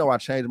oh, you know, I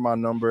change my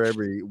number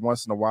every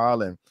once in a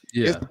while. And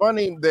it's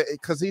funny that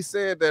because he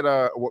said that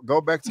go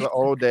back to the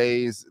old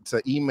days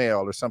to email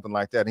or something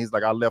like that. And he's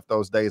like, I left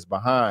those days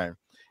behind.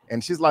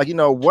 And she's like, you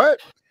know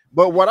what?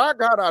 But what I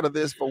got out of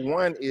this, for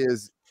one,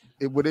 is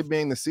with it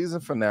being the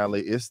season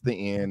finale, it's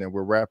the end, and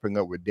we're wrapping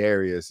up with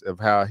Darius, of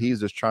how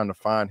he's just trying to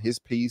find his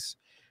peace,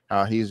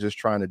 how he's just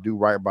trying to do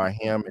right by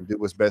him and do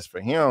what's best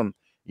for him,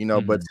 you know.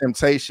 But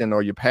temptation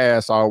or your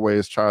past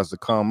always tries to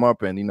come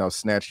up and, you know,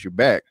 snatch you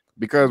back.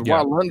 Because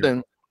while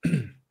London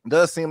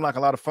does seem like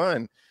a lot of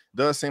fun,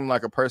 does seem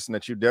like a person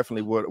that you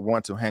definitely would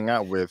want to hang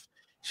out with,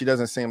 she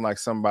doesn't seem like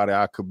somebody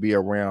I could be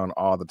around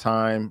all the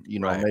time, you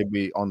know,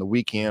 maybe on the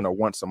weekend or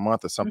once a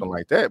month or something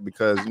like that,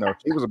 because, you know,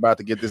 she was about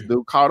to get this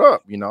dude caught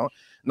up, you know,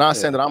 not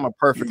saying that I'm a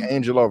perfect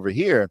angel over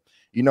here,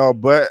 you know,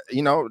 but,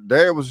 you know,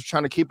 Darius was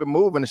trying to keep it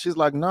moving. And she's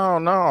like,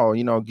 no,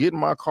 you know, get in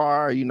my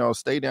car, you know,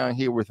 stay down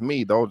here with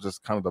me. Those are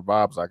just kind of the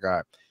vibes I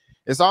got.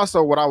 It's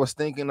also what I was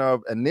thinking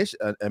of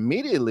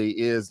immediately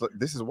is,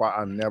 this is why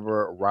I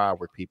never ride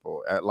with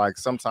people. Like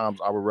sometimes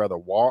I would rather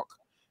walk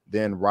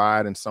than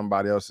ride in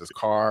somebody else's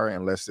car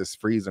unless it's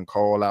freezing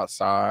cold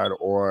outside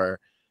or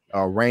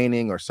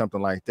raining or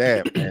something like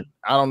that. And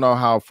I don't know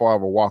how far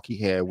of a walk he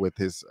had with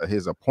his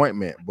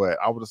appointment, but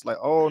I was just like,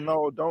 oh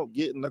no, don't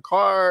get in the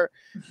car.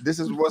 This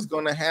is what's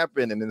going to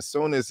happen. And as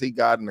soon as he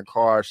got in the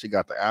car, she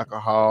got the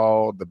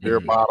alcohol, the beer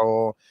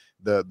bottle,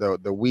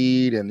 the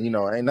weed, and, you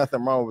know, ain't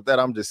nothing wrong with that.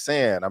 I'm just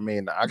saying, I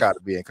mean, I got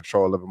to be in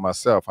control of it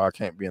myself. I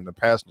can't be in the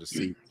passenger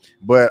seat.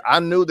 But I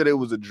knew that it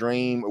was a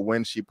dream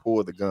when she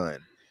pulled the gun,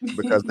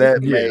 because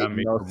that made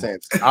no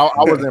sense. I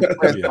was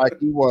impressed like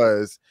he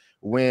was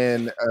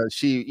when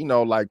she, you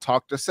know, like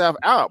talked herself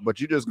out,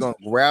 but you just gonna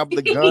grab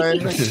the gun,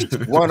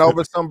 run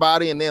over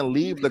somebody, and then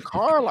leave the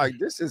car. Like,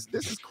 this is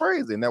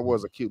crazy. And that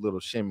was a cute little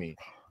shimmy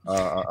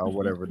or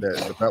whatever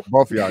that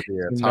both of y'all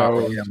did.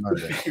 Tyler and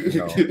London,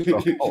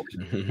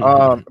 you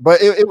know. But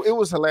it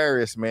was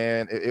hilarious,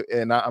 man.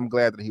 And I'm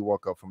glad that he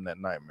woke up from that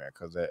nightmare,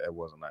 because it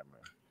was a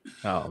nightmare.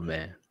 Oh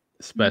man.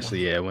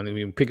 Especially, when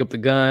you pick up the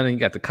gun and you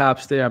got the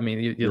cops there. I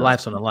mean, your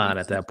life's on the line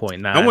at that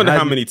point. Now, I wonder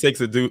how many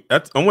takes it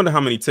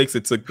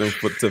took them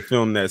to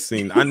film that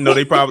scene. I know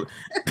they probably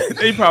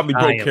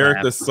broke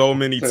character so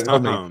many times.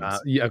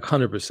 Yeah,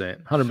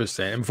 100%.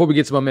 And before we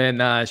get to my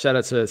man, shout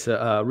out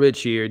to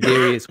Rich here,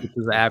 Darius, which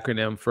is an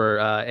acronym for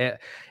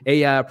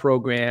AI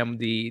program,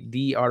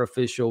 the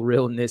artificial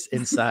realness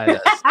inside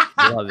us.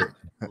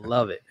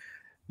 Love it.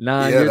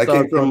 Yeah, that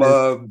came from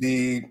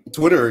the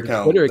Twitter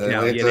account.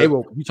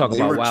 You talk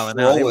about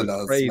wilding out. They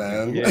were crazy,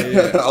 man.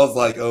 Yeah. I was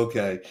like,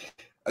 okay.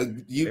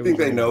 You think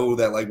they know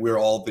that, like, we're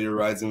all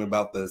theorizing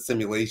about the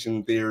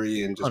simulation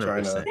theory and just 100%.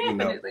 Trying to, you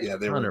know,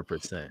 they were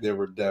 100%. They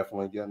were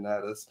definitely getting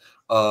at us.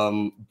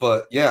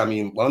 But yeah, I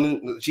mean,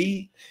 London,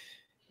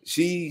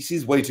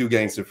 she's way too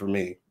gangster for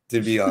me, to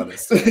be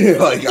honest.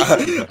 Like,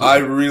 I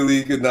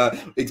really could not,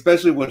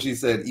 especially when she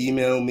said,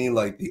 email me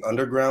like the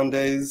underground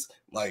days.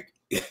 Like,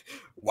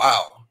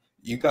 wow.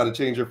 You got to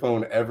change your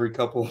phone every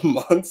couple of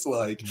months.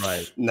 Like,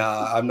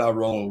 nah, I'm not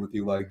rolling with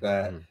you like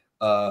that.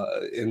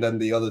 And then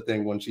the other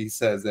thing, when she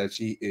says that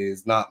she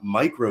is not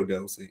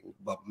microdosing,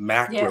 but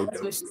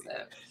macrodosing.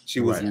 Yeah, she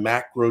was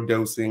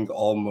macrodosing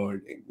all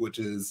morning, which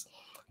is,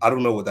 I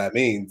don't know what that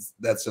means.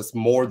 That's just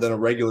more than a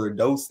regular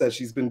dose that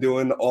she's been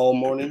doing all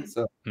morning.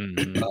 So,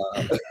 no,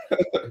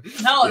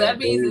 that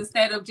means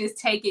instead of just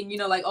taking, you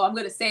know, like, oh, I'm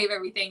going to save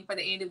everything for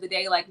the end of the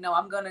day. Like, no,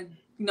 I'm going to,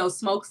 you know,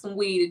 smoke some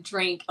weed and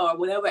drink or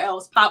whatever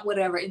else, pop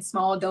whatever in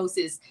small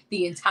doses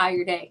the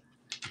entire day.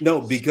 No,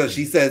 because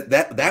she said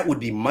that would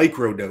be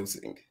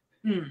microdosing.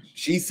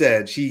 She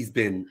said she's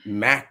been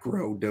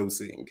macro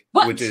dosing,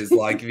 which is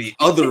like the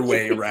other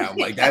way around.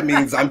 Like, that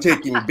means I'm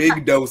taking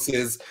big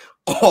doses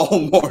all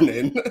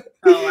morning.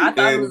 Oh, I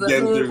thought it was a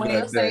good way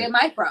of saying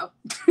micro.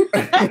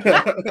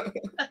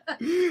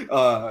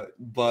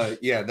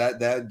 But yeah,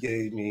 that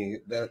gave me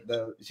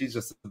that she's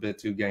just a bit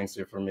too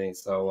gangster for me.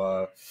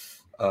 So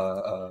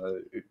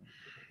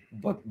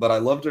but I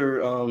loved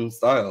her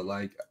style.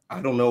 Like, I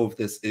don't know if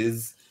this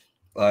is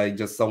like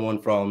just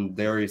someone from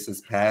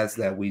Darius's past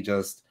that we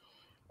just,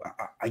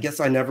 I guess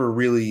I never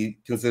really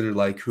considered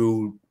like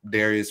who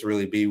Darius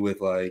really be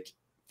with like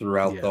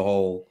throughout the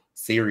whole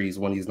series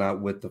when he's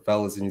not with the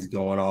fellas and he's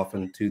going off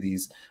into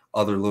these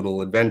other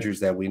little adventures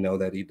that we know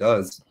that he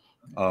does.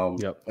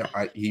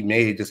 He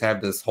may just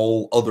have this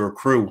whole other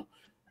crew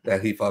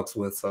that he fucks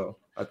with. So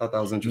I thought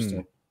that was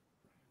interesting.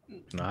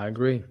 I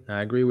agree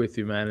with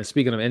you, man. And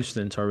speaking of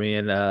interesting,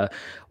 Torian,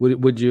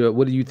 what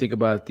do you think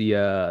about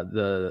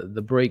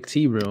the break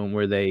tea room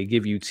where they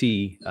give you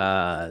tea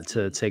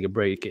to take a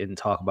break and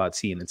talk about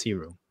tea in the tea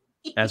room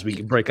as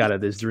we break out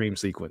of this dream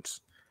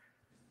sequence?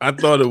 I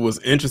thought it was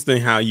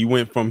interesting how you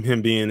went from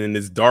him being in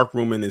this dark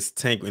room in this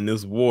tank in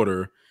this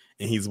water,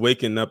 and he's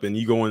waking up and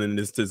you going in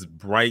this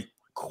bright,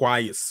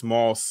 quiet,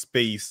 small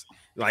space.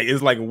 Like,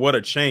 it's like, what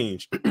a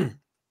change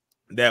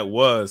that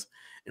was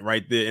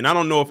right there. And I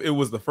don't know if it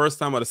was the first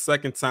time or the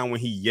second time when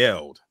he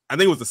yelled. I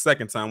think it was the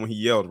second time when he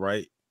yelled,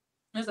 right?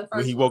 It was the first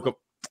when he woke up.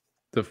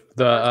 The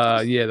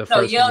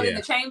first yelled in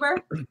the chamber.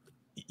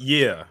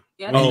 Yeah.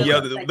 When he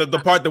yelled,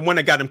 the part, the one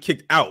that got him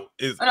kicked out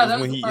is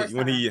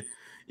when he.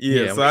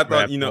 Yeah, so I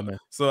thought,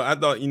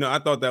 I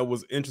thought that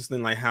was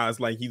interesting, like how it's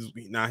like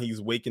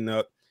he's waking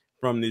up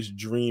from this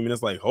dream, and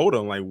it's like, hold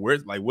on, like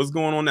what's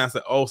going on now? I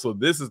said, oh, so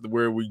this is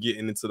where we're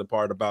getting into the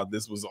part about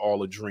this was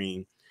all a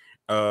dream,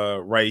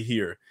 right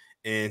here,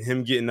 and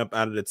him getting up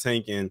out of the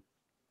tank and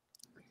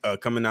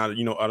coming out of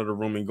the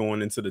room and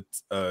going into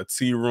the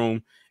tea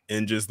room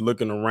and just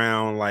looking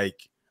around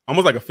like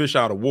almost like a fish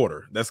out of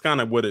water. That's kind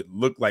of what it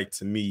looked like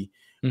to me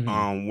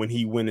when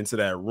he went into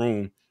that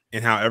room.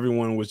 And how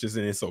everyone was just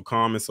in it so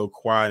calm and so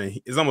quiet. And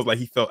it's almost like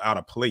he felt out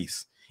of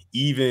place,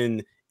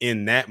 even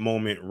in that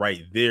moment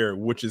right there,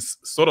 which is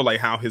sort of like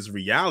how his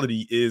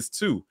reality is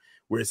too,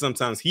 where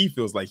sometimes he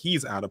feels like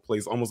he's out of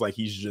place, almost like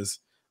he's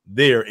just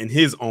there in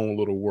his own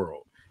little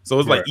world. So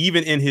it's like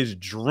even in his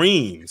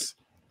dreams,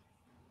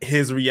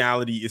 his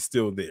reality is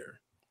still there.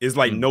 It's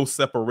like no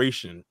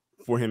separation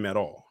for him at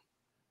all.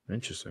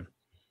 Interesting.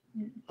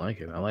 I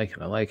like it.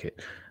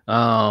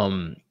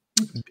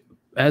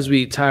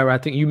 Tyra, I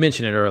think you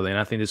mentioned it earlier, and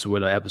I think this is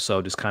where the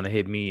episode just kind of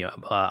hit me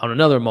on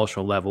another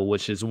emotional level,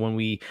 which is when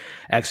we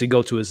actually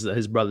go to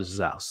his brother's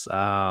house,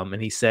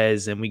 and he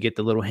says, and we get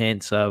the little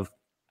hints of,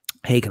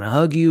 "Hey, can I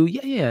hug you?"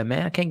 Yeah,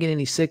 man, I can't get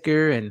any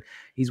sicker. And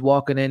he's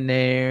walking in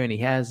there, and he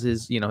has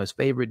his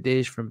favorite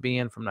dish from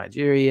being from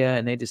Nigeria,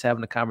 and they just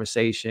having a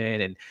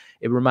conversation, and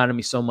it reminded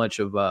me so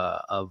much of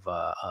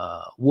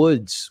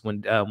Woods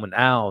when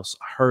Al's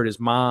heard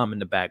his mom in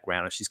the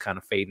background, and she's kind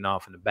of fading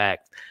off in the back.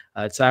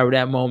 Tyra,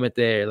 that moment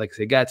there, like I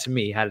said, got to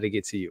me. How did it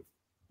get to you?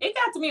 It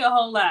got to me a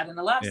whole lot, and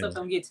a lot of stuff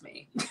don't get to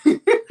me.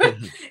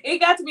 It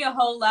got to me a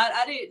whole lot.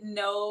 I didn't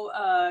know,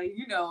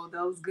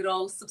 those good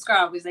old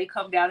subscribers, they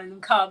come down in the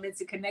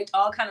comments and connect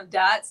all kind of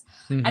dots.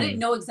 I didn't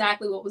know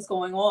exactly what was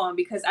going on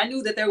because I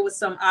knew that there was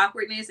some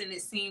awkwardness, and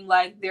it seemed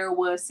like there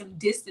was some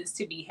distance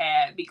to be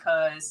had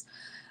because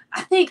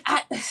I think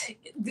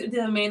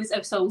this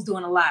episode was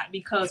doing a lot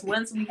because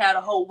once we had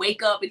a whole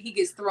wake up and he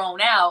gets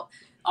thrown out,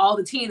 all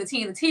the tea in the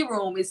tea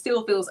room, it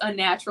still feels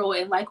unnatural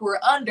and like we're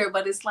under,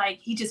 but it's like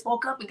he just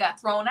woke up and got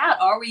thrown out.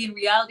 Are we in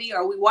reality?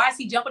 Why is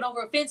he jumping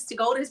over a fence to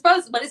go to his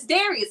brother? But it's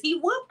Darius. He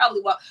would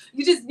probably walk.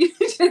 You just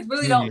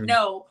really don't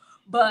know.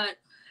 But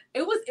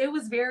it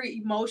was very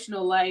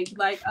emotional. Like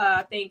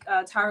I think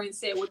Tyron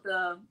said with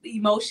the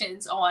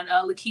emotions on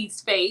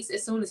Lakeith's face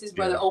as soon as his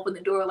brother opened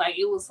the door, like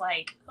it was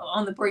like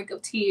on the brink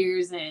of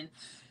tears, and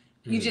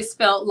you just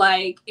felt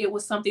like it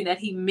was something that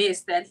he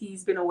missed, that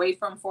he's been away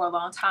from for a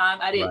long time.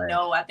 I didn't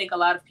know. I think a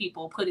lot of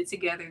people put it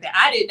together that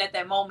I didn't at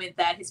that moment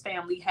that his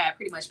family had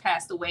pretty much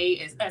passed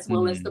away as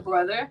well as the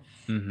brother.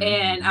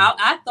 And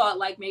I thought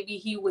like maybe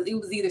it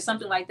was either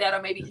something like that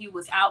or maybe he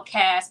was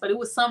outcast, but it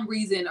was some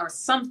reason or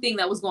something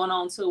that was going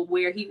on to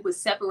where he was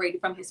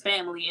separated from his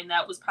family. And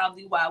that was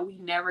probably why we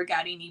never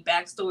got any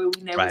backstory.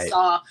 We never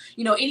saw,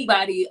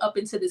 anybody up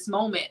into this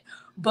moment.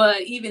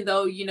 But even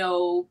though,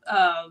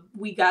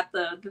 we got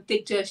the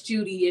thick Judge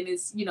Judy and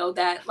it's,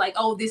 that like,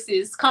 oh, this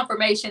is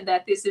confirmation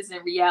that this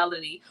isn't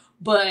reality.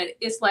 But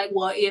it's like,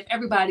 well, if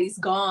everybody's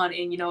gone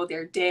and,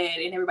 they're dead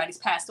and everybody's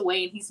passed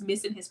away and he's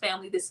missing his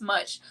family this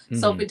much.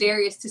 So for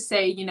Darius to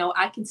say,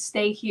 I can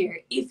stay here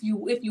if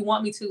you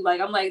want me to, like,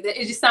 I'm like,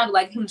 it just sounded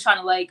like him trying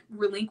to like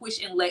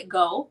relinquish and let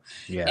go.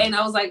 Yeah. And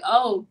I was like,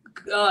 oh,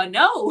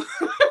 no.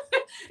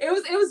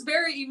 It was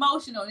very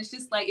emotional. It's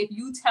just like, if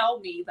you tell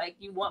me like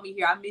you want me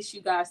here, I miss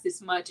you guys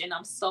this much and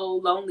I'm so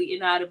lonely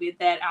and out of it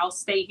that I'll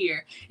stay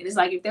here. And it's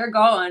like, if they're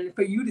gone,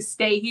 for you to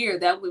stay here,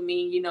 that would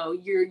mean,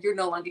 you're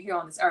no longer here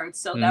on this earth.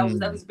 So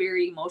that was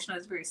very emotional.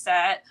 It's very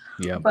sad.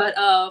 Yeah. But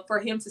for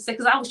him to say,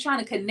 because I was trying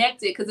to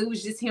connect it, because it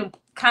was just him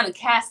kind of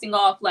casting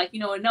off like,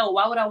 no,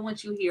 why would I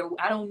want you here?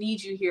 I don't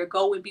need you here.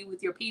 Go and be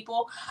with your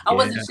people. I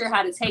wasn't sure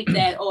how to take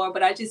that,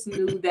 but I just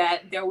knew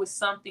that there was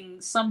some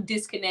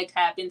disconnect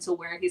happened to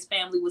where his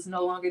family was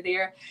no longer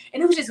there.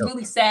 And it was just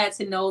really sad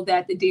to know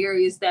that the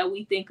Darius that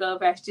we think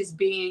of as just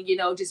being,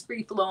 just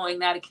free flowing,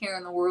 not a care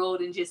in the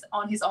world and just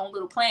on his own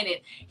little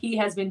planet, he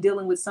has been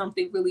dealing with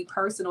something really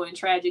personal and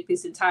tragic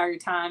this entire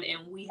time. on,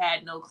 and we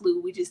had no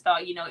clue. We just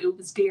thought, it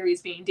was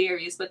Darius being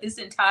Darius. But this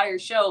entire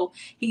show,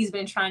 he's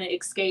been trying to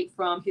escape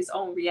from his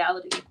own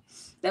reality.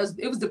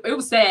 It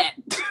was sad.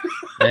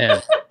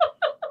 Man.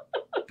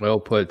 Well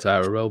put,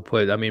 Tyra. Well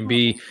put. I mean,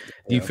 B,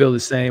 do you feel the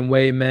same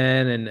way,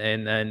 man?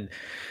 And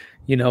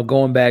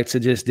going back to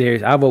just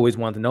Darius, I've always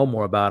wanted to know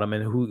more about him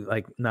and who,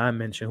 like Nine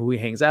mentioned, who he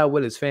hangs out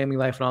with, his family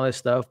life and all that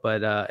stuff.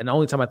 But and the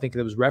only time I think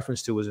it was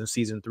referenced to was in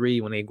season 3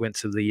 when they went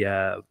to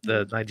the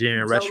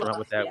Nigerian restaurant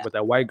with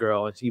that white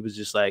girl, and he was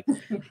just like,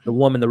 the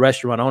woman, the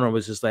restaurant owner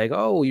was just like,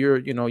 oh,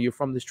 you're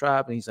from this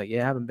tribe, and he's like,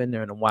 yeah, I haven't been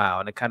there in a while,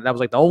 and that was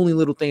like the only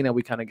little thing that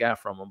we kind of got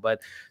from him. But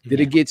did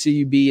it get to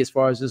you, B, as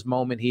far as this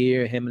moment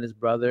here, him and his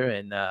brother,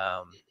 and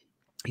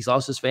he's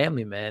lost his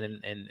family, man,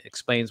 and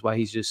explains why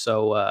he's just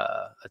so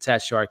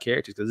attached to our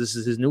characters, because this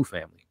is his new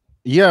family.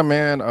 Yeah,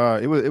 man.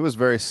 It was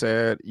very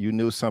sad. You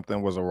knew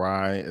something was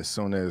awry as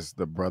soon as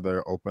the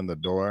brother opened the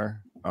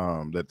door,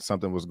 that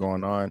something was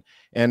going on.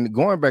 And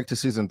going back to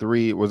season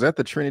 3, was that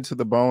the Trinity to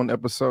the Bone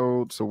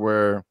episode? So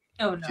where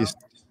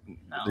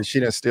she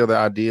didn't steal the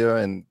idea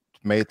and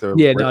made the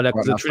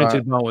the Trinity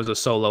to the Bone was a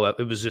solo.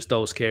 It was just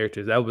those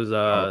characters. That was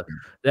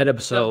that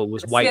episode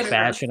was white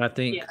fashion, I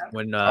think,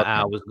 when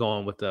Al was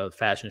going with the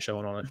fashion show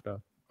and all that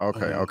stuff.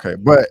 Okay.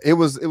 But it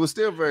was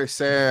still very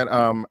sad.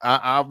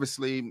 I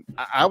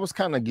was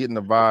kind of getting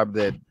the vibe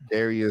that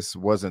Darius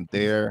wasn't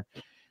there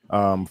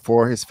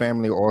for his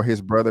family or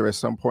his brother at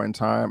some point in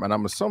time, and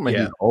I'm assuming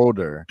he's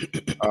older.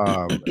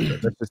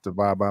 That's just the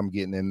vibe I'm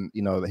getting, and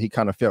that he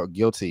kind of felt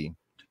guilty,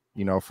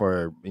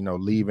 for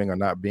leaving or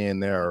not being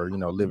there, or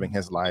living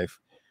his life.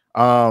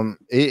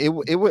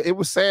 It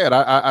was sad.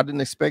 I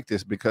didn't expect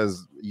this,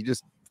 because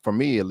for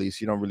me at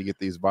least, you don't really get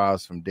these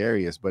vibes from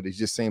Darius, but it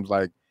just seems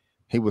like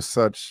he was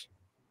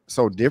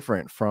so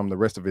different from the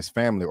rest of his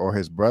family or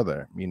his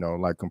brother,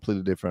 like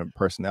completely different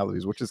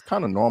personalities, which is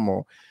kind of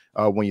normal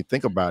when you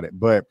think about it.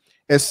 But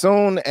as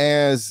soon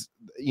as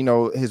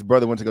his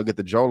brother went to go get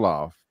the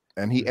Jollof,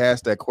 and he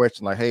asked that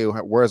question like, hey,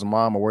 where's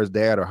mom, or where's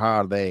dad, or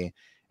how are they?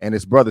 And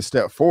his brother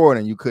stepped forward,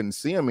 and you couldn't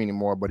see him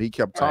anymore, but he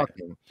kept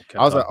talking. I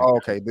was like, oh,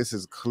 okay, this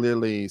is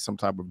clearly some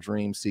type of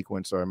dream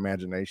sequence or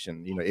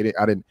imagination.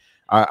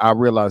 I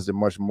realized it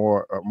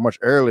much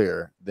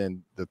earlier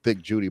than the thick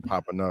Judy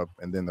popping up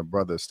and then the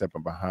brother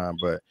stepping behind.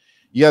 But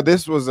yeah,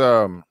 this was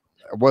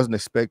wasn't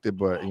expected,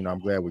 but I'm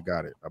glad we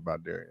got it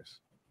about Darius.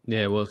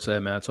 Yeah, well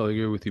said, man. I totally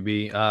agree with you,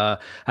 B.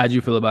 How'd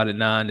you feel about it,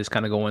 Nine? Just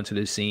kind of go into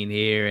this scene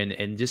here,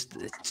 and just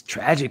it's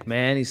tragic,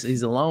 man.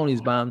 He's alone. He's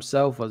by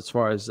himself as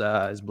far as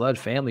his blood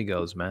family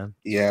goes, man.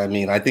 Yeah, I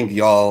mean, I think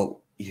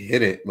y'all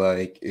hit it.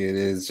 Like, it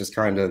is just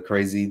kind of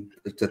crazy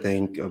to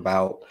think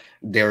about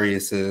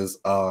Darius's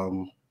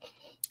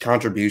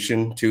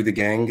contribution to the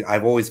gang.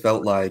 I've always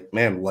felt like,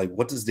 man, like,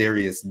 what does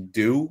Darius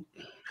do?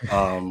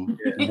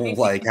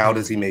 Like, how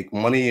does he make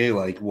money?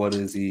 Like, what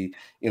is he,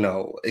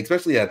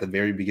 especially at the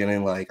very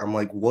beginning, like, I'm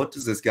like, what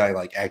does this guy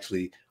like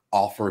actually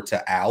offer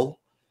to Al?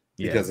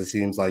 Because it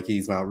seems like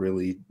he's not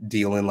really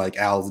dealing like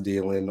Al's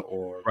dealing,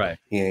 or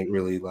he ain't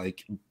really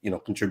like,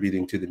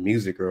 contributing to the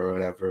music or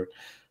whatever.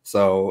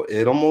 So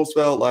it almost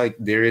felt like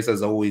Darius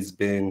has always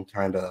been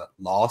kind of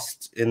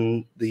lost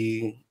in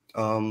the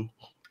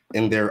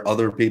in their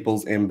other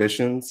people's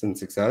ambitions and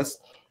success.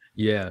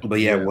 But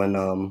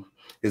when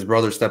his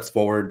brother steps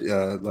forward,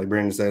 like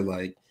Brandon said,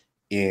 like,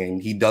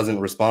 and he doesn't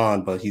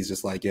respond, but he's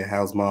just like, yeah,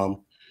 how's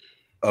mom?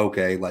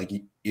 Okay, like,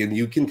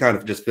 you can kind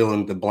of just fill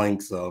in the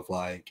blanks of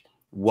like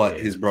what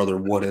his brother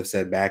would have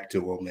said back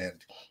to him,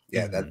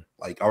 and that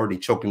like already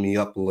choking me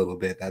up a little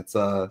bit. That's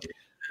a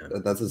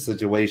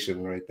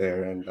situation right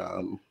there,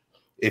 and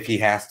if he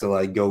has to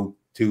like go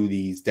to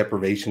these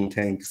deprivation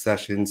tank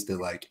sessions to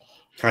like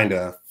kind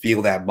of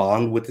feel that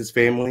bond with his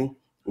family,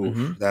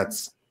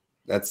 that's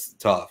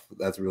tough.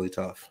 That's really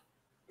tough.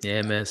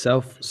 Yeah, man.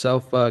 Self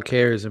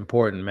care is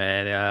important,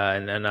 man.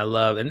 And I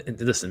love, and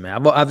listen,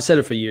 man, I've said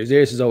it for years.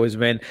 Darius has always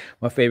been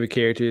my favorite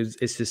character.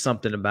 It's just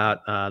something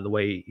about the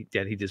way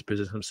that he just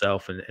presents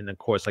himself, and of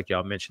course, like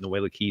y'all mentioned, the way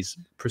like he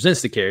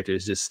presents the character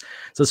is just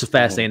such a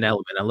fascinating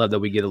element. I love that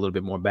we get a little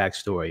bit more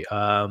backstory.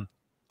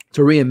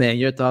 Taria, man,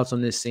 your thoughts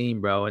on this scene,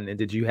 bro? And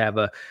did you have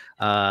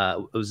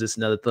was this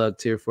another thug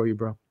tear for you,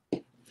 bro?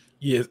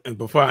 Yes, and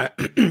before I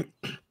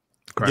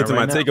get to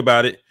my take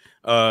about it,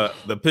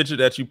 the picture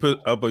that you put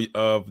up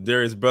of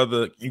Darius'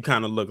 brother, you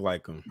kind of look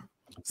like him.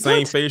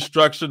 Same face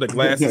structure, the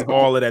glasses,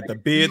 all of that, the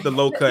beard, the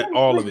low cut,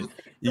 all of it.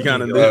 You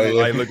kind of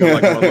like looking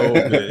like one a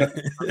little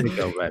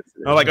bit.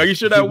 I'm like, are you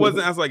sure that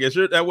wasn't? I was like,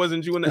 sure that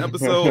wasn't you in the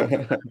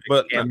episode?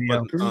 But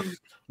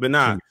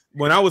nah.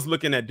 When I was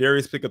looking at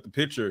Darius pick up the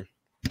picture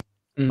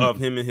of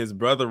him and his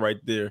brother right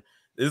there,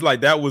 it's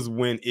like that was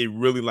when it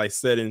really like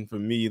set in for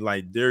me.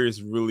 Like, Darius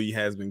really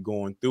has been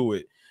going through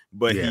it.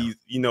 But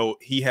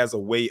he has a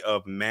way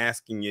of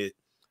masking it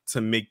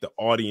to make the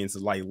audience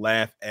like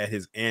laugh at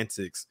his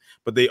antics.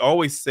 But they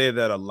always say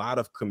that a lot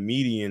of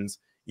comedians,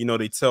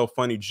 they tell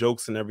funny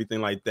jokes and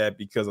everything like that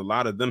because a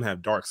lot of them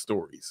have dark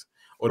stories,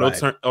 or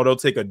they'll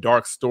take a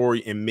dark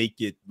story and make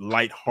it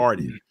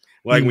lighthearted.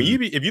 Like when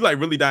if you like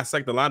really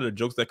dissect a lot of the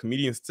jokes that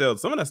comedians tell,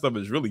 some of that stuff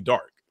is really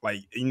dark. Like,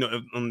 you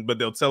know, but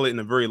they'll tell it in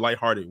a very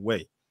lighthearted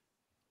way.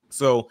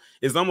 So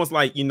it's almost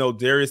like, you know,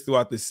 Darius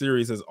throughout the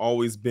series has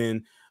always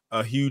been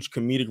a huge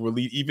comedic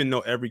relief, even though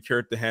every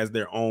character has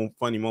their own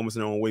funny moments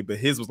in their own way. But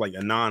his was like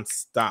a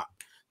nonstop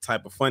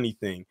type of funny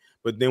thing.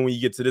 But then when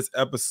you get to this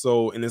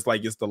episode and it's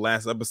like it's the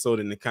last episode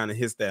and it kind of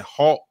hits that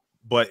halt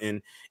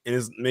button and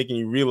it's making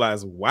you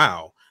realize,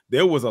 wow,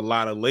 there was a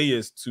lot of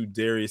layers to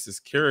Darius's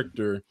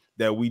character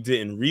that we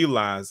didn't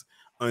realize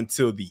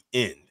until the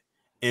end.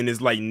 And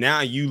it's like now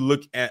you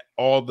look at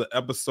all the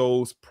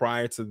episodes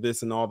prior to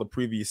this and all the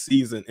previous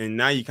season, and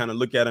now you kind of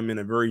look at them in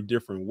a very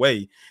different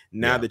way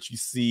now that you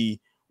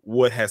see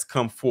what has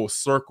come full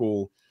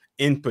circle,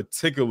 in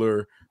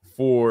particular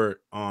for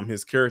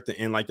his character.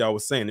 And like I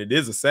was saying, it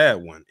is a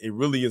sad one. It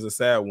really is a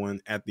sad one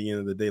at the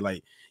end of the day.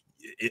 Like,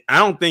 I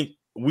don't think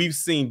we've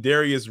seen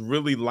Darius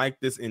really like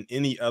this in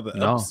any other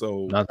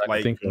episode.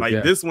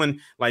 This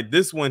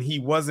one, he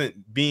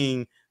wasn't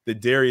being the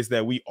Darius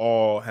that we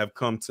all have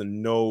come to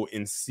know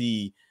and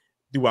see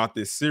throughout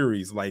this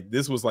series. Like,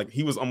 this was like,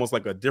 he was almost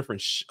like a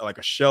different, like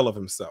a shell of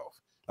himself.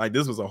 Like,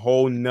 this was a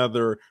whole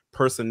nother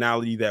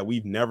personality that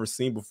we've never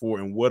seen before.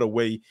 And what a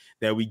way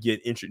that we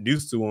get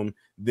introduced to him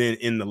then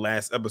in the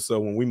last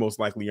episode, when we most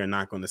likely are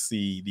not going to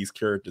see these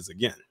characters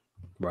again.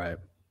 Right.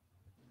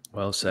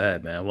 Well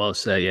said, man. Well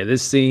said. Yeah,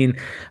 this scene,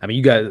 I mean,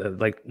 you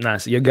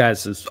guys, you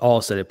guys have all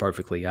said it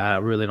perfectly. I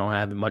really don't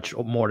have much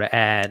more to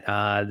add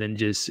than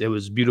just it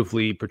was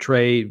beautifully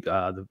portrayed.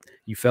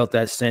 You felt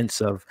that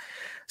sense of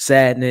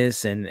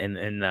sadness and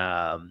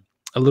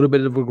a little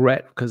bit of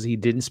regret because he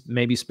didn't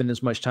maybe spend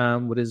as much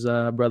time with his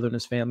brother and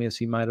his family as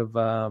he might have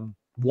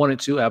wanted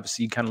to.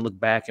 Obviously, you kind of look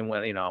back and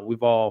when, you know,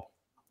 we've all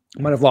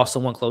might have lost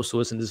someone close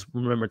to us and just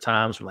remember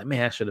times we're like,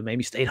 man, I should have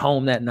maybe stayed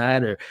home that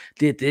night or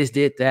did this,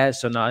 did that.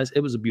 So no, it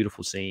was a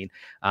beautiful scene.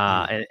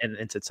 And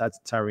to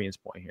Tyrian's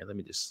point here, let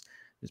me just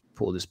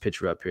pull this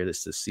picture up here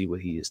just to see what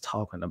he is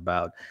talking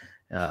about.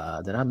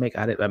 Did I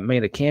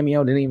made a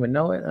cameo? Didn't even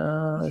know it.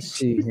 Let's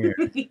see here.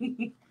 Let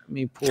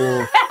me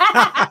pull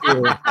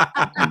a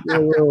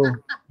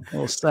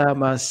little side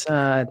by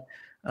side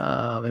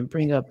and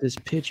bring up this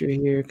picture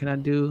here. Can I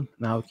do?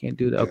 No, we can't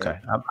do that. Okay.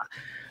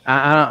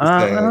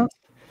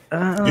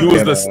 You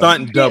was the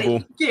stunt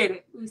double. Get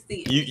it. We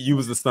see it. You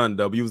was the stunt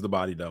double. You was the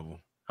body double.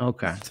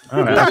 Okay.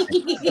 All right.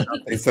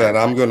 They said,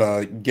 I'm going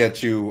to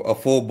get you a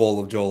full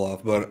bowl of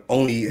Jollof, but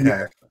only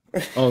half.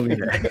 Only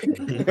half.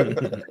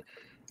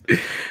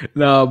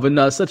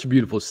 No, such a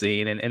beautiful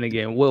scene. And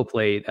again, well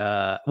played,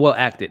 well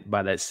acted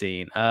by that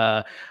scene.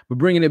 But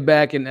bringing it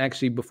back, and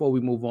actually, before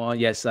we move on,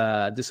 yes,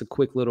 just a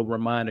quick little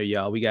reminder,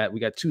 y'all. We got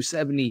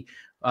 270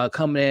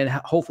 coming in,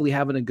 hopefully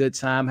having a good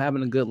time,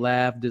 having a good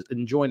laugh,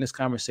 enjoying this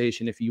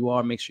conversation. If you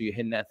are, make sure you're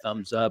hitting that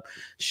thumbs up,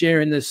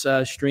 sharing this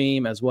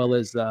stream, as well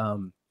as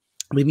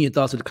leaving your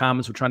thoughts in the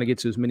comments. We're trying to get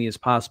to as many as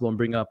possible and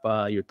bring up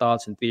your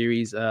thoughts and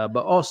theories.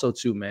 But also,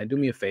 too, man, do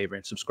me a favor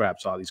and subscribe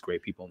to all these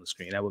great people on the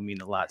screen. That would mean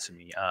a lot to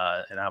me,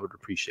 and I would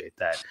appreciate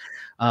that.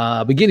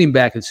 But getting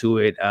back into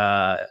it,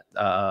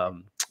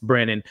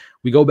 Brandon,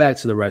 we go back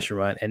to the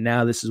restaurant, and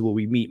now this is where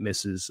we meet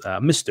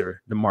Mr.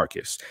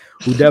 DeMarcus,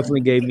 who definitely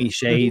gave me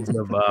shades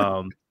of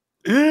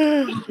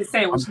The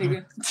sandwich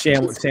nigga.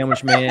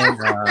 Sandwich man,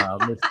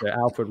 Mr.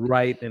 Alfred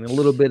Wright, and a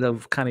little bit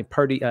of kind of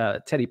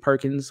Teddy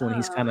Perkins when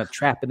he's kind of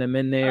trapping them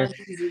in there.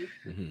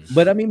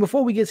 But I mean,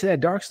 before we get to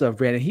that dark stuff,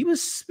 Brandon, he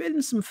was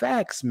spitting some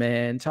facts,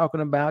 man,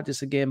 talking about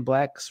just again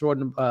black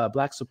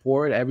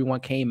support. Everyone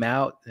came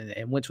out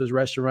and went to his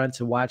restaurant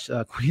to watch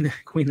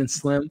Queen and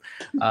Slim,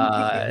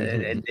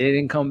 and they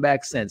didn't come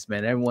back since,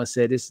 man. Everyone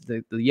said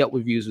the Yelp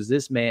reviews was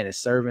this man is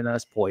serving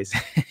us poison.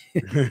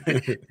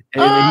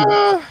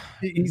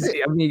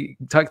 I mean,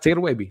 take it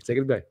away, B. Take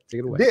it away.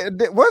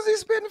 Was he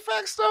spitting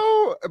facts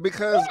though?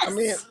 Because I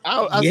mean,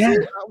 I see,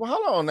 well,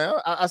 hold on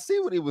now. I see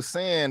what he was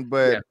saying,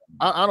 but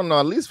I don't know.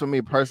 At least for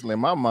me personally,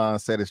 my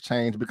mindset has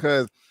changed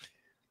because,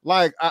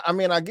 like, I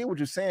mean, I get what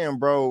you're saying,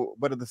 bro.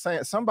 But at the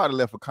same, somebody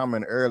left a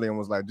comment early and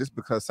was like, just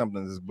because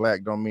something is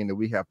black, don't mean that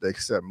we have to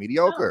accept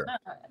mediocre.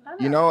 No.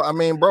 You know, I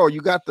mean, bro,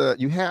 you have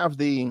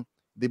the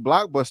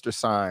Blockbuster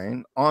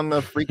sign on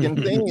the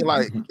freaking thing.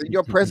 Like,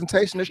 your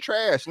presentation is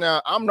trash.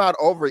 Now, I'm not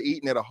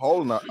overeating at a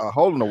hole in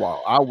the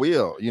wall. I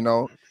will, you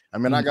know. I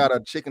mean, I got a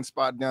chicken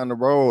spot down the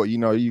road. You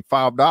know, you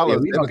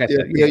 $5.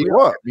 You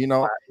up. You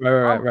know,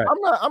 right.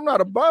 I'm not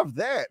above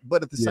that,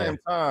 but at the same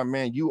time,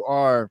 man, you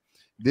are.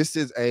 This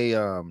is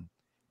a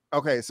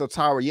okay. So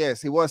Tyra,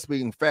 yes, he was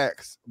speaking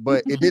facts,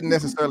 but it didn't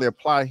necessarily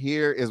apply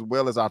here as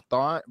well as I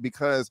thought,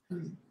 because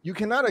you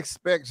cannot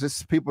expect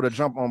just people to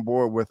jump on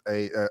board with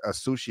a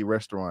sushi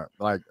restaurant.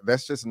 Like,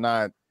 that's just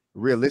not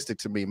realistic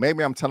to me.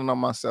 Maybe I'm telling on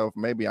myself.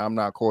 Maybe I'm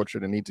not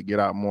cultured and need to get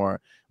out more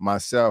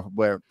myself.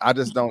 But I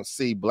just don't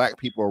see black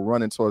people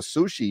running towards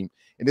sushi,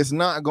 and it's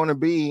not going to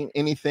be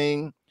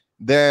anything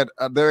that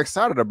they're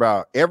excited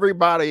about.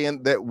 Everybody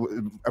in that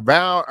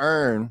Val,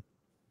 Earn,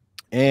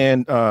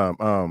 and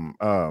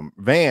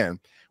Van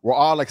were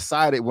all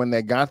excited when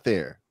they got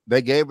there.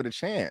 They gave it a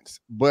chance,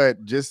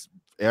 but just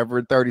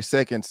every 30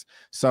 seconds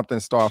something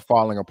started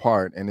falling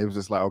apart, and it was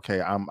just like,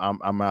 okay, I'm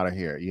out of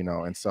here, you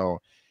know. And so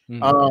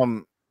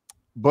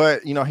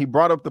but you know, he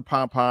brought up the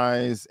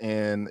Popeyes,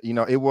 and you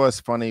know, it was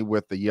funny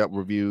with the Yelp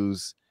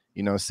reviews,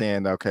 you know,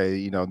 saying, okay,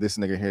 you know, this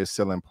nigga here is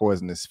selling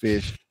poisonous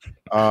fish.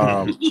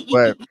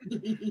 But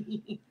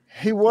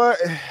he was,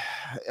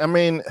 I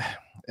mean,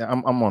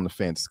 I'm on the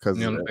fence because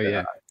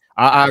yeah.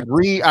 I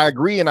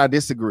agree and I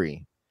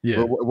disagree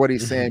Yeah. with what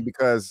he's saying,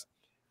 because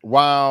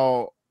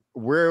while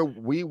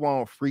we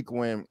won't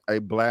frequent a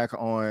black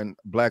owned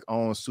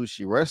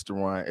sushi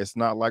restaurant, it's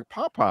not like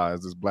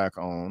Popeyes is black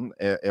owned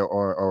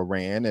or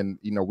ran, and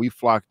you know, we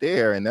flock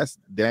there, and that's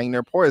dang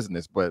near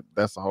poisonous, but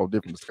that's a whole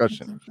different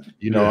discussion.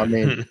 You know, I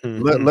mean,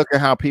 look at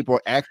how people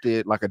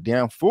acted like a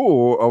damn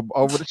fool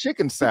over the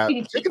chicken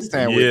sandwich.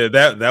 Yeah,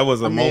 that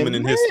was a moment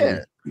in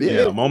history.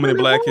 Yeah, a moment in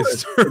Black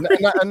history.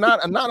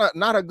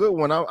 Not a good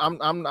one.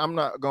 I'm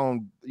not gonna,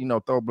 you know,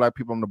 throw black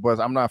people on the bus.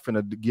 I'm not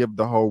finna give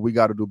the whole "we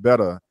got to do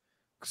better"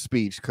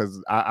 speech,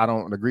 because I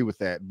don't agree with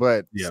that.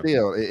 But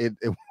still, it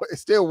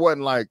still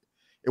wasn't like,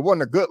 it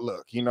wasn't a good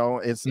look, you know.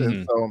 And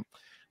so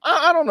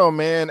I don't know,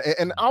 man.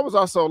 And I was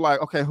also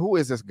like, okay, who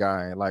is this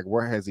guy? Like,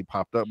 where has he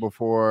popped up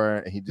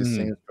before? He just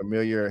seems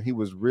familiar. He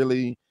was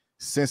really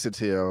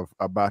sensitive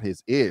about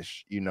his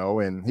ish, you know,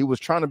 and he was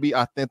trying to be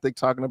authentic,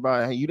 talking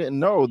about, hey, you didn't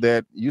know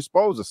that you're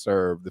supposed to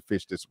serve the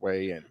fish this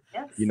way, and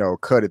you know,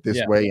 cut it this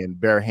way, and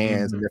bare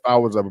hands. And if I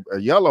was a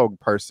yellow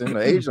person,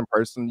 an Asian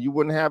person, you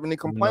wouldn't have any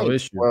complaints. No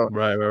issue. Well,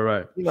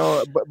 right. You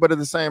know, but at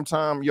the same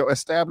time, your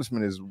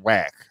establishment is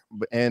whack.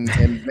 And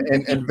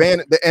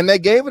they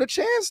gave it a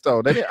chance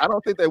though. They didn't, I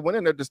don't think they went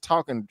in there just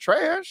talking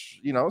trash,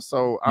 you know.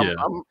 So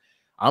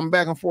I'm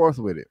back and forth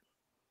with it.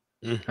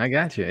 I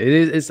got you. It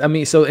is. It's, I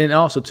mean, so, and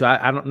also too,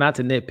 I don't, not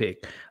to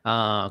nitpick,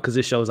 because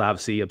this show's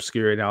obviously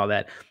obscure and all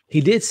that. He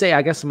did say,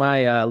 I guess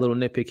my little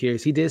nitpick here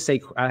is, he did say,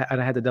 I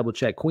had to double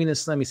check. Queen and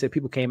Slim, he said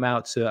people came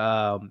out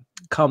to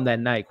come that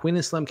night. Queen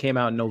and Slim came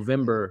out in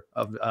November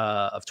of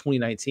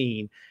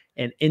 2019.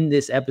 And in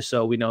this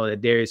episode, we know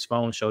that Darius'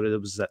 phone showed that it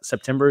was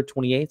September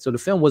 28th. So the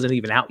film wasn't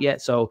even out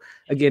yet. So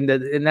again,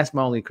 and that's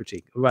my only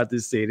critique about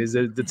this scene, is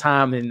the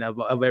timing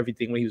of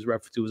everything when he was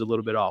referred to was a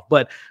little bit off.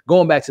 But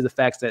going back to the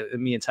facts that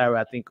me and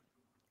Tyra, I think,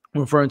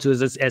 referring to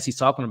as he's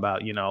talking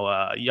about, you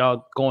know,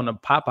 y'all going to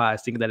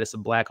Popeyes thinking that it's a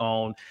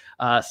black-owned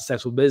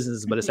successful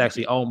business, but it's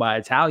actually owned by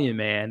an Italian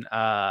man,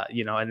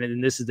 you know, and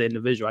then this is the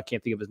individual, I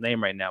can't think of his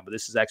name right now, but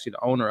this is actually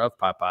the owner of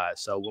Popeyes.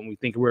 So when we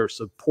think we're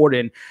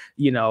supporting,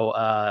 you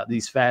know,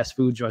 these fast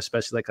food joints,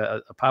 especially like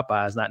a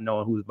Popeyes, not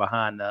knowing who's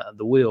behind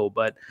the wheel.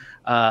 But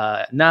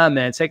nah,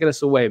 man, taking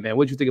us away, man.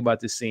 What do you think about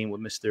this scene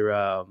with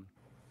Mr.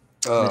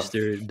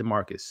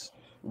 DeMarcus?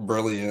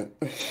 Brilliant.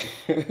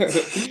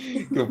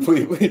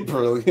 Completely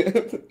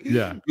brilliant.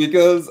 Yeah.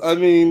 Because I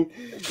mean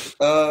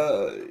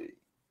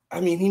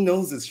he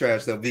knows it's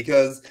trash though,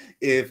 because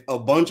if a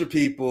bunch of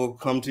people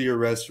come to your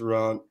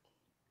restaurant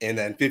and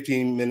then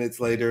 15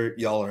 minutes later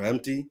y'all are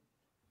empty,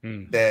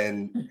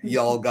 then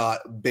y'all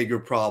got bigger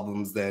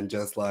problems than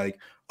just like,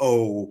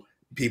 oh,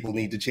 people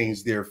need to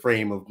change their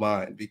frame of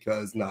mind,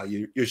 because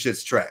your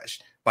shit's trash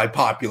by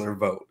popular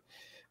vote.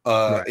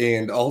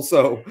 And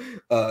also,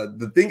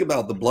 the thing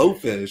about the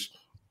blowfish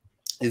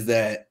is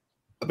that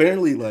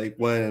apparently, like,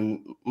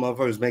 when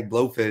motherfuckers make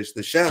blowfish,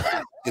 the chef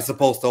is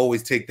supposed to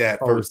always take that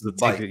first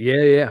bite.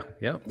 Yeah.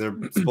 They're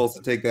supposed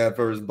to take that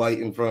first bite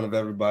in front of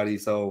everybody.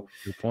 So,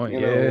 good point. You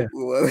know,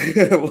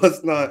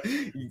 let's not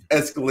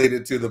escalate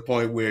it to the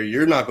point where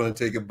you're not going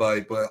to take a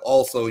bite, but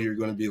also you're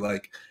going to be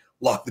like,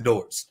 lock the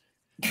doors.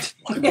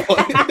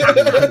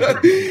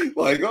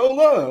 Like hold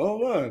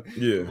on.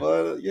 Yeah.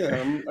 But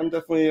I'm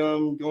definitely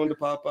going to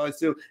Popeyes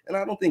too. And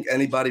I don't think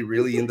anybody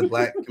really in the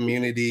black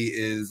community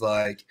is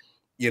like,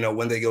 you know,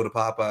 when they go to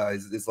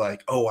Popeyes, it's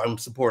like, oh, I'm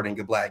supporting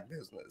a black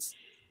business.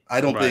 I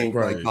don't think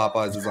like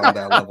Popeyes is on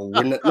that level.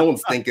 No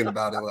one's thinking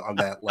about it on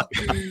that level.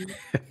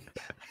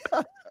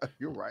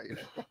 You're right.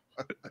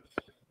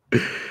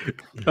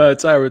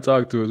 Tyra,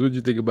 talk to us. What do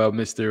you think about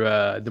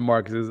Mr.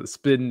 DeMarcus? Is it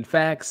spitting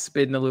facts,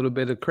 spitting a little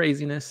bit of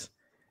craziness?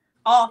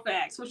 All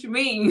facts. What you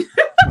mean?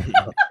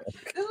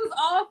 It was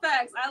all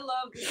facts. I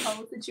love this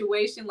whole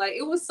situation. Like,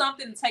 it was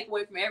something to take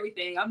away from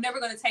everything. I'm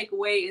never going to take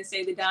away and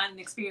say the dining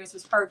experience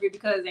was perfect,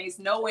 because there's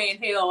no way in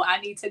hell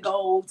I need to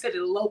go to the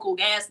local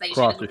gas station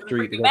across and the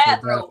street to the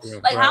bathroom.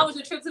 Like, how was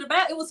your trip to the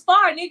bathroom? It was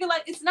far, nigga.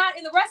 Like, it's not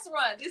in the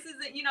restaurant. This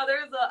isn't, you know,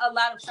 there's a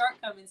lot of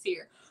shortcomings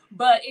here.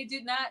 But it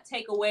did not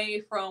take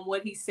away from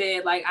what he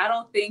said. Like, I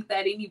don't think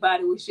that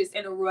anybody was just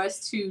in a rush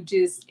to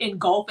just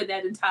engulf in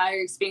that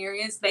entire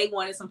experience. They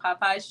wanted some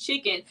Popeye's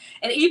chicken.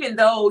 And even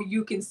though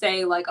you can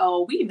say, like,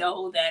 oh, we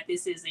know that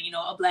this isn't, you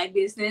know, a black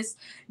business,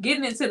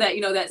 getting into that,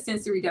 you know, that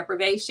sensory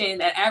deprivation,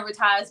 that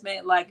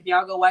advertisement, like, if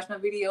y'all go watch my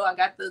video, I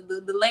got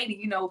the lady,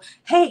 you know,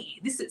 hey,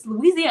 this is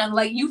Louisiana.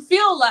 Like, you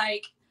feel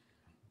like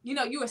you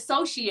know, you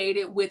associate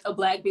it with a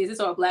Black business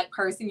or a Black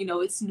person. You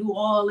know, it's New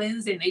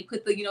Orleans, and they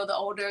put the, you know,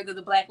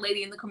 the Black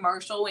lady in the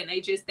commercial, and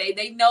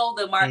they know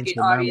the market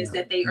audience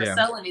that they are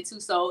selling it to.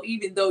 So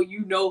even though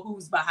you know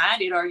who's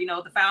behind it, or, you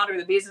know, the founder,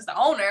 the business, the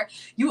owner,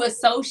 you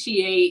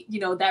associate, you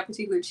know, that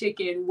particular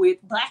chicken with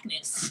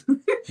Blackness.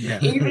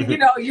 Even, you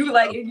know, you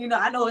like, you know,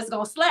 I know it's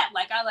gonna slap.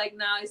 Like, I like,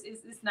 nah,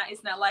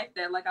 it's not like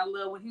that. Like, I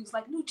love when he was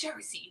like, New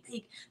Jersey,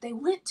 they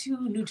went to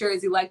New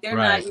Jersey, like they're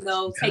not, you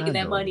know, taking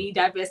that money,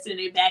 divesting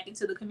it back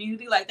into the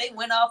community. Like, they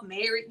went off,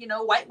 married, you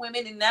know, white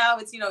women, and now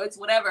it's, you know, it's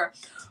whatever.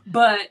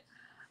 But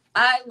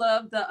I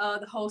love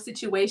the whole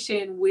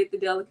situation with the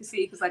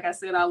delicacy, because, like I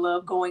said, I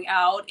love going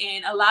out,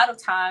 and a lot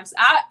of times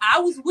I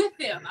was with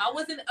them. I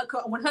wasn't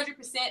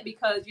 100%,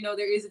 because, you know,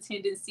 there is a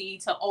tendency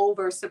to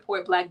over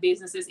support Black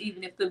businesses,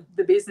 even if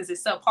the business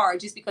is subpar,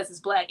 just because it's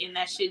Black, and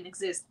that shouldn't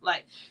exist.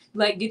 Like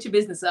get your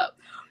business up.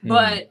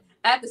 But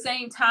at the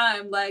same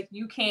time, like,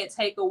 you can't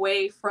take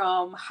away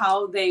from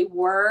how they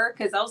were,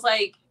 because I was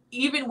like,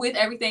 even with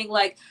everything,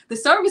 like, the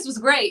service was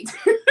great.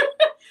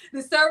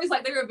 The service,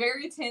 like, they were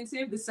very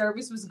attentive. The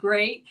service was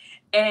great.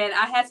 And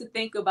I had to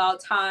think about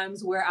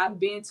times where I've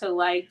been to,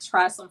 like,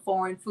 try some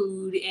foreign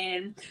food,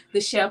 and the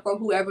chef or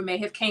whoever may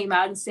have came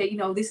out and said, you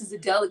know, this is a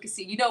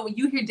delicacy. You know, when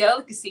you hear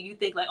delicacy, you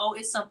think like, oh,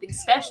 it's something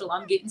special.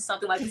 I'm getting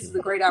something, like, this is a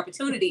great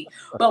opportunity.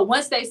 But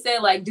once they said,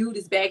 like, dude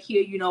is back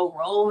here, you know,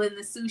 rolling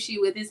the sushi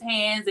with his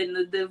hands, and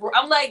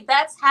I'm like,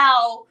 that's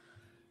how,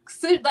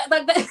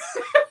 like that.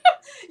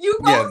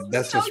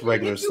 That's just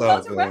regular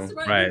stuff. You go to a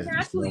restaurant, you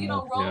naturally, you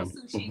know, roll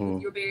sushi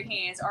with your bare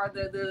hands, or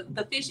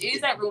the fish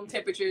is at room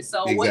temperature.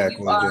 So what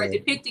you are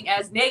depicting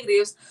as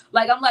negatives,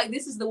 like, I'm like,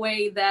 this is the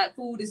way that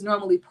food is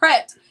normally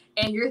prepped,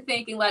 and you're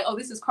thinking like, oh,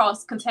 this is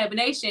cross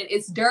contamination.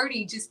 It's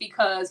dirty just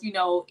because, you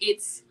know,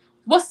 it's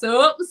what's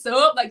up,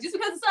 like, just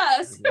because it's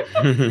us,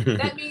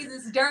 that means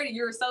it's dirty.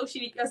 You're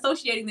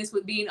associating this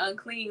with being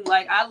unclean.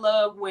 Like, I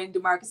love when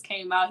DeMarcus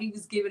came out, he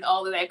was giving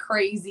all of that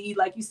crazy,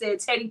 like you said,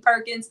 Teddy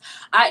Perkins.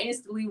 I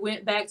instantly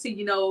went back to,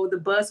 you know, the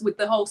bus with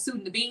the whole suit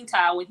and the bean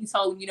tie, when he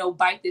told him, you know,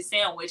 bite this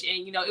sandwich,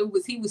 and, you know,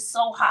 he was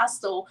so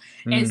hostile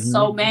and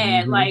so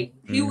mad. Like,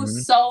 he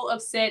was so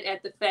upset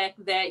at the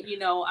fact that, you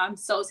know, I'm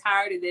so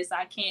tired of this,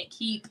 I can't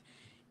keep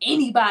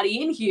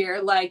anybody in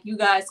here. Like, you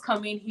guys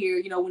come in here,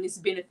 you know, when it's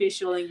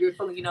beneficial, and you're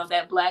feeling, you know,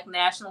 that Black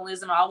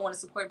nationalism, or I want to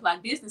support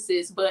Black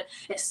businesses. But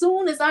as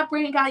soon as I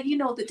bring out, you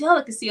know, the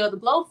delicacy or the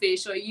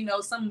blowfish, or, you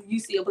know, you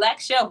see a Black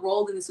chef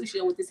rolling the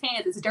sushi with his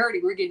hands, it's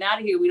dirty, we're getting out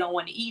of here, we don't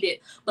want to eat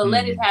it. But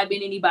let it have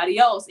been anybody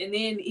else. And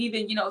then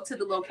even, you know, to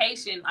the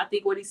location, I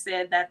think what he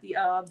said, that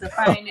the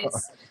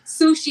finest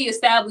sushi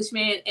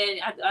establishment, and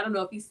I don't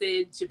know if he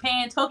said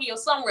Japan, Tokyo,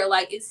 somewhere,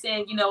 like, it's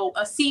in, you know,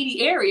 a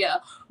seedy area.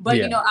 But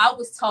you know, I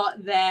was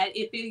taught that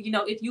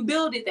if you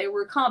build it, they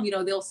will come, you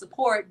know, they'll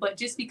support. But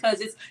just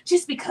because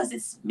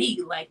it's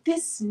me, like,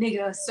 this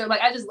nigga, so, like,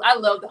 I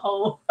love the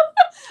whole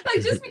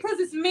like, just because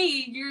it's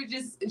me, you're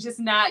just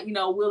not, you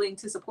know, willing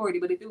to support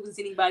it. But if it was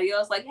anybody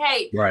else, like,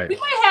 hey, we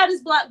might have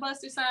this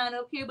Blockbuster sign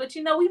up here, but,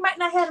 you know, we might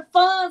not have the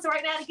funds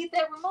right now to get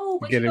that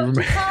removed. But, you know, you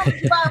come,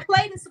 you buy a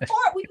plate and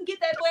support, we can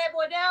get that bad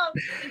boy down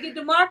and get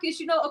DeMarcus,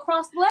 you know,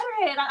 across the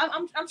letterhead.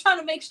 I'm trying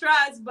to make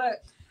strides,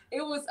 but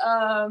it was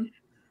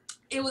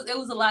it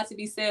was a lot to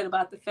be said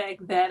about the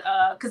fact that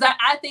because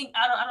I think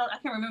I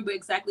can't remember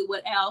exactly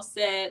what Al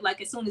said.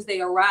 Like, as soon as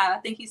they arrive, I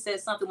think he said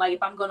something like,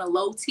 if I'm gonna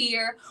low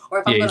tier, or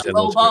if I'm gonna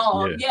low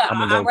ball,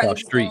 I'd rather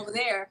just go over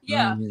there.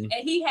 And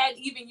he had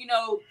even, you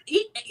know,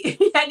 he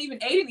hadn't even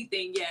ate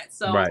anything yet.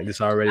 So it's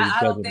already. I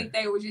don't think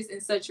they were just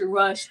in such a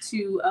rush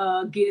to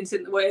get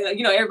into the way,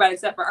 you know, everybody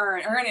except for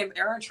Ern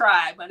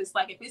tried, but it's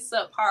like, if it's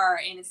subpar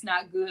and it's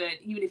not good,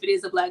 even if it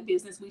is a Black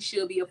business, we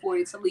should be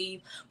afforded to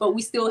leave. But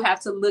we still have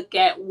to look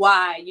at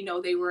why, you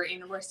know, they were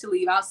in a rush to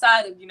leave,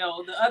 outside of, you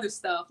know, the other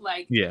stuff.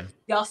 Like,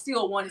 y'all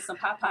still wanted some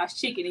Popeye's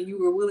chicken, and you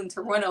were willing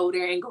to run over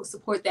there and go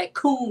support that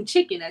coon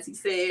chicken, as he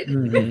said,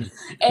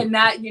 and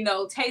not, you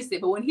know, taste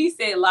it. But when he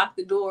said lock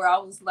the door, I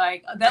was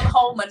like, that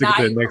whole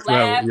maniacal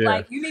laugh,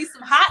 like, you need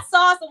some hot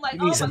sauce. I'm like,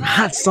 you need some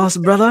hot sauce,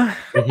 brother.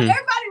 Everybody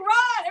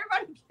run,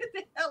 everybody get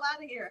the hell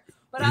out of here.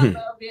 But I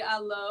loved it. I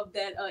love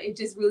that it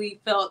just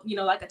really felt, you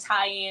know, like a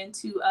tie-in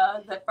to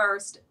I think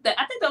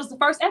that was the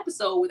first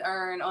episode with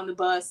Ern on the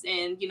bus,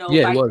 and, you know,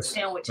 it was.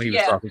 Sandwich. When he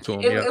was talking to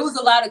him, it was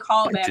a lot of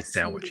callbacks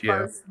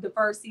to the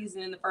first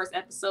season and the first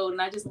episode,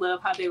 and I just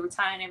love how they were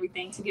tying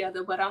everything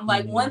together. But I'm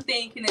like, one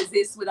thing can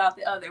exist without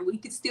the other. We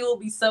could still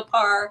be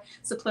subpar,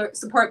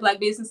 support Black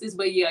businesses,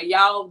 but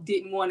y'all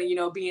didn't want to, you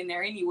know, be in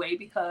there anyway,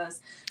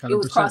 because 100%. It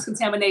was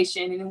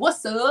cross-contamination, and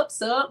what's up,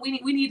 we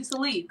needed to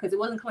leave because it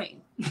wasn't clean.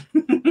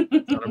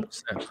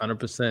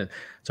 100%.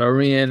 So,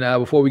 Arian,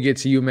 before we get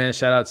to you, man,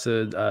 shout out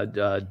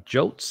to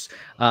Jotes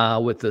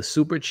with the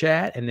super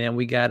chat, and then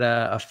we got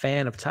a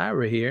fan of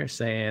Tyra here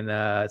saying,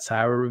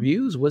 Tyra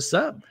reviews, what's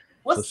up?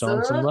 What's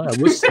up? Some love.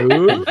 What's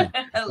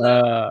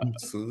up?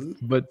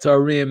 But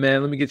Arian,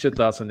 man, let me get your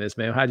thoughts on this,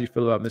 man. How do you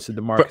feel about Mr.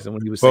 DeMarcus and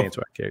what he was saying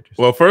to our characters?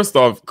 Well, first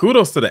off,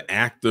 kudos to the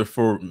actor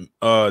for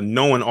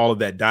knowing all of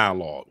that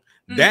dialogue.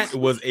 that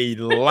was a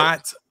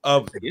lot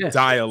of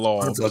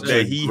dialogue Such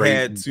that a he great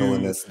had to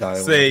villainous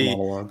dialogue say,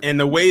 monologue. and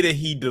the way that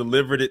he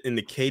delivered it and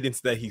the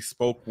cadence that he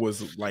spoke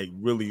was like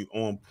really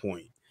on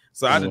point.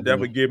 So I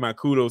definitely give my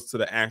kudos to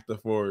the actor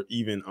for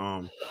even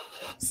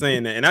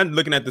saying that. And I'm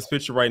looking at this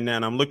picture right now,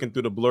 and I'm looking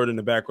through the blur in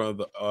the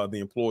background of the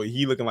employee.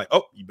 He looking like,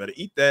 oh, you better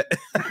eat that.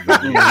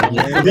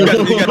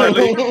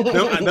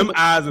 them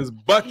eyes is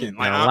bucking.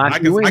 Like I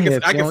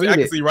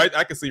can see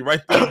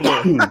right through the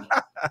blur.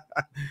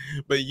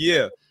 But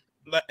yeah,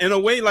 in a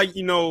way, like,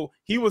 you know,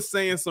 he was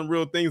saying some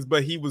real things,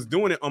 but he was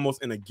doing it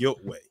almost in a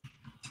guilt way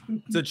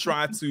to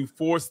try to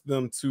force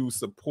them to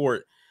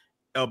support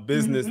a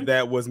business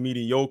that was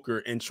mediocre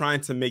and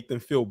trying to make them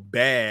feel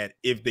bad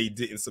if they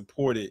didn't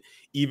support it,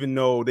 even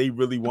though they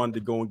really wanted to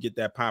go and get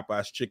that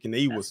Popeye's chicken.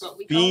 They was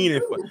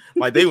fiending for,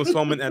 like, they was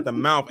foaming at the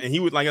mouth, and he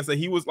was, like I said,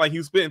 he was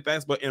spitting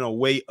fast, but in a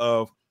way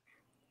of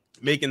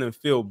making them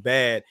feel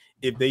bad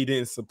if they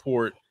didn't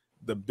support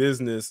the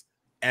business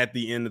at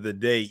the end of the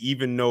day,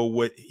 even though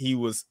what he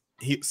was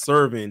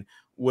serving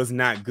was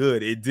not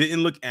good. It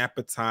didn't look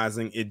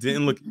appetizing. It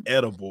didn't look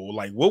edible.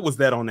 Like, what was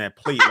that on that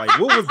plate? Like,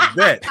 what was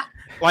that?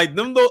 Like,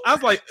 them though, I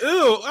was like,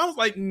 ew. I was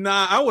like,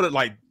 nah, I would have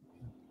like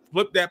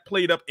flipped that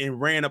plate up and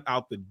ran up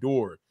out the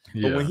door.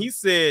 Yeah. But when he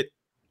said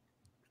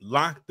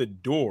lock the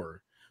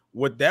door,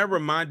 what that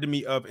reminded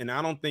me of, and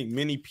I don't think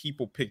many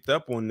people picked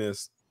up on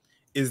this,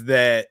 is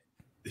that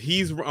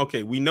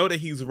we know that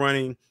he's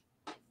running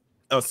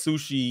a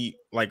sushi,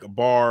 like a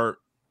bar,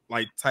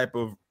 like type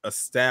of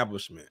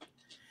establishment.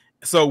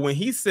 So when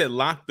he said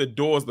lock the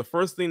doors, the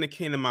first thing that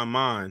came to my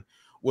mind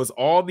was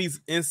all these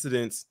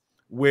incidents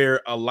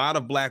where a lot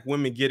of Black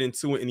women get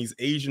into it in these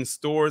Asian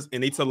stores,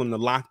 and they tell them to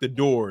lock the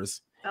doors,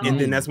 and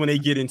then that's when they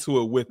get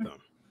into it with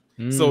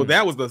them. So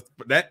that was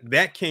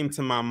that came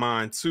to my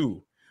mind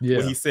too.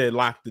 When he said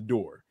lock the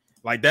door,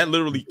 like that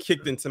literally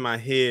kicked into my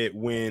head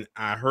when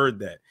I heard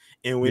that.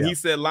 And when he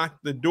said lock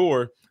the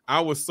door,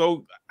 I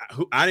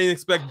didn't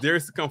expect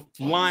Darius to come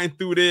flying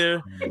through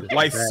there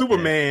like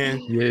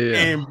Superman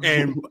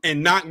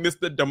and knock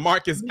Mr.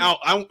 DeMarcus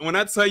out. When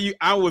I tell you,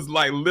 I was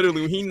like,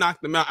 literally, when he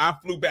knocked him out, I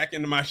flew back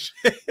into my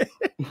shit.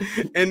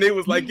 And they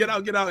was like, get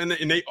out.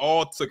 And they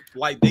all took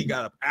flight. They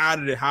got up out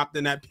of there, hopped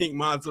in that pink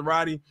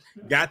Maserati,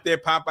 got their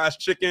Popeye's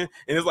chicken.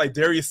 And it's like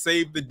Darius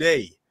saved the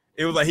day.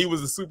 It was like he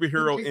was a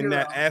superhero in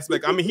that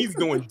aspect. I mean, he's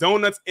doing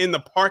donuts in the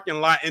parking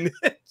lot and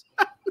then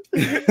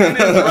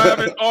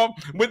driving off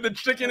with the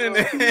chicken in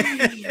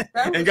the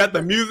and got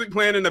the music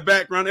playing in the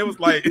background. It was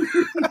like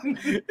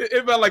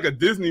it felt like a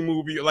Disney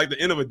movie, like the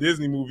end of a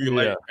Disney movie,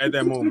 like at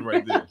that moment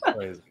right there.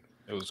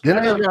 It was Did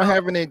any of y'all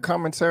have any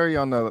commentary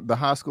on the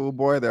high school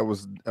boy that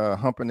was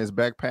humping his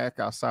backpack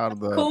outside of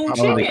the cool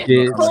chicken?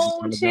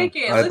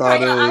 I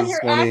thought it was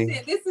funny.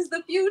 Accent. This is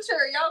the future.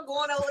 Y'all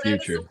going over there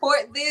to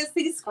support this.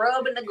 He's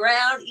scrubbing the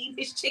ground, eating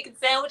his chicken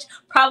sandwich,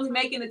 probably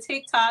making a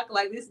TikTok.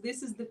 Like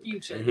this is the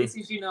future. This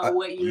is,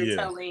 what you're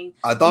telling.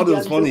 I thought it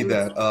was funny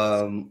that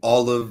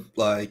all of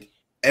like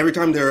every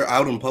time they're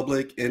out in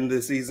public in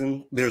this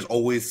season, there's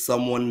always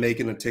someone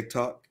making a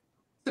TikTok.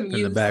 In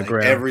the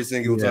background, like every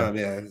single time,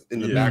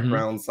 in the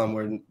background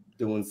somewhere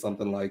doing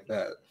something like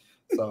that.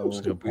 So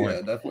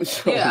definitely.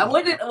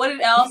 What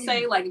did Al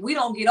say? Like, we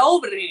don't get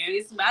over there.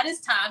 It's by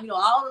this time,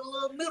 all the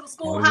little middle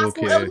school, high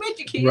school,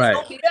 elementary kids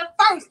gonna be there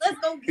first. Let's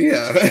go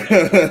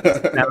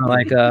get Sounding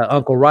like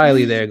Uncle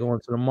Riley there going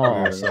to the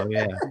mall. So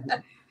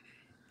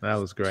that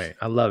was great.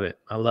 I love it.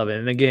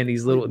 And again,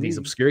 these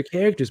obscure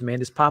characters, man,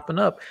 just popping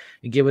up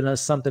and giving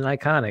us something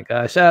iconic.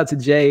 Shout out to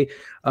Jay.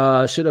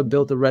 Should have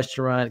built a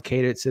restaurant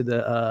catered to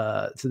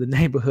the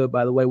neighborhood.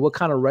 By the way, what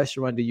kind of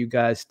restaurant do you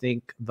guys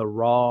think the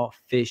raw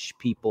fish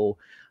people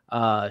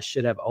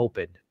should have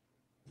opened?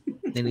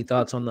 Any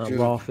thoughts on the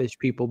raw fish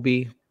people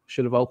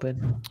should have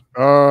opened?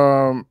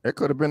 It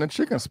could have been a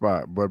chicken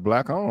spot, but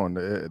Black owned.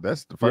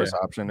 That's the first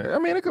option. I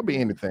mean, it could be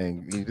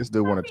anything. You just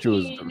do want to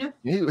choose.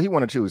 He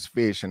want to choose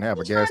fish and have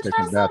a gas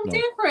station bathroom.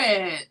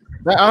 Different.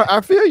 I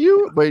feel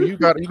you, but you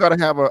got to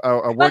have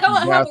a working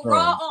bathroom.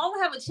 I'm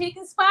gonna have a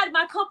chicken spot.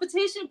 My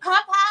competition,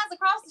 Popeyes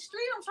across the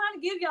street. I'm trying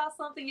to give y'all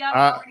something y'all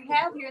already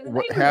have here in the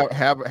neighborhood.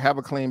 Have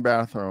a clean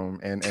bathroom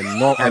and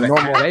normal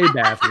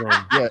bathroom.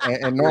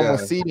 And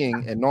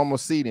normal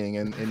seating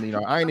and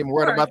I ain't even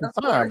worried about the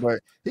time, but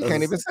he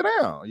can't even sit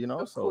down,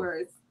 so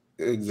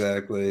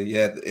exactly.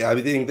 Yeah,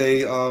 I think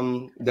they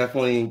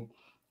definitely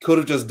could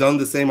have just done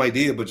the same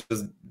idea, but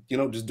just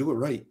do it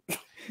right.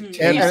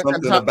 Change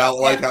something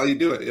about how you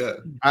do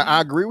it.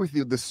 I agree with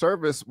you. The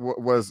service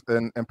was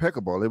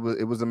impeccable.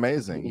 It was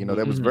amazing.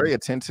 That was very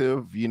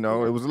attentive. It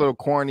was a little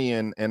corny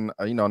and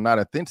not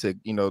authentic.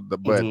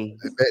 But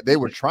they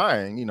were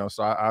trying.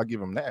 So I'll give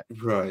them that.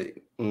 Right.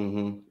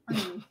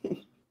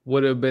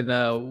 Would have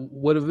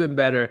been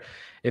better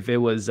if it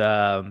was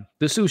the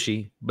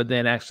sushi, but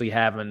then actually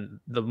having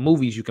the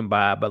movies you can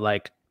buy, but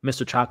like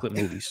Mr. Chocolate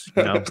movies,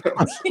 Okay,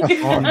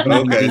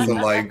 so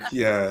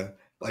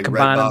like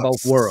combining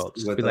both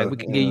worlds. Be like, we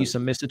can get you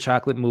some Mr.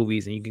 Chocolate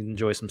movies and you can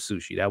enjoy some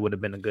sushi. That would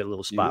have been a good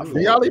little spot. Do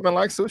y'all even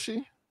like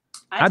sushi?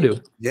 I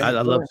do. Yeah,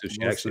 I love sure.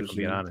 sushi. Actually, for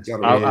being honest, Got a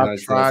really I've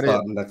nice tried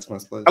spot it. next to my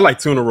place. I like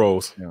tuna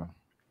rolls. Yeah.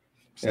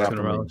 Yeah.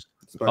 tuna rolls.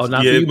 Spicy. Oh,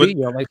 not Yeah, for you, but- B.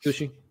 You don't like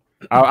sushi?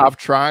 I've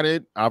tried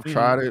it. I've Mm-hmm.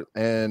 tried it,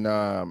 and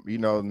you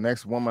know,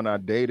 next woman I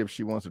date, if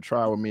she wants to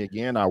try with me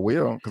again, I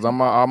will, because I'm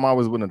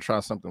always willing to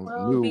try something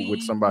new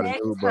with somebody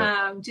next new. But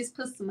time, just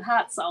put some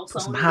hot sauce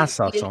Put on some it. hot and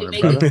sauce see if on it it,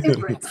 make brother. a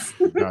difference.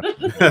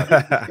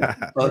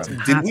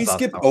 Did hot we sauce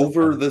skip on it,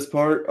 over brother. this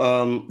part?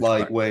 Like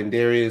part? when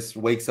Darius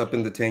wakes up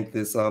in the tank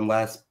this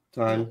last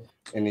time,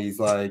 and he's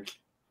like,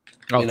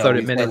 Oh, 30 he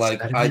said, minutes.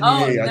 like, Oh, I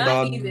not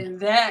thought even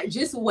that.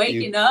 Just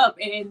waking up,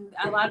 and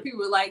a lot of people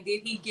were like,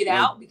 "Did he get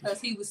out?"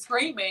 Because he was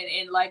screaming,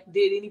 and like,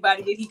 did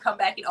he come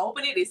back and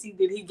open it?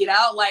 Did he get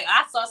out? Like,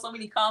 I saw so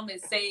many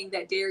comments saying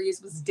that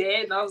Darius was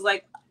dead, and I was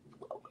like,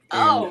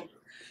 "Oh."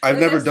 I've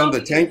never There's done so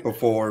the many- tank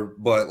before,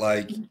 but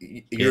like,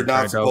 you're not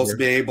turned supposed over. to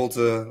be able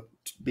to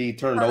be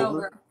turned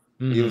over.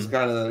 Mm-hmm. He was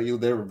kind of,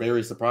 they were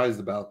very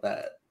surprised about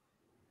that.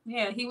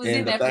 Yeah, he was And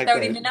in the there for fact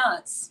 30 that-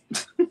 minutes.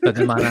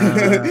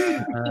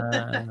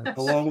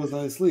 How long was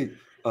I asleep?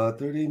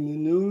 30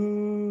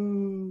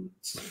 minutes.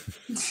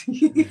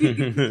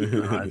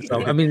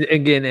 So I mean,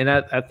 again, and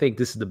I think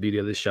this is the beauty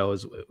of the show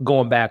is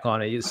going back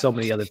on it. There's so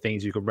many other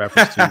things you can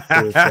reference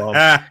to. So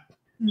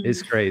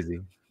it's crazy.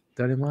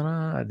 30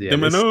 minutes. Yeah,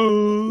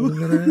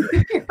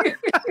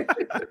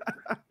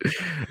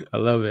 I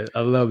love it. I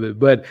love it.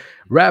 But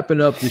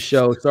wrapping up the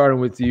show, starting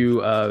with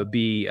you,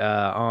 B,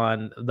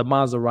 on the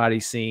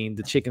Maserati scene,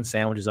 the chicken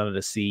sandwiches under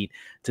the seat.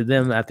 To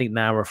them, I think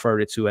now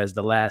referred to as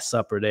the Last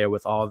Supper there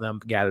with all of them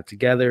gathered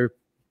together.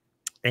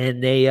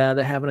 And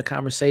they're having a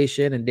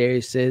conversation, and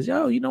Darius says,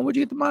 "Yo, you know, where'd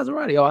you get the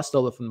Maserati? Oh, I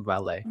stole it from the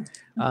valet."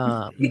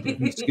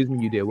 Excuse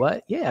me, you did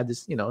what? Yeah, I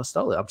just,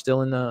 stole it. I'm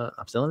still in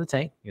the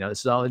tank. This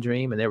is all a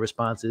dream. And their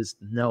response is,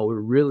 "No,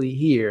 we're really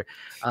here."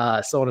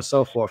 So on and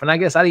so forth. And I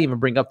guess I didn't even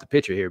bring up the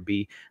picture here,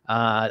 B.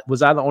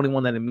 Was I the only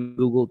one that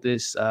Googled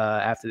this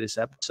after this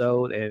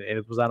episode?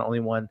 And was I the only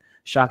one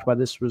shocked by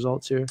this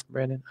results here,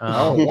 Brandon?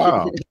 Oh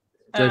wow.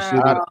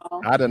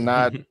 I did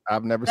not.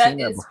 I've never seen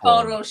that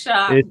before.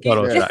 Photoshop. It's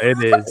Photoshop.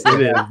 It is.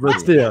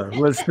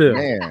 But still.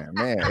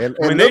 Man.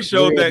 When they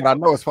showed that, I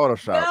know it's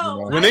Photoshop.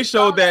 No, when they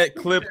showed that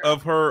clip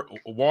of her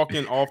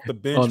walking off the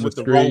bench with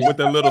the roll with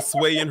the little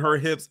sway in her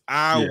hips,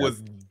 I was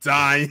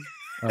dying.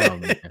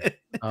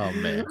 Oh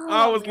man.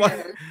 I was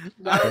like,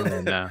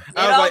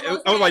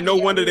 no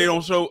wonder they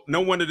don't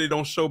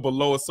show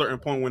below a certain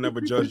point whenever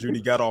Judge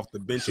Judy got off the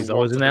bench. She's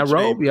always in that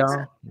robe,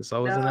 y'all. It's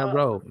always in that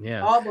robe.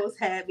 Yeah. Almost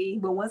had me,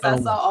 but once I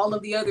saw all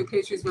of the other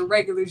pictures with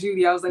regular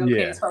Judy, I was like,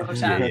 okay, it's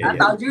Photoshop. I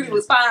thought Judy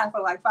was fine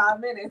for like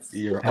 5 minutes.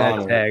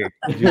 Hashtag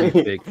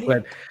Judy pick.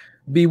 But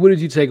B, what did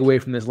you take away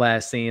from this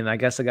last scene? I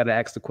guess I got to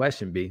ask the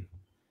question, B.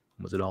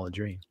 Was it all a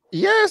dream?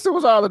 Yes, it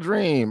was all a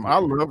dream. I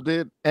loved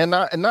it, and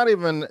not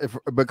even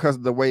because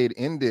of the way it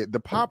ended. The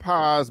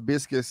Popeyes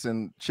biscuits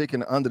and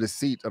chicken under the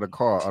seat of the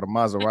car or the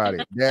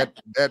Maserati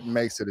that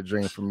makes it a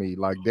dream for me.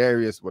 Like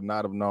Darius would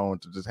not have known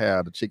to just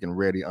have the chicken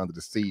ready under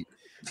the seat.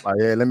 Like,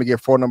 yeah, let me get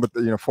four number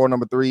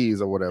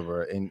threes or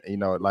whatever. And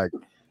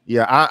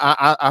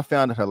I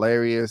found it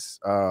hilarious.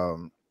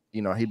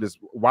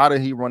 Why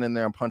did he run in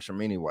there and punch him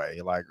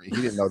anyway? Like he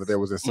didn't know that there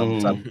was some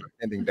type of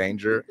impending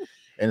danger.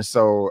 And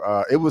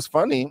so it was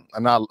funny,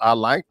 and I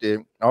liked it.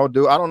 Oh,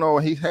 dude, I don't know.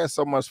 He had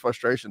so much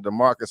frustration.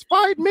 DeMarcus,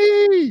 fight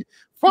me.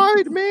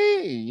 But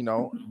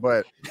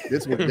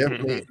this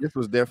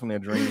was definitely a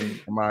dream.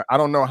 I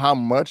don't know how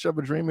much of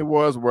a dream it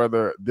was,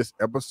 whether this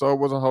episode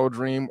was a whole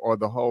dream or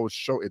the whole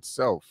show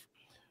itself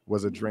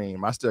was a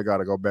dream. I still got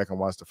to go back and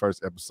watch the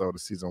first episode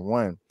of season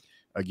 1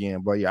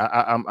 again. But yeah,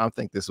 I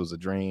think this was a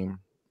dream.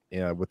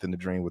 Yeah, within the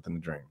dream.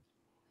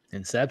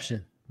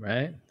 Inception.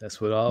 Right,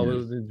 that's what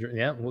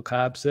what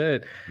Cobb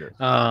said.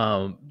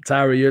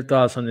 Tyra, your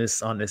thoughts on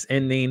this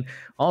ending?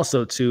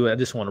 Also, too, I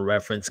just want to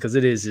reference because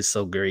it is just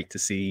so great to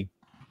see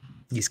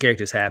these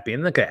characters happy.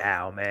 And look at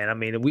Al, man. I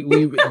mean, we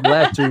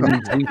last 2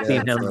 weeks we've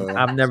seen him.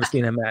 I've never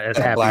seen him as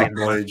happy. Black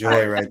boy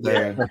joy right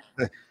there.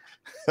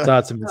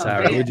 Thoughts to me,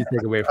 Tyra. What did you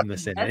take away from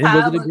this ending? That's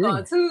how I was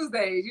on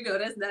Tuesdays.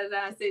 That's that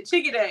I said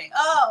chicken day.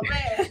 Oh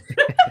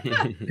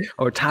man.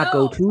 Or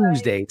Taco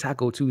Tuesday.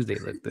 Taco Tuesday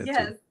looked good.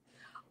 Yes,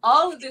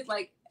 all of this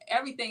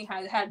everything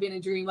had been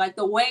a dream. Like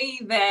the way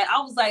that I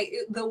was like,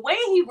 the way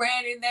he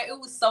ran in there, it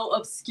was so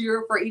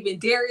obscure for even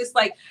Darius.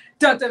 Like,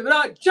 jump in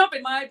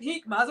my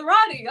pink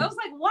Maserati. I was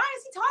like, why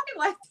is he talking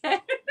like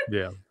that?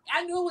 Yeah,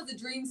 I knew it was a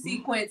dream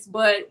sequence,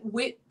 but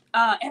with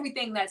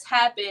everything that's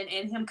happened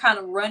and him kind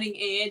of running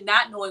in,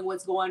 not knowing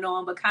what's going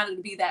on, but kind of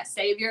to be that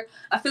savior.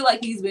 I feel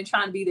like he's been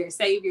trying to be their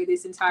savior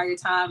this entire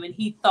time, and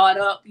he thought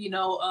up,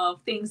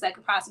 of things that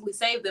could possibly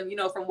save them,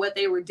 from what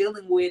they were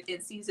dealing with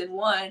in season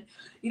 1.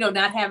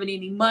 Not having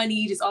any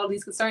money, just all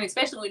these concerns,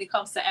 especially when it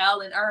comes to Al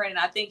and Ern. And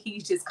I think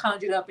he's just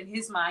conjured up in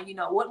his mind,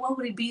 what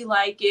would it be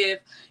like if,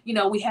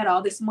 we had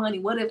all this money?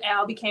 What if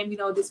Al became,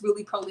 this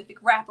really prolific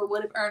rapper?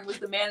 What if Ern was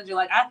the manager?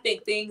 Like, I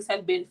think things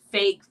have been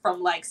fake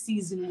from like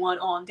season 1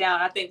 on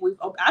down. I think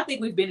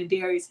we've been in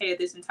Darius' head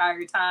this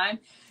entire time.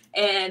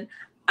 And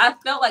I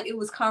felt like it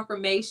was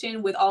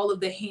confirmation with all of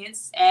the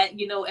hints at,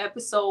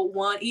 episode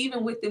 1,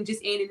 even with them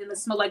just ending in the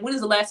smoke. Like, when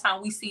is the last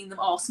time we seen them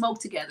all smoke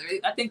together?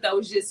 I think that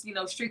was just,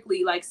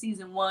 strictly like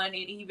season 1, and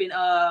even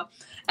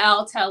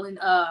Al telling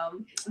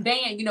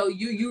Van,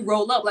 you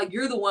roll up, like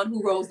you're the one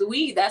who rolls the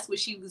weed. That's what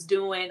she was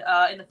doing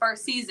in the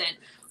first season.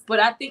 But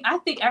I think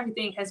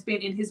everything has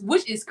been in his,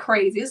 which is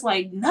crazy. It's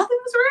like nothing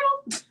was real.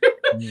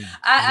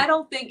 I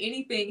don't think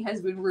anything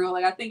has been real.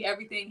 Like, I think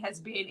everything has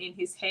been in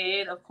his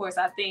head. Of course,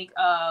 I think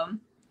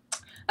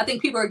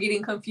people are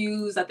getting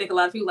confused. I think a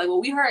lot of people are like, well,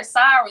 we heard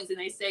sirens and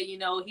they say,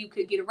 he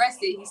could get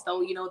arrested. He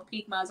stole, the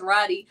pink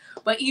Maserati.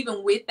 But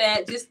even with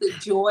that, just the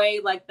joy,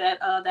 like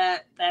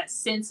that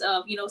sense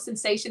of,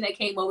 sensation that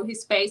came over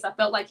his face. I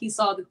felt like he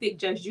saw the thick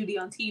Judge Judy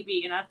on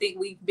TV. And I think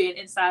we've been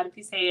inside of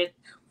his head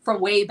from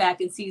way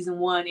back in season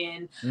 1,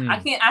 and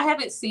I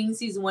haven't seen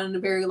season 1 in a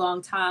very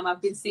long time.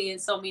 I've been seeing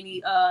so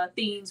many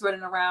themes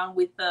running around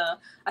with I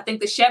think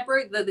the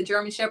shepherd, the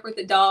German shepherd,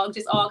 the dog,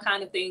 just all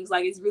kind of things.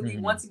 Like, it's really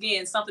once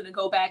again something to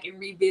go back and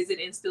revisit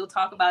and still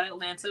talk about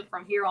Atlanta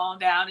from here on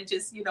down, and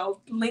just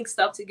link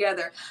stuff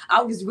together.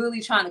 I was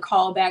really trying to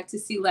call back to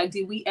see, like,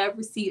 did we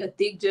ever see a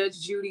thick Judge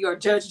Judy or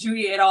Judge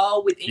Judy at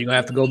all? With you're gonna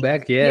have to go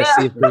back, see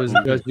if there was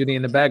Judge Judy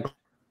in the back.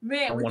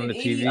 Man, within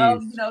any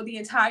of the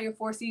entire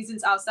 4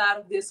 seasons outside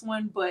of this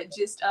one, but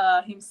just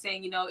him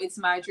saying, it's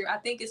my dream. I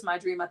think it's my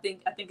dream. I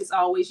think it's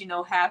always,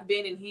 have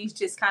been, and he's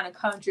just kind of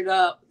conjured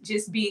up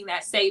just being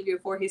that savior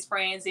for his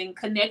friends and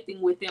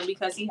connecting with them,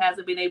 because he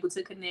hasn't been able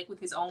to connect with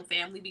his own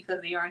family because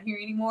they aren't here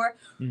anymore.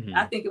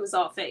 I think it was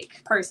all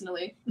fake,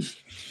 personally.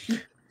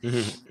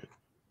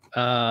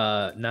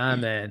 Nah,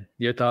 man.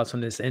 Your thoughts on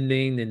this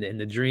ending and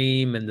the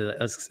dream and the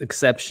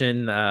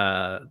exception?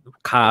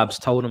 Cobb's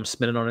told him,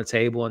 spin it on the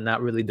table, and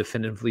not really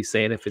definitively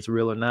saying if it's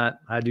real or not.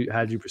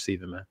 How'd you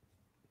perceive it, man?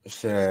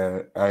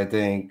 Sure. I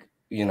think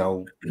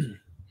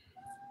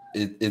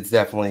it's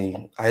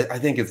definitely. I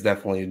think it's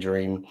definitely a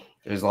dream.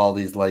 There's all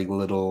these like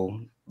little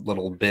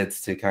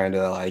bits to kind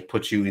of like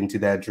put you into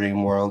that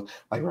dream world.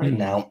 Like right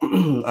now,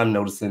 I'm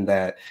noticing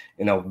that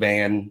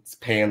Van's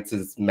pants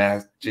is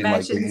matching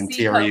like the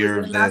interior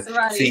of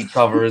the seat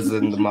covers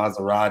and the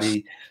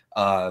Maserati.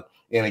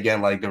 And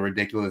again, like the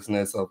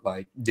ridiculousness of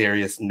like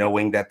Darius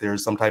knowing that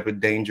there's some type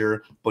of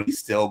danger, but he's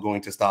still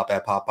going to stop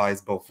at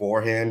Popeyes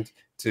beforehand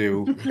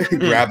to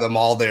grab them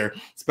all their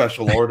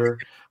special order.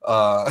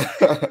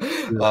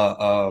 And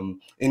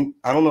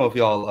I don't know if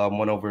y'all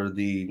went over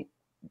the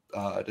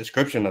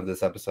description of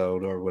this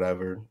episode or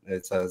whatever.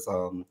 It says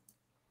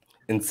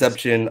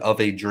inception of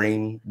a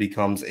dream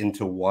becomes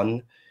into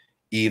one,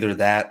 either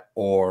that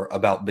or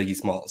about Biggie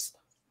Smalls.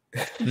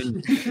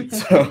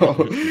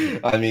 So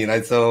I mean,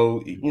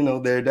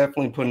 they're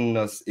definitely putting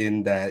us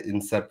in that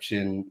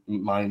inception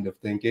mind of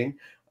thinking.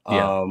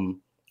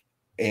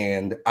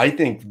 And I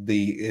think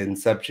the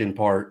inception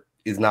part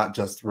is not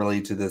just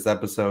related to this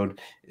episode.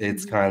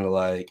 It's kind of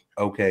like,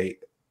 okay,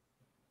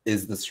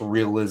 is the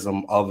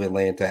surrealism of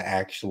Atlanta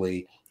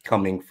actually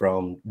coming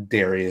from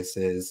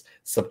Darius's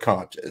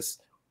subconscious?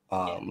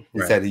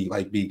 He said he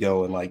like be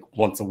going like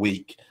once a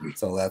week,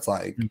 so that's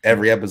like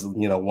every episode,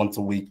 once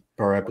a week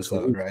per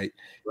episode, right?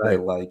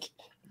 Like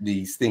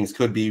these things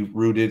could be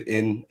rooted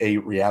in a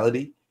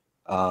reality,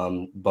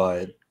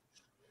 but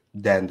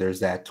then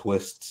there's that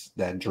twist,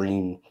 that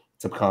dream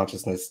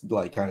subconsciousness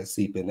like kind of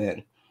seeping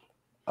in.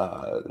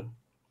 But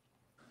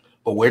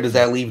where does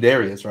that leave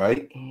Darius,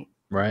 right?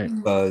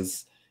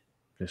 Because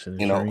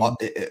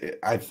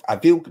I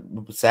feel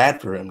sad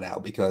for him now,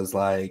 because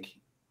like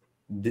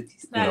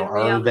her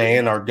and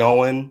Van are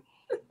going.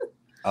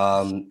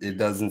 It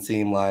doesn't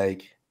seem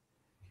like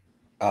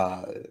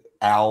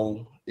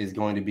Al is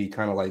going to be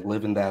kind of like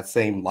living that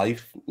same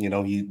life. He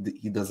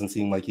doesn't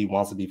seem like he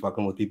wants to be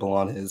fucking with people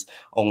on his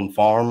own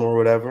farm or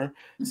whatever.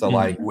 So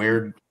like,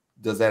 where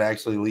does that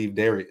actually leave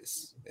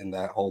Darius in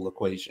that whole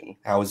equation?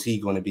 How is he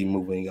going to be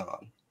moving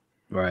on?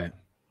 Right.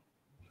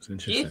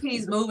 If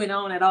he's moving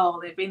on at all,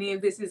 if any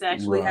of this is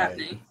actually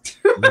happening.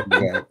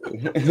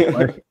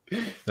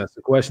 That's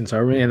the question.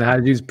 So, and how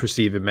did you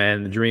perceive it,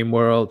 man? The dream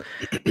world,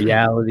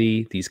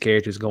 reality, these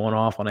characters going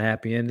off on a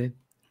happy ending?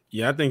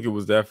 Yeah, I think it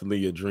was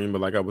definitely a dream.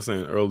 But like I was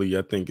saying earlier,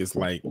 I think it's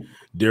like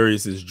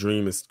Darius's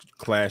dream is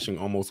clashing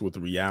almost with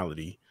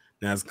reality.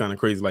 Now it's kind of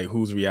crazy. Like,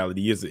 whose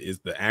reality is it? Is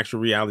the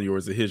actual reality or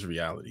is it his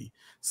reality?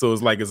 So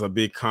it's like it's a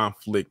big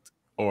conflict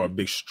or a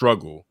big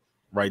struggle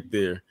right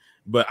there.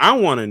 But I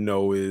want to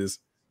know is,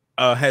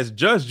 has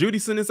Judge Judy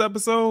seen this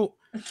episode?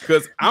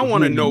 Because I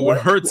want to know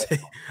what her take.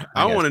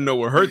 I want to know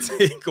what her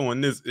take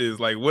on this is.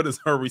 Like, what is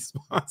her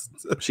response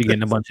to she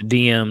getting a bunch of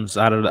DMs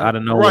out of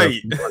nowhere,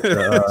 right?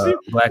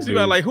 She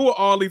got like, who are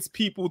all these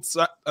people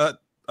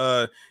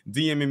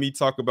DMing me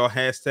talk about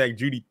hashtag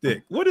Judy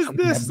Thick? What is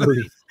this?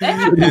 They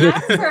have to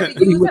ask her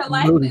to use her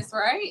likeness,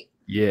 right?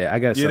 Yeah, I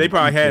guess. Yeah, they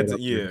probably had to.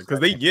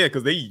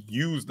 Because they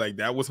used like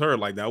that was her.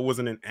 Like that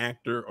wasn't an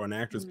actor or an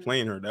actress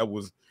playing her. That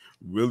was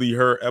really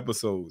her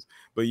episodes.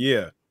 But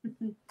yeah.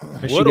 She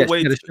got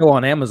a show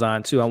on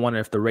Amazon too. I wonder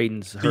if the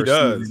ratings. She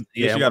does.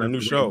 Yeah, she got a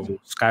new show.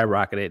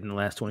 Skyrocketed in the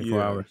last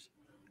 24 hours.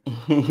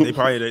 They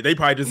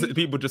probably just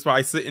people just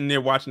probably sitting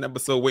there watching the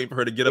episode, waiting for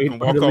her to get up and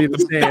walk off the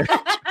stand.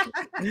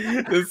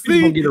 to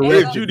see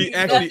if Judy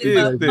actually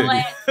is thick.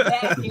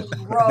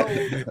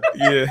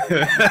 Yeah.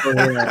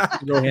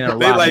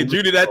 They like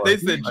Judy that they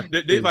said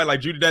they like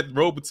Judy that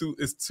robe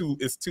is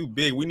too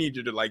big. We need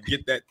you to like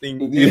get that thing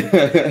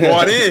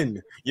brought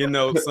in,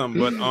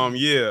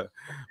 something.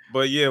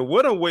 But yeah,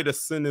 what a way to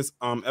send this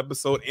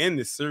episode and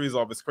this series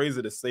off. It's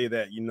crazy to say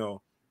that,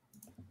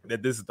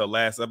 that this is the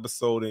last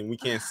episode and we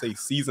can't say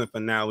season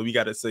finale. We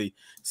got to say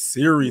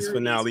series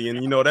finale.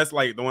 And, that's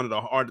like one of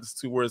the hardest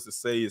two words to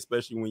say,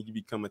 especially when you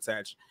become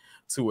attached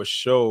to a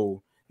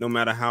show, no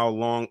matter how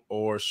long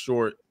or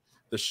short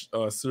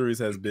the series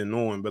has been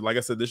on. But like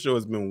I said, this show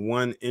has been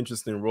one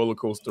interesting roller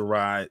coaster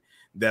ride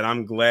that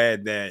I'm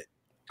glad that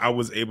I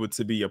was able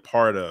to be a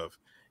part of,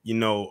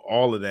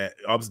 all of that,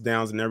 ups,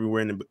 downs, and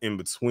everywhere in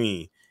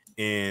between.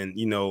 And,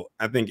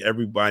 I think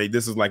everybody,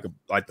 this is like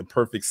the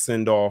perfect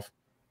send off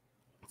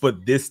for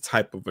this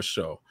type of a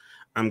show.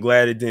 I'm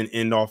glad it didn't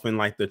end off in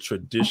like the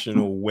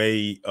traditional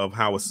way of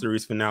how a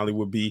series finale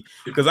would be.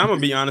 Because I'm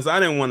gonna be honest, I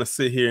didn't want to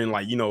sit here and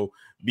like,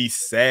 be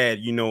sad,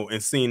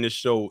 and seeing this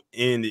show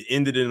end. It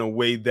ended in a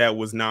way that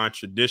was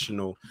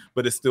non-traditional,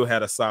 but it still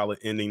had a solid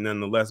ending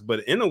nonetheless.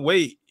 But in a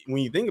way,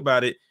 when you think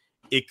about it,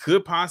 it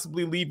could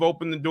possibly leave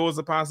open the doors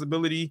of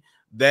possibility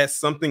that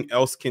something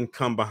else can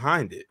come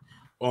behind it.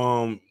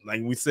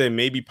 Like we said,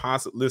 maybe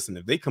listen,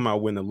 if they come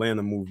out with an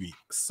Atlanta movie,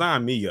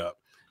 sign me up.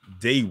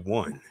 Day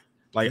one,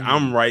 like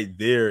I'm right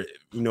there.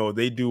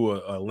 They do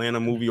a Atlanta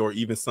movie or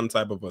even some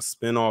type of a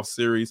spin-off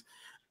series.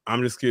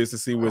 I'm just curious to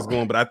see where it's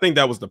going. But I think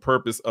that was the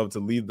purpose to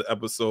leave the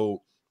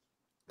episode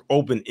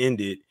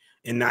open-ended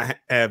and not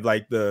have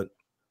like the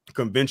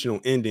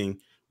conventional ending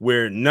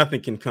where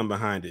nothing can come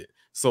behind it.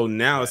 So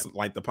now it's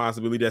like the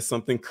possibility that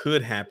something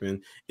could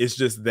happen. It's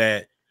just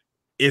that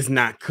it's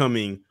not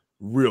coming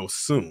real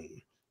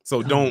soon.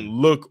 So don't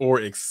look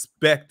or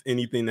expect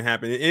anything to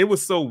happen. And it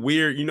was so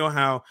weird. You know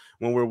how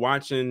when we're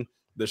watching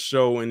the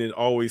show and it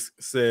always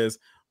says,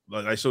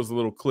 like, it shows a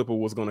little clip of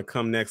what's going to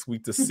come next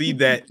week, to see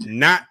that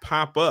not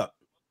pop up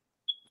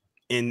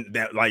in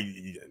that, like,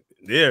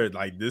 there,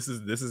 like, this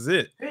is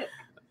it.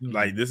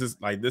 Like, this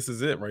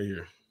is it right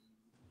here.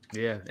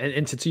 Yeah,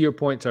 and to your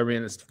point,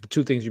 Tyrone, it's the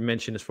two things you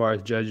mentioned as far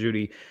as Judge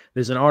Judy.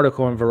 There's an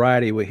article in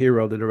Variety with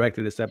Hero, the director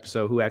of this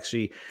episode, who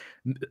actually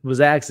was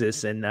asked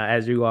this, and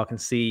as you all can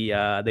see,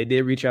 they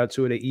did reach out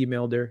to her. They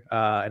emailed her,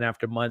 and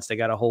after months, they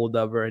got a hold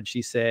of her, and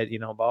she said,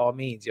 by all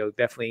means,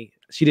 definitely.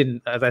 She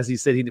didn't, as he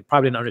said, he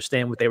probably didn't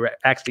understand what they were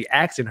actually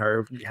asking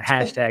her.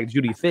 #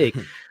 Judy Thick,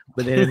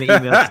 but then in the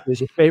email, she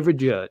says, your favorite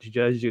judge,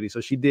 Judge Judy. So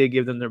she did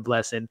give them their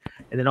blessing,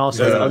 and then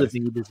also the other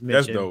thing you just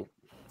mentioned. That's dope.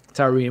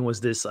 Tyrone, was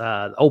this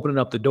opening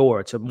up the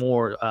door to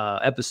more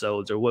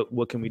episodes, or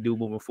what can we do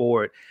moving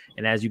forward?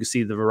 And as you can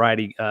see, the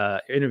Variety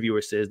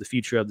interviewer says the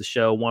future of the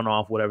show,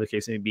 one-off, whatever the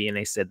case may be, and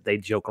they said they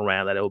joke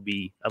around that it'll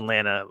be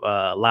Atlanta,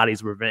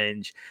 Lottie's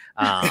Revenge.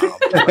 Out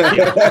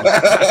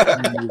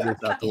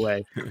the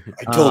way.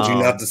 I told you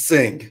not to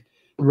sing.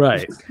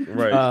 Right.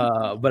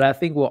 But I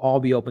think we'll all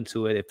be open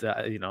to it if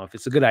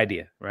it's a good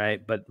idea,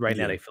 right? But right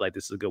now they feel like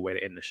this is a good way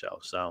to end the show.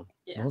 So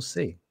we'll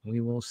see.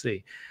 We will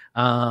see.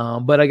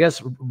 But I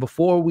guess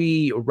before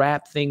we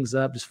wrap things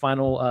up, just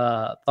final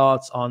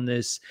thoughts on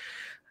this.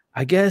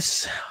 I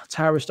guess,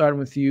 Tyra, starting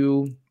with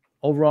you,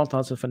 overall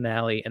thoughts of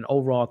finale and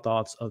overall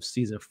thoughts of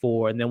season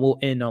 4, and then we'll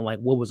end on like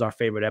what was our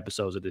favorite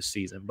episodes of this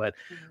season. But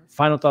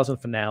final thoughts on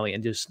finale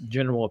and just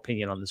general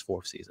opinion on this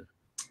 4th season.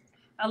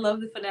 I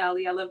love the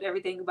finale. I loved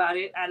everything about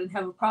it. I didn't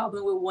have a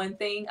problem with one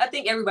thing. I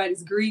think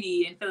everybody's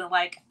greedy and feeling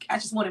like I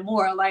just wanted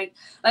more. Like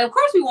of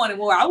course we wanted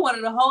more. I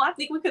wanted a whole. I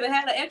think we could have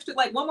had an extra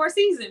like one more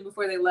season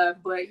before they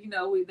left, but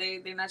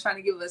they're not trying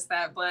to give us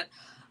that. But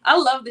I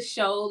love the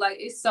show. Like,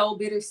 it's so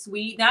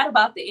bittersweet. Not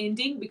about the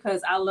ending,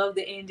 because I love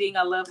the ending.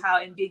 I love how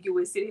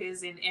ambiguous it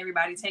is and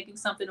everybody taking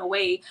something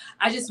away.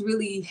 I just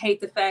really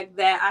hate the fact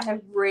that I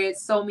have read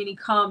so many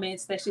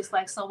comments that's just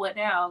like, so what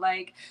now?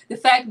 Like, the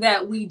fact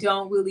that we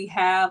don't really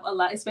have a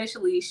lot,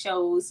 especially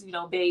shows,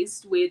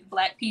 based with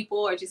Black people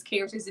or just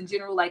characters in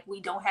general. Like, we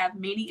don't have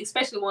many,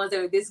 especially ones that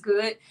are this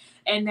good.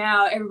 And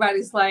now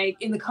everybody's like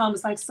in the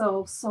comments, like,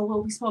 so what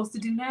are we supposed to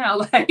do now?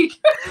 Like,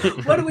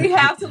 what do we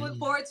have to look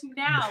forward to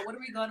now? What are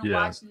we going to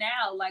watch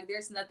now? Like,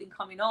 there's nothing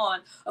coming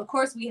on. Of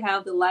course, we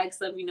have the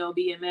likes of,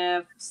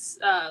 BMF,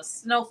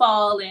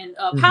 Snowfall, and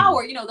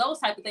Power, those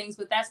type of things.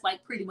 But that's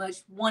like pretty much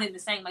one and the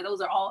same. Like,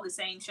 those are all the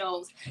same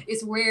shows.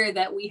 It's rare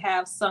that we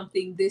have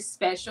something this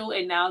special.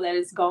 And now that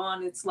it's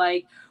gone, it's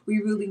like we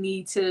really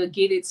need to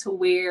get it to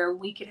where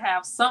we could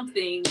have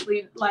something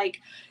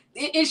like.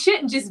 It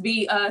shouldn't just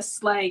be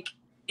us, like,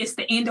 it's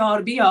the end all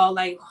to be all.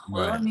 Like,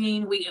 well, I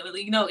mean, we,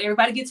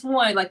 everybody gets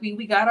one. Like,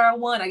 we got our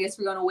one. I guess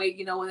we're going to wait,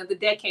 another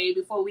decade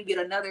before we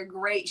get another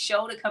great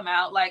show to come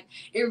out. Like,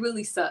 it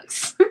really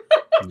sucks.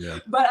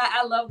 But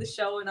I love the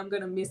show, and I'm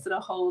going to miss it a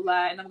whole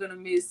lot. And I'm going to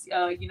miss,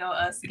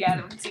 us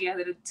gathering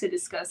together to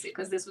discuss it,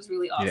 because this was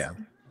really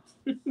awesome.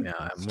 Yeah,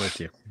 I'm with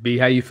you. B,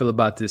 how you feel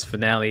about this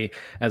finale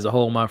as a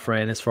whole, my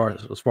friend? As far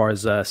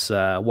as us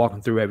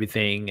walking through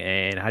everything,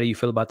 and how do you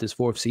feel about this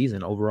 4th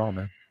season overall,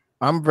 man?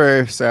 I'm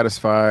very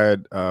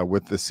satisfied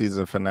with the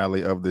season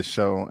finale of the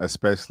show,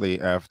 especially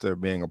after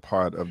being a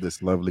part of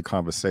this lovely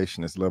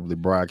conversation, this lovely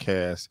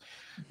broadcast.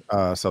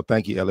 So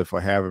thank you, Ellie,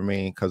 for having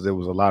me, because there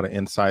was a lot of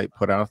insight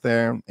put out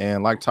there.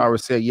 And like Tara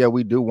said, yeah,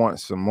 we do want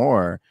some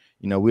more.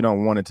 You know, we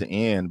don't want it to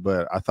end,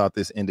 but I thought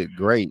this ended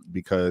great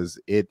because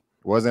it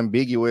was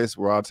ambiguous.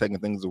 We're all taking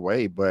things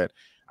away, but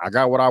I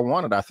got what I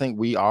wanted. I think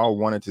we all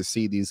wanted to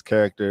see these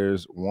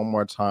characters one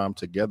more time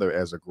together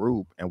as a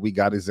group, and we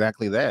got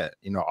exactly that.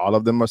 You know, all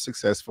of them are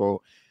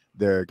successful.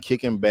 They're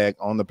kicking back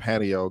on the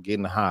patio,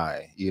 getting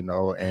high, you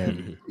know,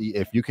 and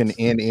if you can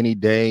end any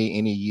day,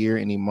 any year,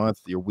 any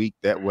month, your week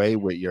that way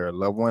with your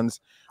loved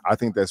ones, I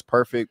think that's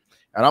perfect.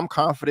 And I'm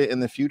confident in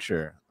the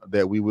future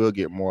that we will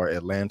get more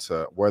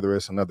Atlanta, whether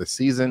it's another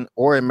season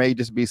or it may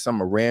just be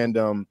some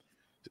random,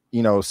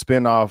 you know,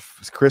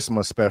 spin-off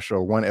Christmas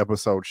special,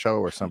 1-episode show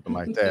or something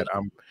like that.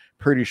 I'm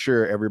pretty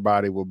sure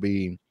everybody will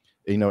be,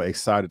 you know,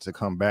 excited to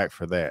come back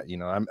for that. You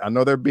know, I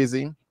know they're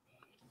busy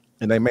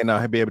and they may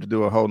not be able to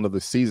do a whole nother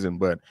season,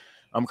 but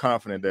I'm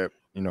confident that,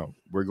 you know,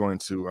 we're going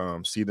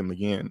to see them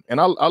again. And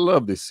I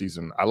love this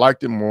season. I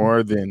liked it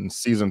more than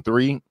season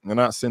 3. I'm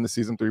not saying the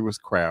season 3 was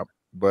crap,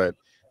 but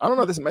I don't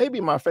know. This may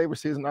be my favorite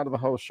season out of the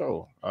whole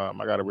show. I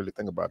got to really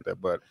think about that,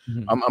 but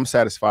I'm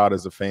satisfied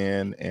as a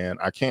fan, and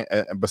I can't.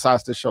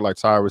 Besides this show, like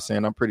Tyra was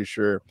saying, I'm pretty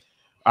sure.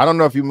 I don't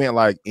know if you meant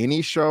like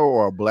any show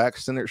or a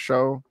Black-centered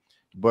show,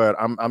 but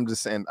I'm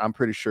just saying I'm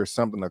pretty sure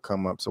something will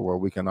come up to where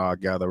we can all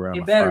gather around.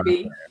 It better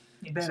be.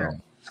 It better.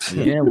 So,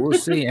 yeah, we'll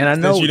see. And I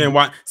know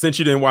since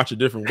you didn't watch A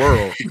Different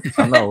World.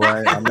 I know,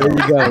 right? I know. There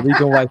you go. We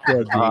can watch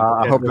that.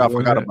 I hope I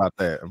forgot about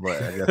that,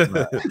 but I guess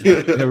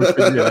not. Never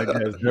forget. I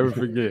guess never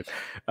forget.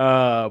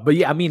 But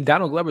yeah, I mean,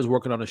 Donald Glover's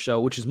working on a show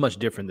which is much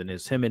different than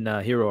this. Him and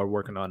Hero are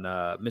working on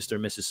Mr.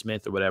 and Mrs.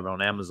 Smith or whatever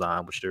on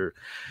Amazon, which they're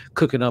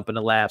cooking up in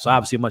the lab. So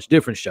obviously a much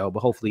different show, but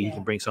hopefully he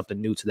can bring something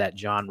new to that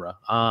genre.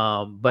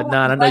 But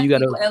I know you got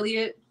to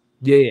Elliot.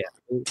 Yeah.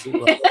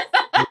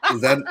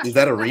 Is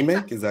that a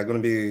remake? Is that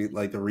going to be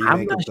like the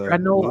remake? Of the I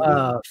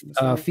know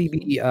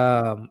Phoebe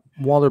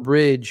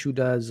Waller-Bridge, who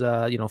does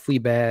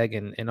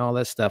Fleabag and all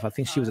that stuff. I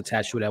think she was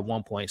attached to it at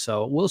one point.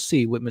 So we'll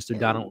see with Mr.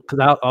 Donald,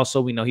 because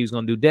also we know he was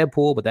going to do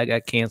Deadpool, but that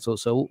got canceled.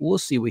 So we'll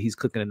see what he's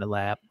cooking in the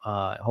lab.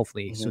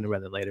 Hopefully sooner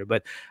rather than later.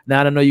 But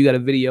now I know you got a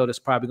video that's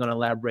probably going to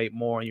elaborate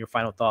more on your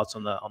final thoughts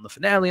on the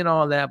finale and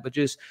all that. But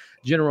just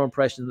general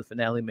impressions of the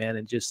finale, man,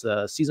 and just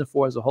season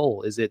 4 as a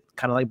whole. Is it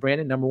kind of like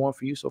Brandon, number 1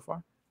 for you so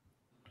far?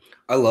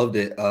 I loved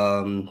it.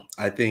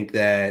 I think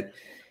that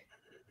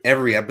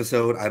every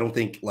episode, I don't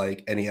think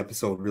like any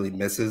episode really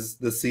misses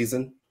this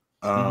season.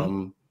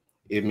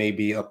 It may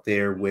be up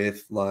there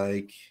with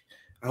like,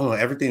 I don't know,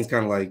 everything's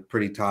kind of like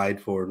pretty tied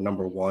for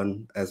number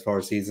 1 as far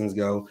as seasons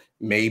go.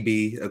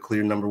 Maybe a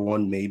clear number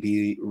 1,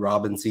 maybe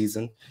Robin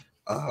season.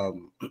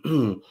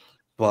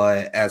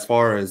 But as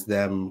far as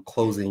them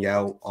closing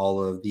out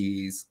all of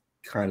these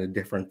kind of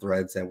different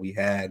threads that we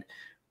had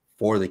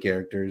for the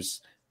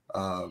characters,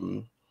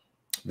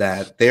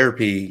 that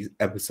therapy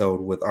episode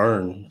with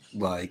Earn,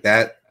 like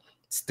that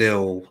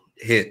still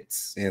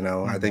hits, you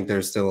know. I think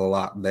there's still a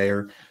lot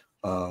there.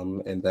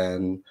 And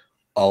then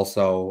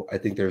also I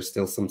think there's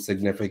still some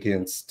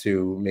significance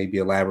to maybe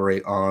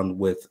elaborate on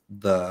with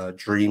the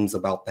dreams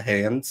about the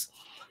hands,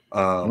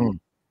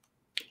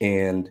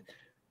 and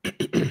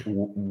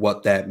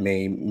what that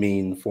may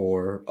mean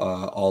for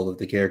all of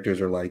the characters,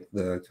 or like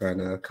the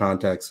kind of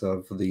context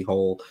of the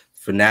whole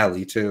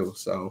finale too.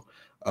 So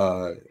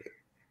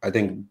I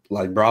think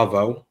like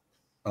bravo.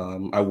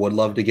 I would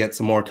love to get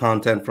some more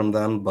content from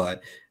them,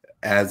 but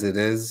as it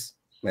is,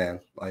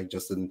 man, like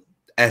just an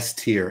S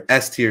tier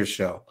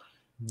show.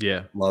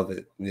 Yeah, love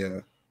it. Yeah.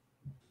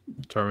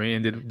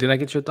 Torian, did I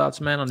get your thoughts,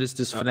 man, on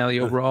this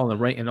finale overall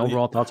and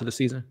overall thoughts of the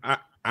season?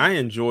 I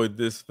enjoyed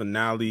this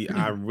finale.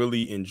 I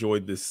really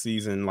enjoyed this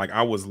season. Like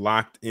I was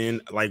locked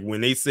in. Like when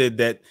they said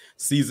that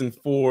season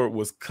 4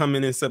 was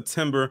coming in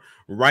September,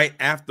 right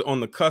after on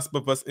the cusp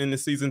of us in the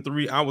season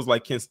 3, I was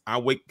like, can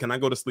I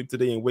go to sleep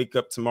today and wake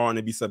up tomorrow and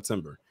it be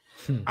September?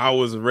 I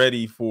was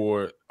ready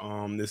for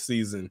this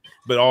season,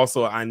 but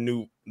also I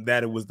knew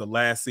that it was the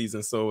last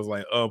season, so it was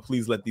like, oh,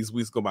 please let these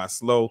weeks go by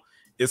slow.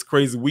 It's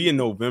crazy. We in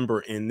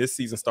November and this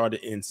season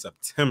started in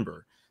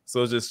September,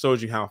 so it just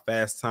shows you how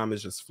fast time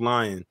is just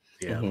flying.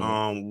 Yeah.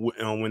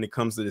 When it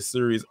comes to the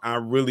series, I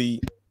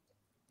really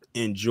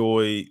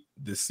enjoyed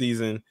the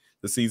season.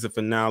 The season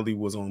finale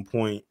was on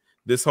point.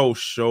 This whole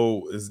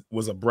show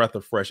was a breath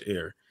of fresh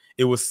air.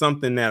 It was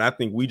something that I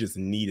think we just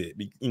needed,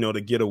 you know,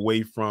 to get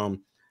away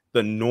from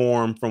the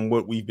norm, from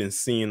what we've been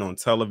seeing on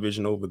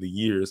television over the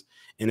years.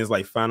 And it's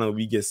like finally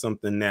we get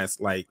something that's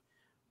like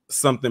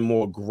something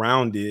more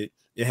grounded.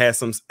 It had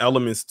some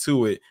elements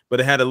to it, but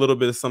it had a little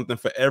bit of something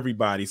for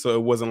everybody. So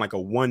it wasn't like a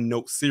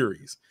one-note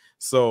series.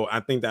 So I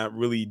think that I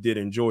really did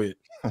enjoy it.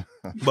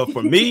 But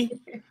for me,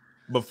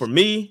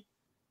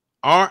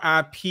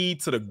 RIP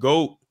to the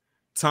GOAT,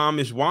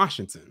 Thomas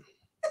Washington.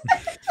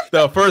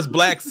 the first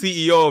black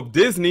CEO of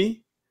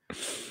Disney,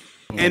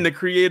 and the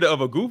creator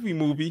of a Goofy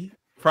movie.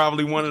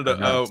 Probably one of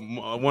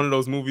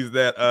those movies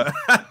that I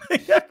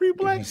think every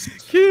black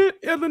kid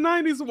in the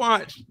 90s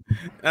watched.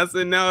 I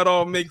said now it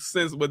all makes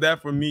sense, but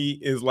that for me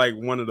is like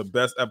one of the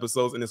best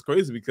episodes, and it's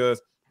crazy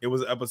because it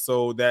was an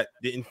episode that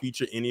didn't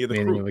feature any of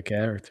the crew. Of the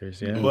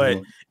characters, yeah.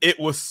 But it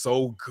was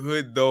so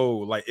good though.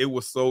 Like it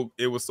was so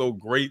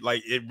great.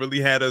 Like it really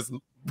had us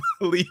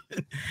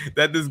believing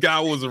that this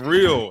guy was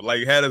real.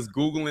 Like had us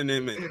Googling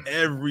him and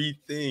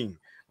everything.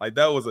 Like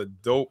that was a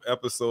dope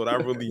episode. I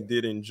really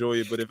did enjoy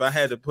it. But if I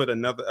had to put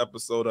another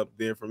episode up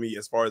there for me,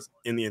 as far as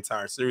in the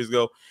entire series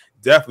go,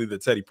 definitely the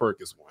Teddy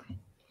Perkins one.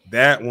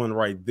 That one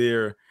right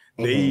there.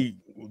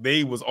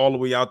 They was all the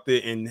way out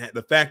there, and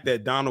the fact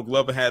that Donald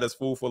Glover had us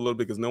fooled for a little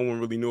bit because no one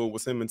really knew it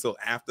was him until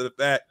after the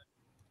fact.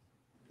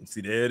 And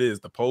see, there it is,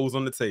 the pose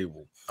on the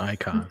table.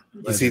 Icon.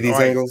 You see these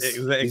angles?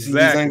 Exactly. You see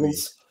these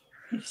angles?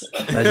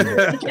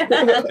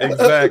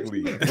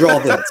 Exactly.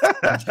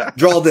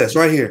 Draw this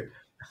right here.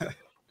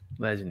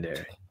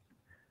 Legendary.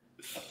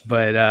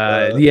 But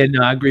yeah,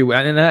 no, I agree with,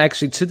 and I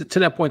actually to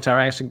that point,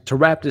 Tyra, actually to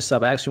wrap this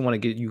up, I actually want to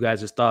get you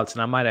guys' thoughts,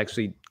 and I might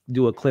actually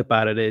do a clip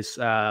out of this,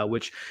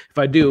 which if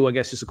I do, I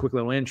guess just a quick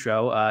little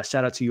intro.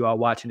 Shout out to you all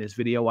watching this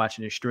video,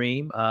 watching this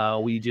stream.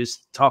 We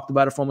just talked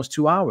about it for almost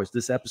 2 hours.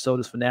 This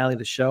episode is finale of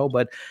the show,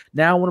 but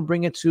now I want to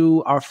bring it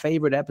to our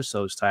favorite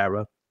episodes,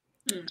 Tyra,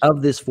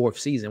 of this 4th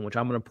season, which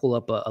I'm going to pull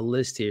up a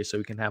list here so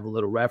we can have a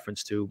little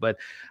reference to. But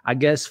I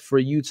guess for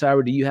you,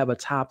 Tyra, do you have a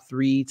top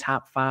 3,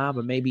 top 5,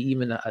 or maybe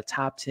even a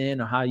top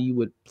 10, or how you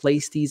would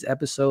place these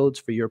episodes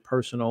for your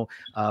personal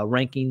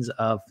rankings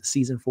of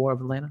season 4 of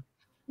Atlanta?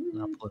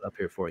 I'll pull it up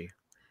here for you.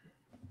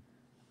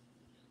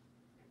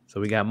 So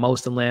we got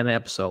Most Atlanta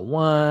episode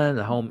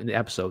 1,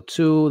 episode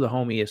 2, The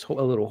Homie is a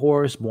Little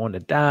Horse, Born to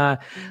Die,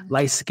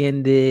 Light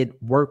Skinned,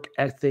 Work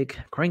Ethic,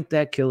 Crank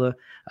That Killer,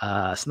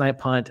 Snipe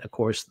Hunt, of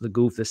course, The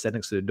Goof That's Set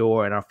Next to the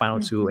Door, and our final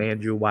 2,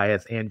 Andrew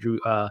Wyeth,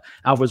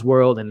 Alfred's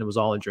World, and It Was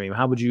All a Dream.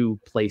 How would you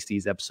place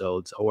these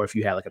episodes, or if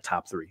you had like a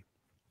top 3?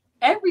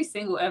 Every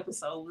single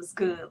episode was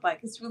good. Like,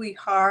 it's really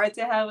hard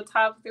to have a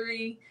top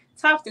 3.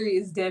 Top 3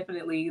 is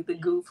definitely The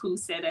Goof Who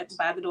Sat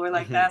by the Door.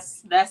 Like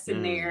that's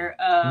in there.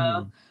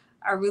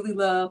 I really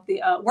love the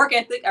Work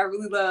Ethic. I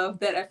really love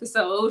that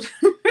episode.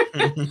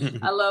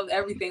 I love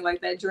everything,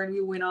 like that journey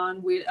we went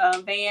on with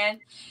Van.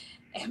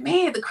 And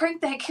man, the Crank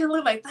That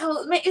Killer, like that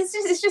was, man,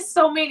 it's just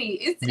so many.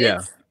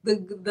 It's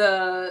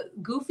the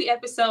Goofy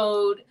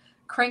episode,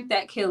 Crank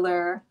That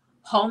Killer,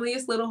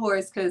 Homeliest Little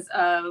Horse, because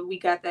we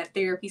got that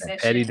therapy session.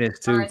 Pettiness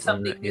too.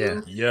 Something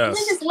new. Yes. And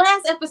then this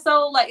last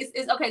episode, like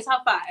it's okay,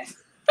 top 5.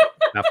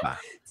 Top 5.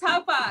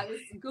 Top 5.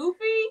 It's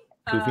Goofy.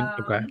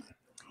 Okay.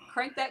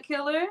 Crank That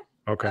Killer.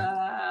 Okay.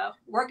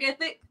 Work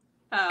Ethic.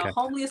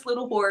 Homeliest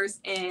Little Horse,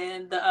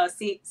 and the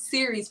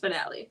series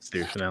finale.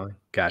 Series finale.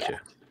 Gotcha.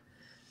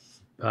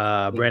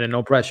 Yeah. Brandon,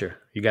 no pressure.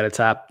 You got a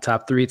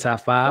top 3,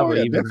 top 5, or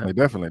yeah, even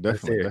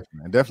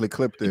definitely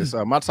clip this.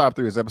 My top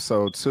 3 is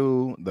episode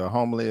 2, the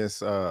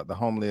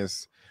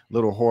homeliest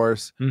Little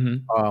Horse.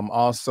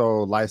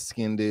 Also Light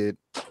Skinned,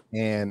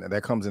 and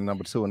that comes in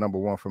number 2, and number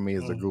 1 for me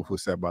is The Goof Who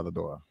Sat by the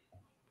Door.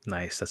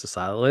 Nice. That's a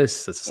solid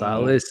list.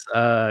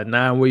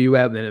 9, where you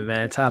at,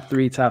 man? Top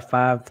 3, top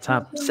 5,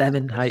 top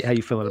 7. How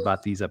you feeling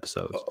about these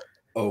episodes?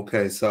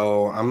 Okay,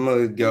 so I'm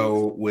gonna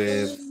go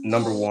with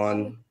number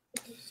 1.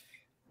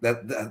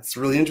 That's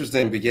really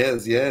interesting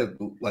because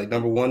like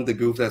number 1, The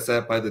Goof That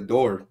Sat by the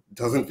Door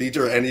doesn't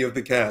feature any of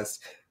the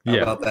cast. How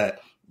about that?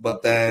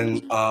 But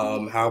then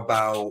how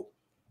about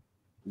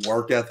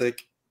Work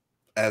Ethic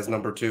as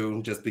number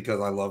 2, just because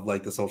I love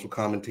like the social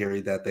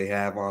commentary that they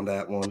have on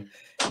that one.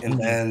 And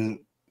then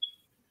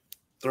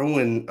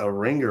throwing a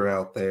ringer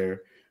out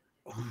there,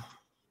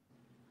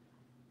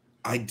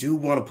 I do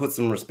want to put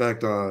some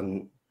respect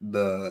on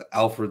the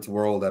Alfred's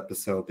World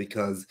episode,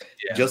 because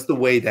just the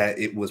way that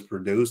it was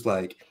produced,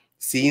 like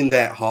seeing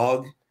that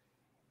hog,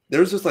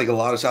 there's just like a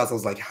lot of shots. I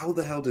was like, how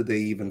the hell did they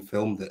even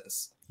film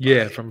this?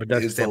 Yeah, like, from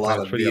production, it's a lot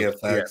of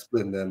VFX,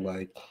 and then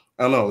like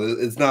I don't know,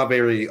 it's not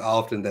very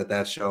often that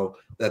this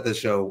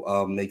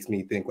show makes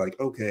me think like,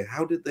 okay,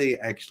 how did they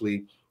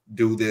actually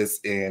do this,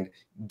 and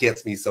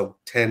gets me so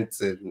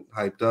tense and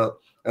hyped up.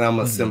 And I'm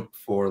a simp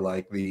for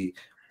like the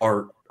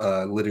art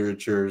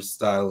literature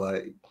style.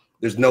 Like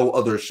there's no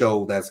other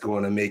show that's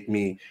going to make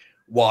me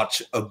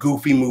watch a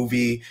Goofy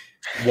movie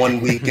one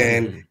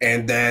weekend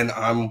and then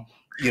I'm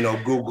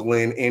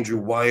Googling Andrew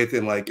Wyeth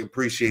and like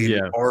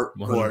appreciating art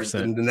for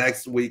the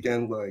next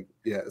weekend. Like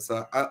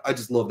so I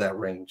just love that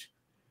range.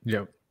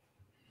 Yep.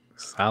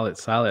 Solid.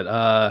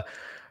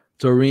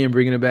 Doreen,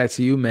 bringing it back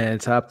to you, man.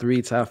 Top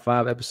 3, top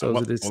 5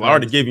 episodes of this. Well, I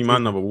already gave you my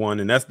number 1,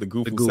 and that's The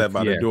Goof Who Sat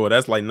by the Door.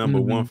 That's like number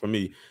 1 for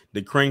me.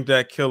 The Crank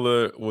That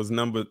Killer was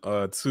number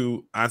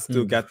 2. I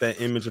still got that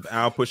image of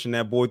Al pushing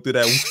that boy through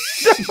that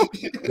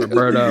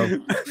Roberto.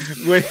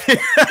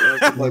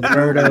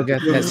 Roberto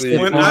got that.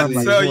 When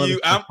I tell you,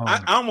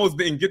 I almost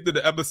didn't get to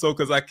the episode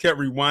because I kept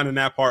rewinding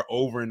that part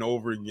over and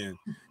over again.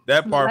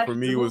 That part for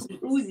me was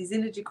Uzis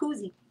in the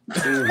jacuzzi.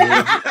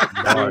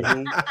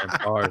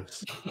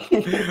 Bars.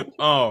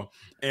 Oh,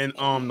 and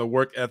the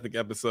work ethic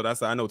episode.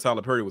 I know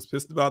Tyler Perry was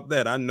pissed about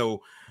that. I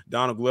know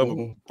Donald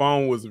Glover's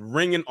phone was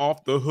ringing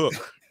off the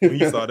hook when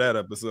he saw that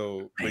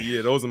episode. But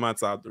yeah, those are my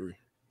top 3.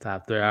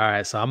 Top 3. All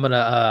right, so I'm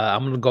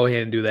gonna go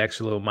ahead and do the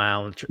extra little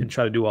mile and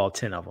try to do all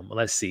 10 of them.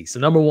 Let's see. So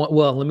number 1,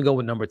 well, let me go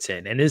with number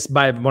 10. And this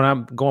when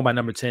I'm going by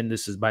number 10,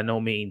 this is by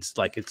no means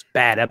like it's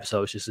bad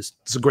episodes.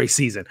 It's a great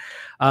season.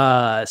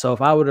 So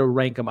if I were to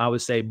rank them, I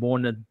would say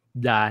Born to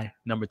Die,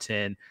 number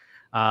 10.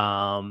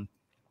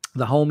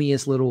 The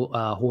Homiest Little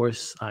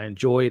Horse, I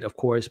enjoyed, of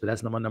course, but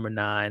that's number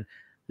 9.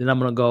 Then I'm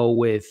gonna go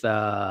with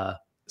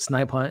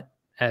Snipe Hunt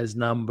as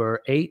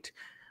number 8.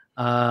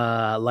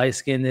 Light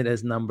Skinned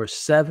as number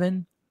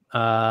 7.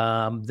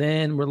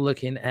 Then we're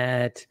looking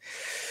at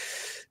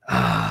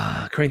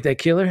Crank That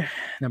Killer,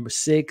 number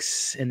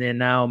 6. And then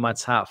now my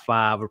top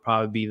 5 would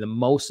probably be The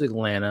Most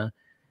Atlanta.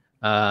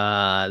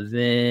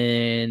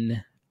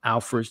 Then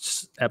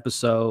Alfred's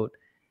episode.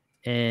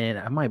 And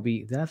I might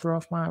be, did I throw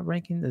off my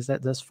ranking?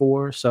 That's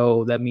 4.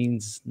 So that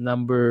means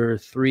number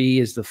 3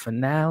 is the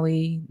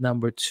finale.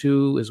 Number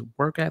 2 is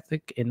Work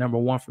Ethic. And number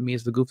 1 for me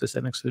is The Goof That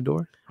Sat Next to the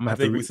Door. I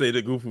think we say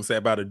The Goof Who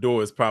Sat by the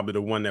Door is probably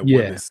the one that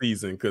won this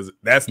season, because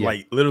that's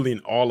like literally in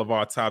all of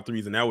our top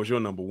 3s, and that was your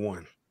number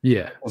 1.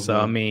 Yeah. So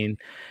I mean,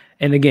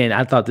 and again,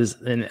 I thought this,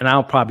 and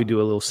I'll probably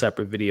do a little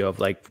separate video of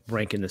like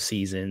ranking the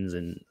seasons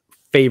and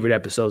favorite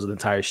episodes of the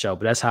entire show,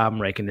 but that's how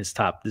I'm ranking this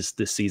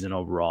season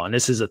overall. And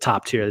this is a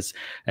top tier, as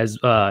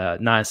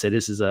Nine said,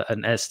 this is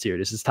an S tier.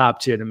 This is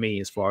top tier to me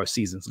as far as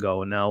seasons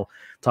go, and I'll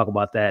talk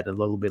about that a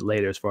little bit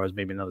later as far as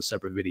maybe another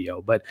separate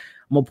video. But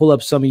I'm gonna pull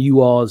up some of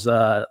you all's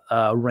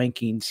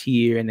rankings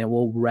here, and then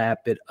we'll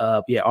wrap it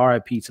up. Yeah,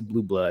 RIP to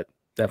Blue Blood,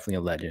 definitely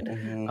a legend.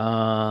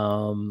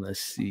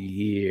 Let's see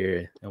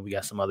here, and we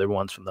got some other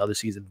ones from the other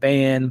season.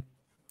 Band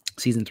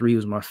season 3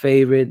 was my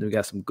favorite. We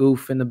got some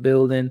Goof in the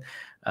building.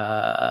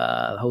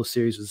 The whole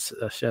series was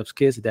Chef's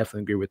Kiss. I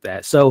definitely agree with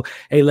that. So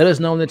hey, let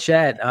us know in the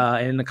chat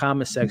and in the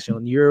comment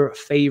section your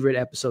favorite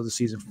episodes of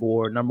season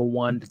 4, number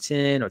 1 to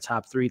 10, or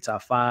top 3,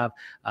 top 5.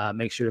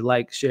 Make sure to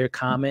like, share,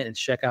 comment, and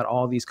check out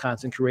all these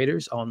content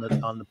creators on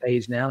the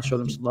page now. Show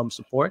them some love and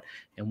support,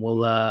 and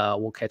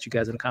we'll catch you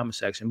guys in the comment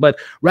section. But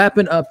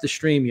wrapping up the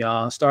stream,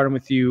 y'all, starting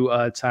with you,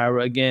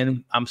 Tyra.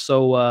 Again, I'm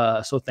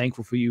so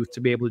thankful for you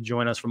to be able to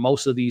join us for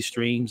most of these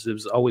streams. It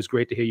was always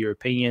great to hear your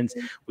opinions.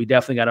 We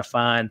definitely got to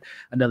find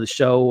another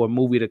show or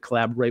movie to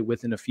collaborate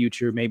with in the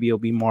future. Maybe it'll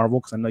be Marvel,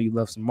 because I know you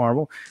love some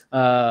Marvel,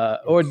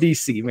 or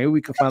DC. Maybe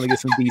we can finally get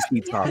some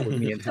DC talk with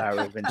me and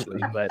Tyra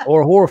eventually,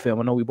 or a horror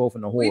film. I know we both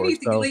in the horror. We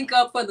need to link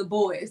up for The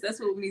Boys. That's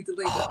what we need to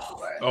link up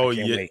for. Oh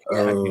yeah, I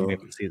can't wait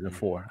for season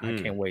 4. I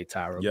can't wait,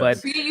 Tyra. Yes.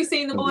 But have you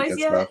seen The Boys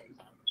yet?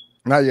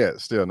 Not yet.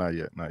 Still not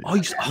yet. Oh,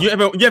 you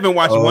haven't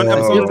watched one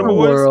episode of The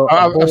Boys?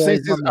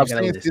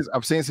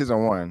 I've seen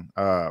season 1,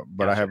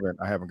 but I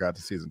haven't got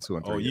to season 2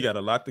 and 3. Oh, you got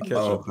a lot to catch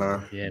up.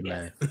 Yeah,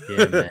 man.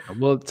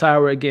 Well,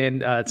 Tyra,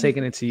 again,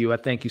 taking it to you, I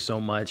thank you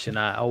so much, and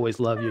I always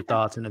love your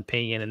thoughts and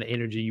opinion and the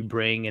energy you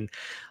bring, and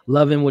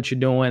loving what you're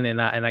doing, and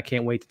I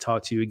can't wait to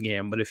talk to you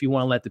again. But if you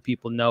want to let the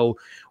people know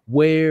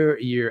where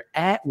you're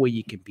at, where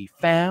you can be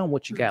found,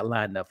 what you got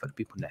lined up for the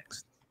people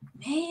next.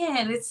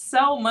 Man, it's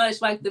so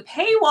much. Like, the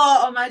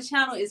paywall on my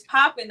channel is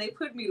popping. They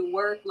put me to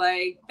work.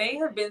 Like, they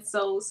have been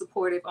so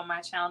supportive on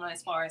my channel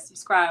as far as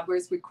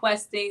subscribers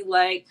requesting.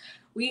 Like,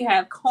 we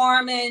have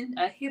Carmen,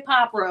 a hip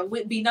hopper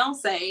with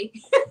Beyonce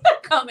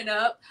coming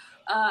up.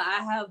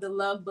 I have the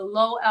Love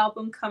Below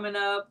album coming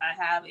up.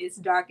 I have It's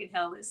Dark and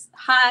Hell is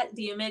Hot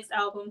DMX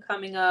album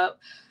coming up.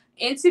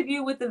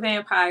 Interview with the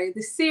Vampire,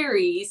 the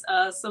series,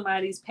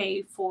 somebody's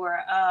paid for.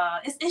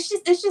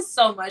 It's just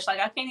so much. Like,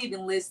 I can't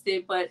even list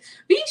it, but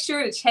be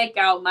sure to check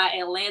out my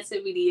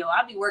Atlanta video.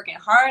 I'll be working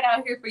hard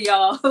out here for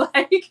y'all.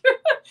 Like,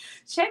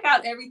 check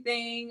out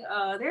everything.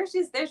 There's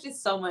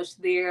just so much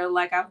there.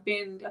 Like, I've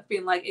been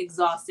like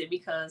exhausted,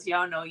 because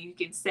y'all know you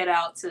can set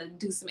out to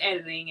do some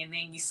editing and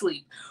then you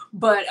sleep.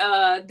 But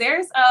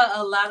there's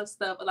a lot of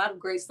stuff, a lot of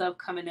great stuff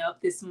coming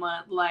up this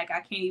month. Like,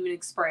 I can't even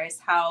express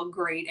how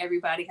great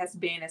everybody has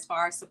been as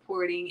far as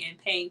supporting and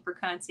paying for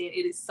content.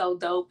 It is so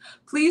dope.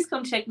 Please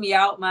come check me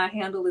out. My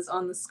handle is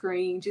on the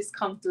screen. Just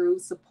come through,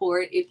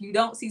 support. If you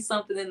don't see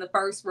something in the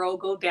first row,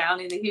 go down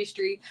in the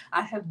history.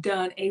 I have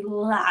done a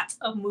lot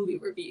of movie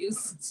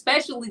reviews,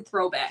 especially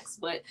throwbacks,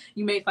 but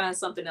you may find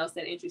something else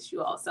that interests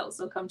you also.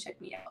 So come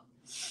check me out.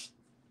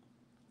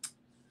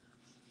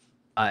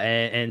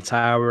 And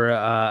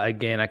Tyra,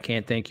 again, I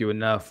can't thank you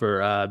enough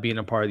for being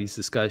a part of these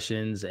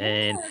discussions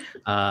and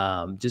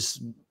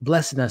just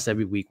blessing us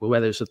every week,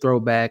 whether it's a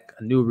throwback,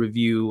 a new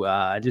review,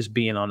 just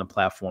being on the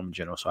platform in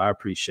general. So I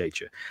appreciate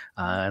you.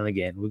 And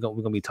again, we're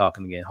gonna be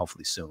talking again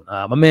hopefully soon.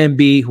 My man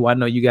B, who I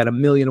know you got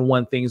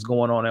 1,000,001 things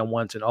going on at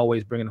once and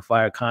always bringing the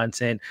fire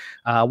content.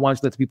 Why don't you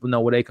let the people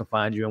know where they can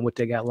find you and what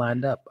they got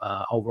lined up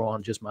over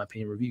on Just My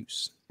Opinion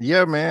Reviews?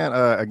 Yeah, man.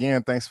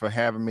 Again, thanks for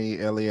having me,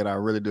 Elliot. I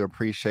really do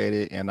appreciate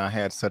it. And I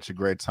had such a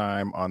great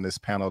time on this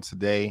panel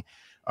today.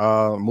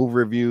 movie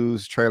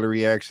reviews, trailer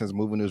reactions,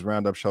 movie news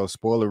roundup show,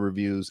 spoiler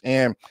reviews.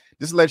 And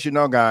just to let you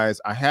know, guys,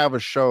 I have a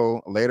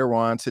show later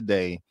on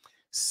today,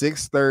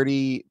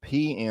 6:30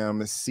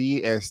 p.m.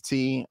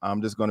 CST.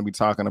 I'm just going to be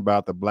talking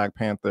about the Black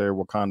Panther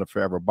Wakanda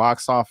Forever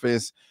box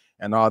office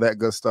and all that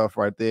good stuff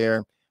right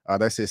there.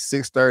 That's at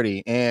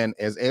 6:30. And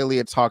as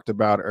Elliot talked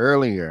about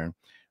earlier,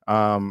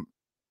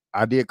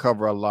 I did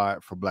cover a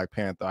lot for Black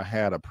Panther. I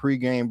had a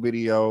pregame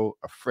video,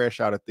 a fresh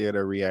out of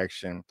theater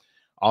reaction.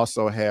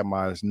 Also had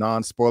my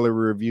non-spoiler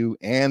review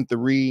and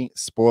 3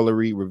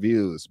 spoilery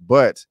reviews.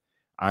 But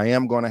I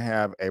am going to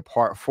have a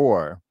part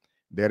 4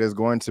 that is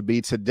going to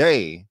be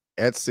today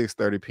at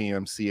 6:30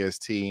 p.m.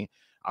 CST.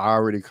 I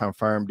already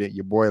confirmed it.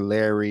 Your boy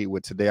Larry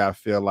with Today I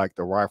Feel Like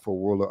the Rightful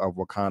Ruler of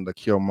Wakanda,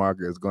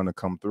 Killmonger, is going to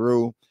come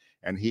through,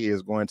 and he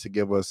is going to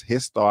give us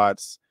his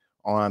thoughts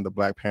on the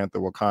Black Panther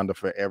Wakanda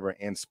Forever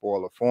in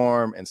spoiler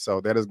form. And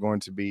so that is going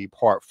to be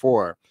part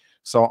 4.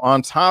 So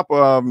on top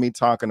of me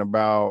talking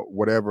about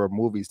whatever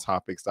movies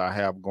topics I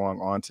have going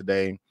on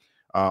today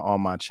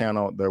on my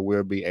channel, there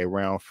will be a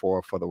round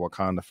 4 for the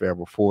Wakanda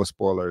Forever full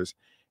spoilers,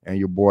 and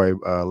your boy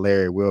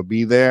Larry will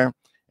be there.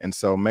 And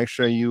so make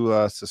sure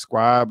you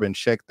subscribe and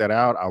check that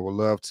out. I would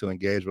love to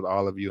engage with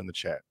all of you in the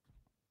chat.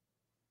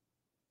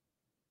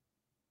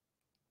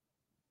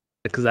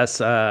 Because that's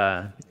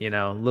you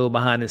know, a little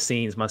behind the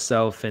scenes.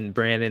 Myself and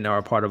Brandon are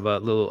a part of a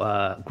little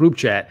group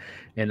chat,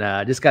 and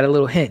just got a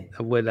little hint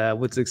of what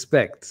to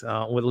expect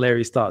with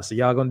Larry's thoughts. So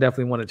y'all gonna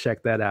definitely want to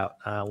check that out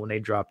when they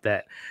drop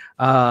that.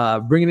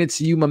 Bringing it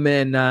to you, my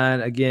man Nine.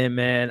 Again,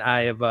 man,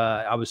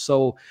 I was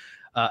so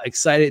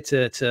excited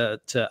to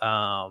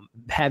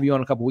have you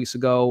on a couple weeks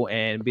ago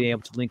and being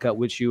able to link up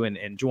with you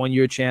and join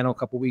your channel a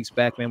couple weeks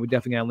back, man. We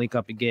definitely gotta link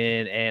up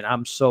again, and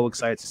I'm so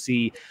excited to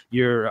see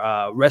your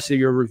rest of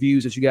your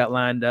reviews that you got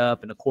lined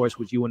up, and of course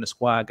what you and the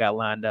squad got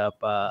lined up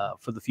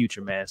for the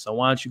future, man. So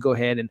why don't you go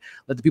ahead and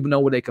let the people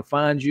know where they can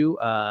find you.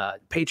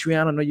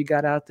 Patreon, I know you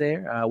got out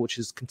there, which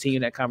is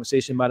continuing that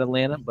conversation about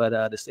Atlanta,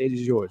 but the stage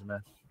is yours,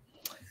 man.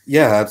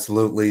 Yeah,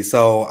 absolutely.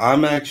 So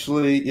I'm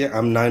actually,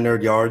 I'm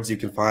 9NerdYards. You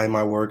can find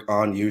my work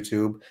on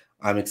YouTube.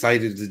 I'm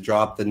excited to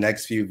drop the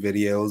next few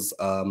videos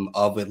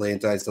of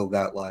Atlanta. I still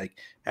got like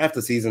half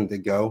the season to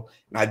go.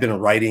 And I've been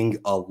writing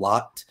a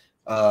lot.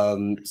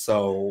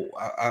 So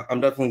I'm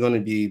definitely going to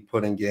be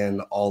putting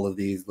in all of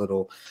these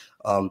little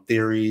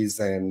theories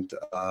and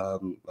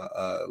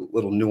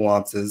little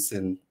nuances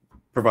and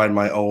provide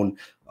my own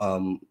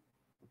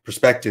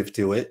perspective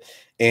to it.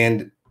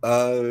 And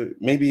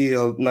maybe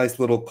a nice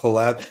little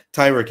collab.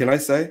 Tyra, can I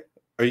say?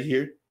 Are you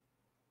here?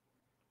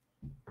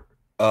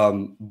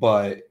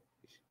 But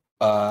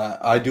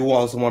I do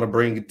also want to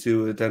bring it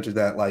to attention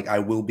that like I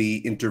will be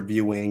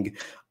interviewing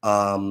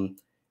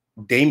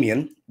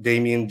Damian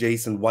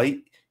Jason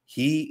White.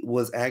 He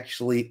was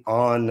actually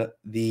on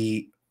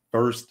the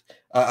first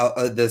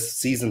this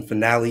season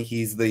finale.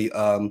 He's the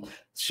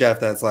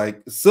chef that's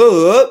like,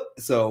 sup?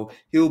 So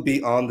he'll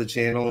be on the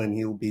channel, and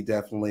he'll be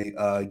definitely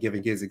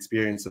giving his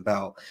experience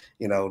about,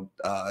 you know,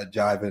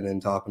 jiving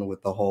and talking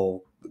with the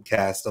whole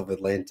cast of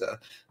Atlanta.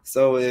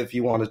 So if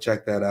you want to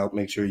check that out,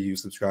 make sure you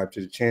subscribe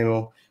to the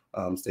channel.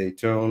 Stay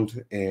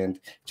tuned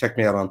and check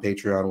me out on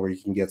Patreon, where you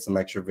can get some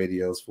extra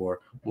videos for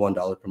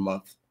 $1 per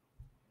month.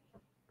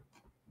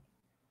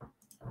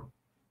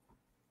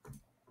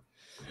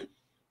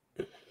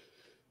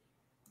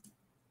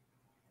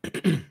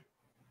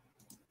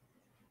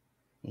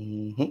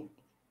 Mm-hmm.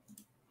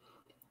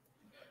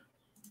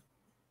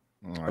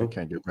 Oh, I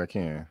can't get back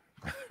in.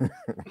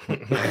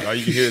 all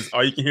you can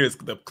hear is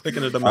the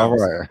clicking of the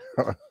mouse.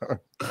 All right.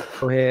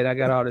 Go ahead. I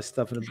got all this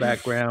stuff in the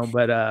background,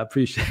 but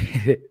appreciate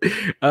it.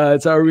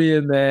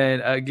 Tarian,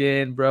 man,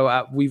 again,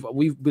 bro,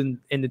 we've been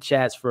in the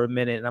chats for a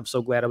minute, and I'm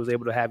so glad I was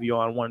able to have you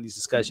on one of these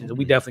discussions. And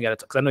we definitely got to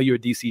talk, because I know you're a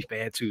DC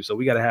fan too, so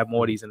we got to have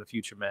more of these in the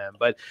future, man.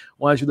 But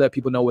why don't you let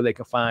people know where they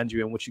can find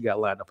you and what you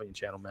got lined up on your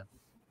channel, man?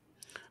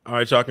 All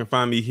right, y'all can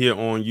find me here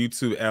on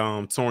YouTube,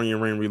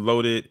 Torian Rain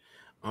Reloaded.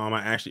 I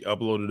actually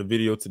uploaded a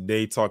video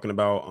today talking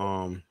about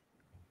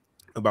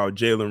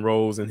Jalen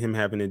Rose and him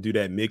having to do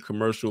that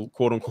mid-commercial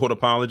quote-unquote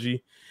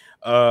apology.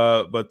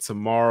 But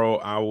tomorrow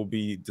I will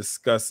be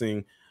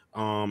discussing,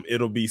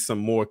 it'll be some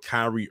more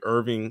Kyrie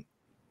Irving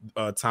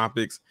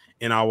topics,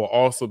 and I will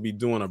also be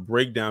doing a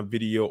breakdown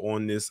video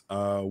on this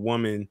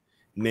woman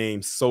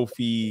named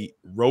Sophie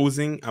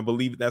Rosing. I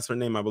believe that's her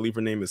name. I believe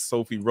her name is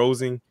Sophie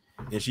Rosing.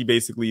 And she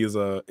basically is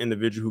a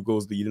individual who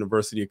goes to the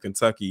University of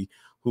Kentucky,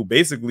 who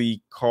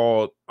basically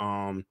called,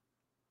 I'm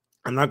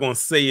not going to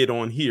say it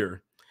on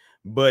here,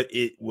 but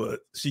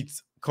she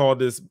called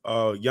this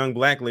young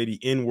black lady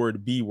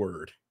N-word,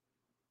 B-word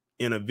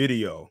in a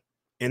video.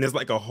 And there's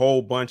like a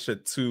whole bunch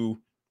to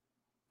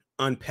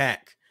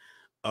unpack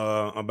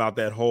about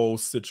that whole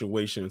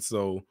situation.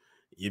 So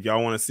if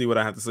y'all want to see what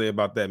I have to say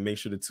about that, make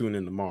sure to tune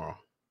in tomorrow.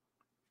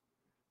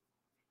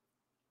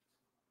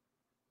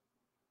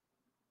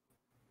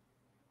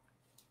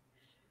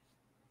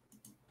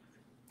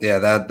 Yeah,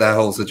 that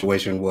whole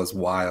situation was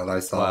wild.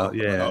 I saw. Wow,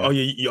 yeah.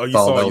 You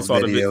saw those the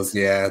videos.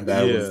 Yeah,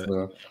 that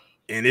was.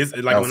 And it's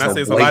like when I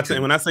say it's a lot to,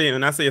 when I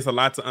say it's a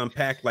lot to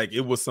unpack, like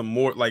it was some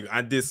more, like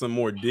I did some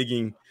more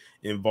digging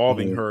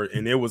involving her,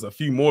 and there was a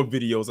few more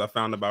videos I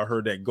found about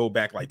her that go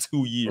back like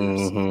 2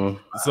 years.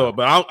 So,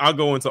 but I'll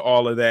go into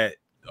all of that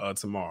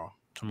tomorrow.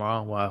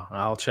 Well,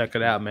 I'll check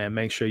it out, man.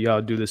 Make sure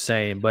y'all do the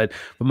same. But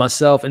for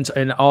myself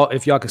and all,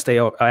 if y'all can stay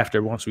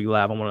after once we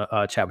live, I want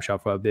to chat with y'all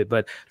for a bit.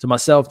 But to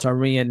myself,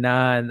 Tarian,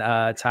 Nine,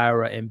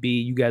 Tyra, and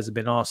B, you guys have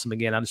been awesome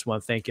again. I just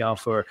want to thank y'all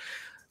for,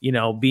 you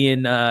know,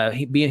 being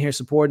here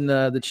supporting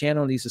the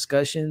channel and these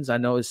discussions. I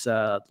know it's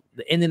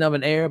the ending of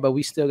an era, but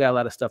we still got a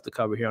lot of stuff to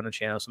cover here on the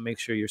channel. So make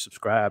sure you're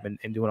subscribed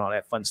and doing all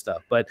that fun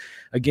stuff. But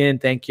again,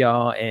 thank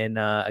y'all. And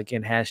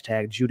again,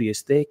 hashtag Judy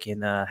is thick.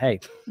 And hey,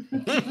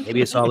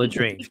 maybe it's all a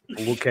dream.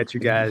 We'll catch you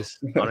guys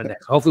on the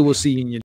next. Hopefully we'll see you in your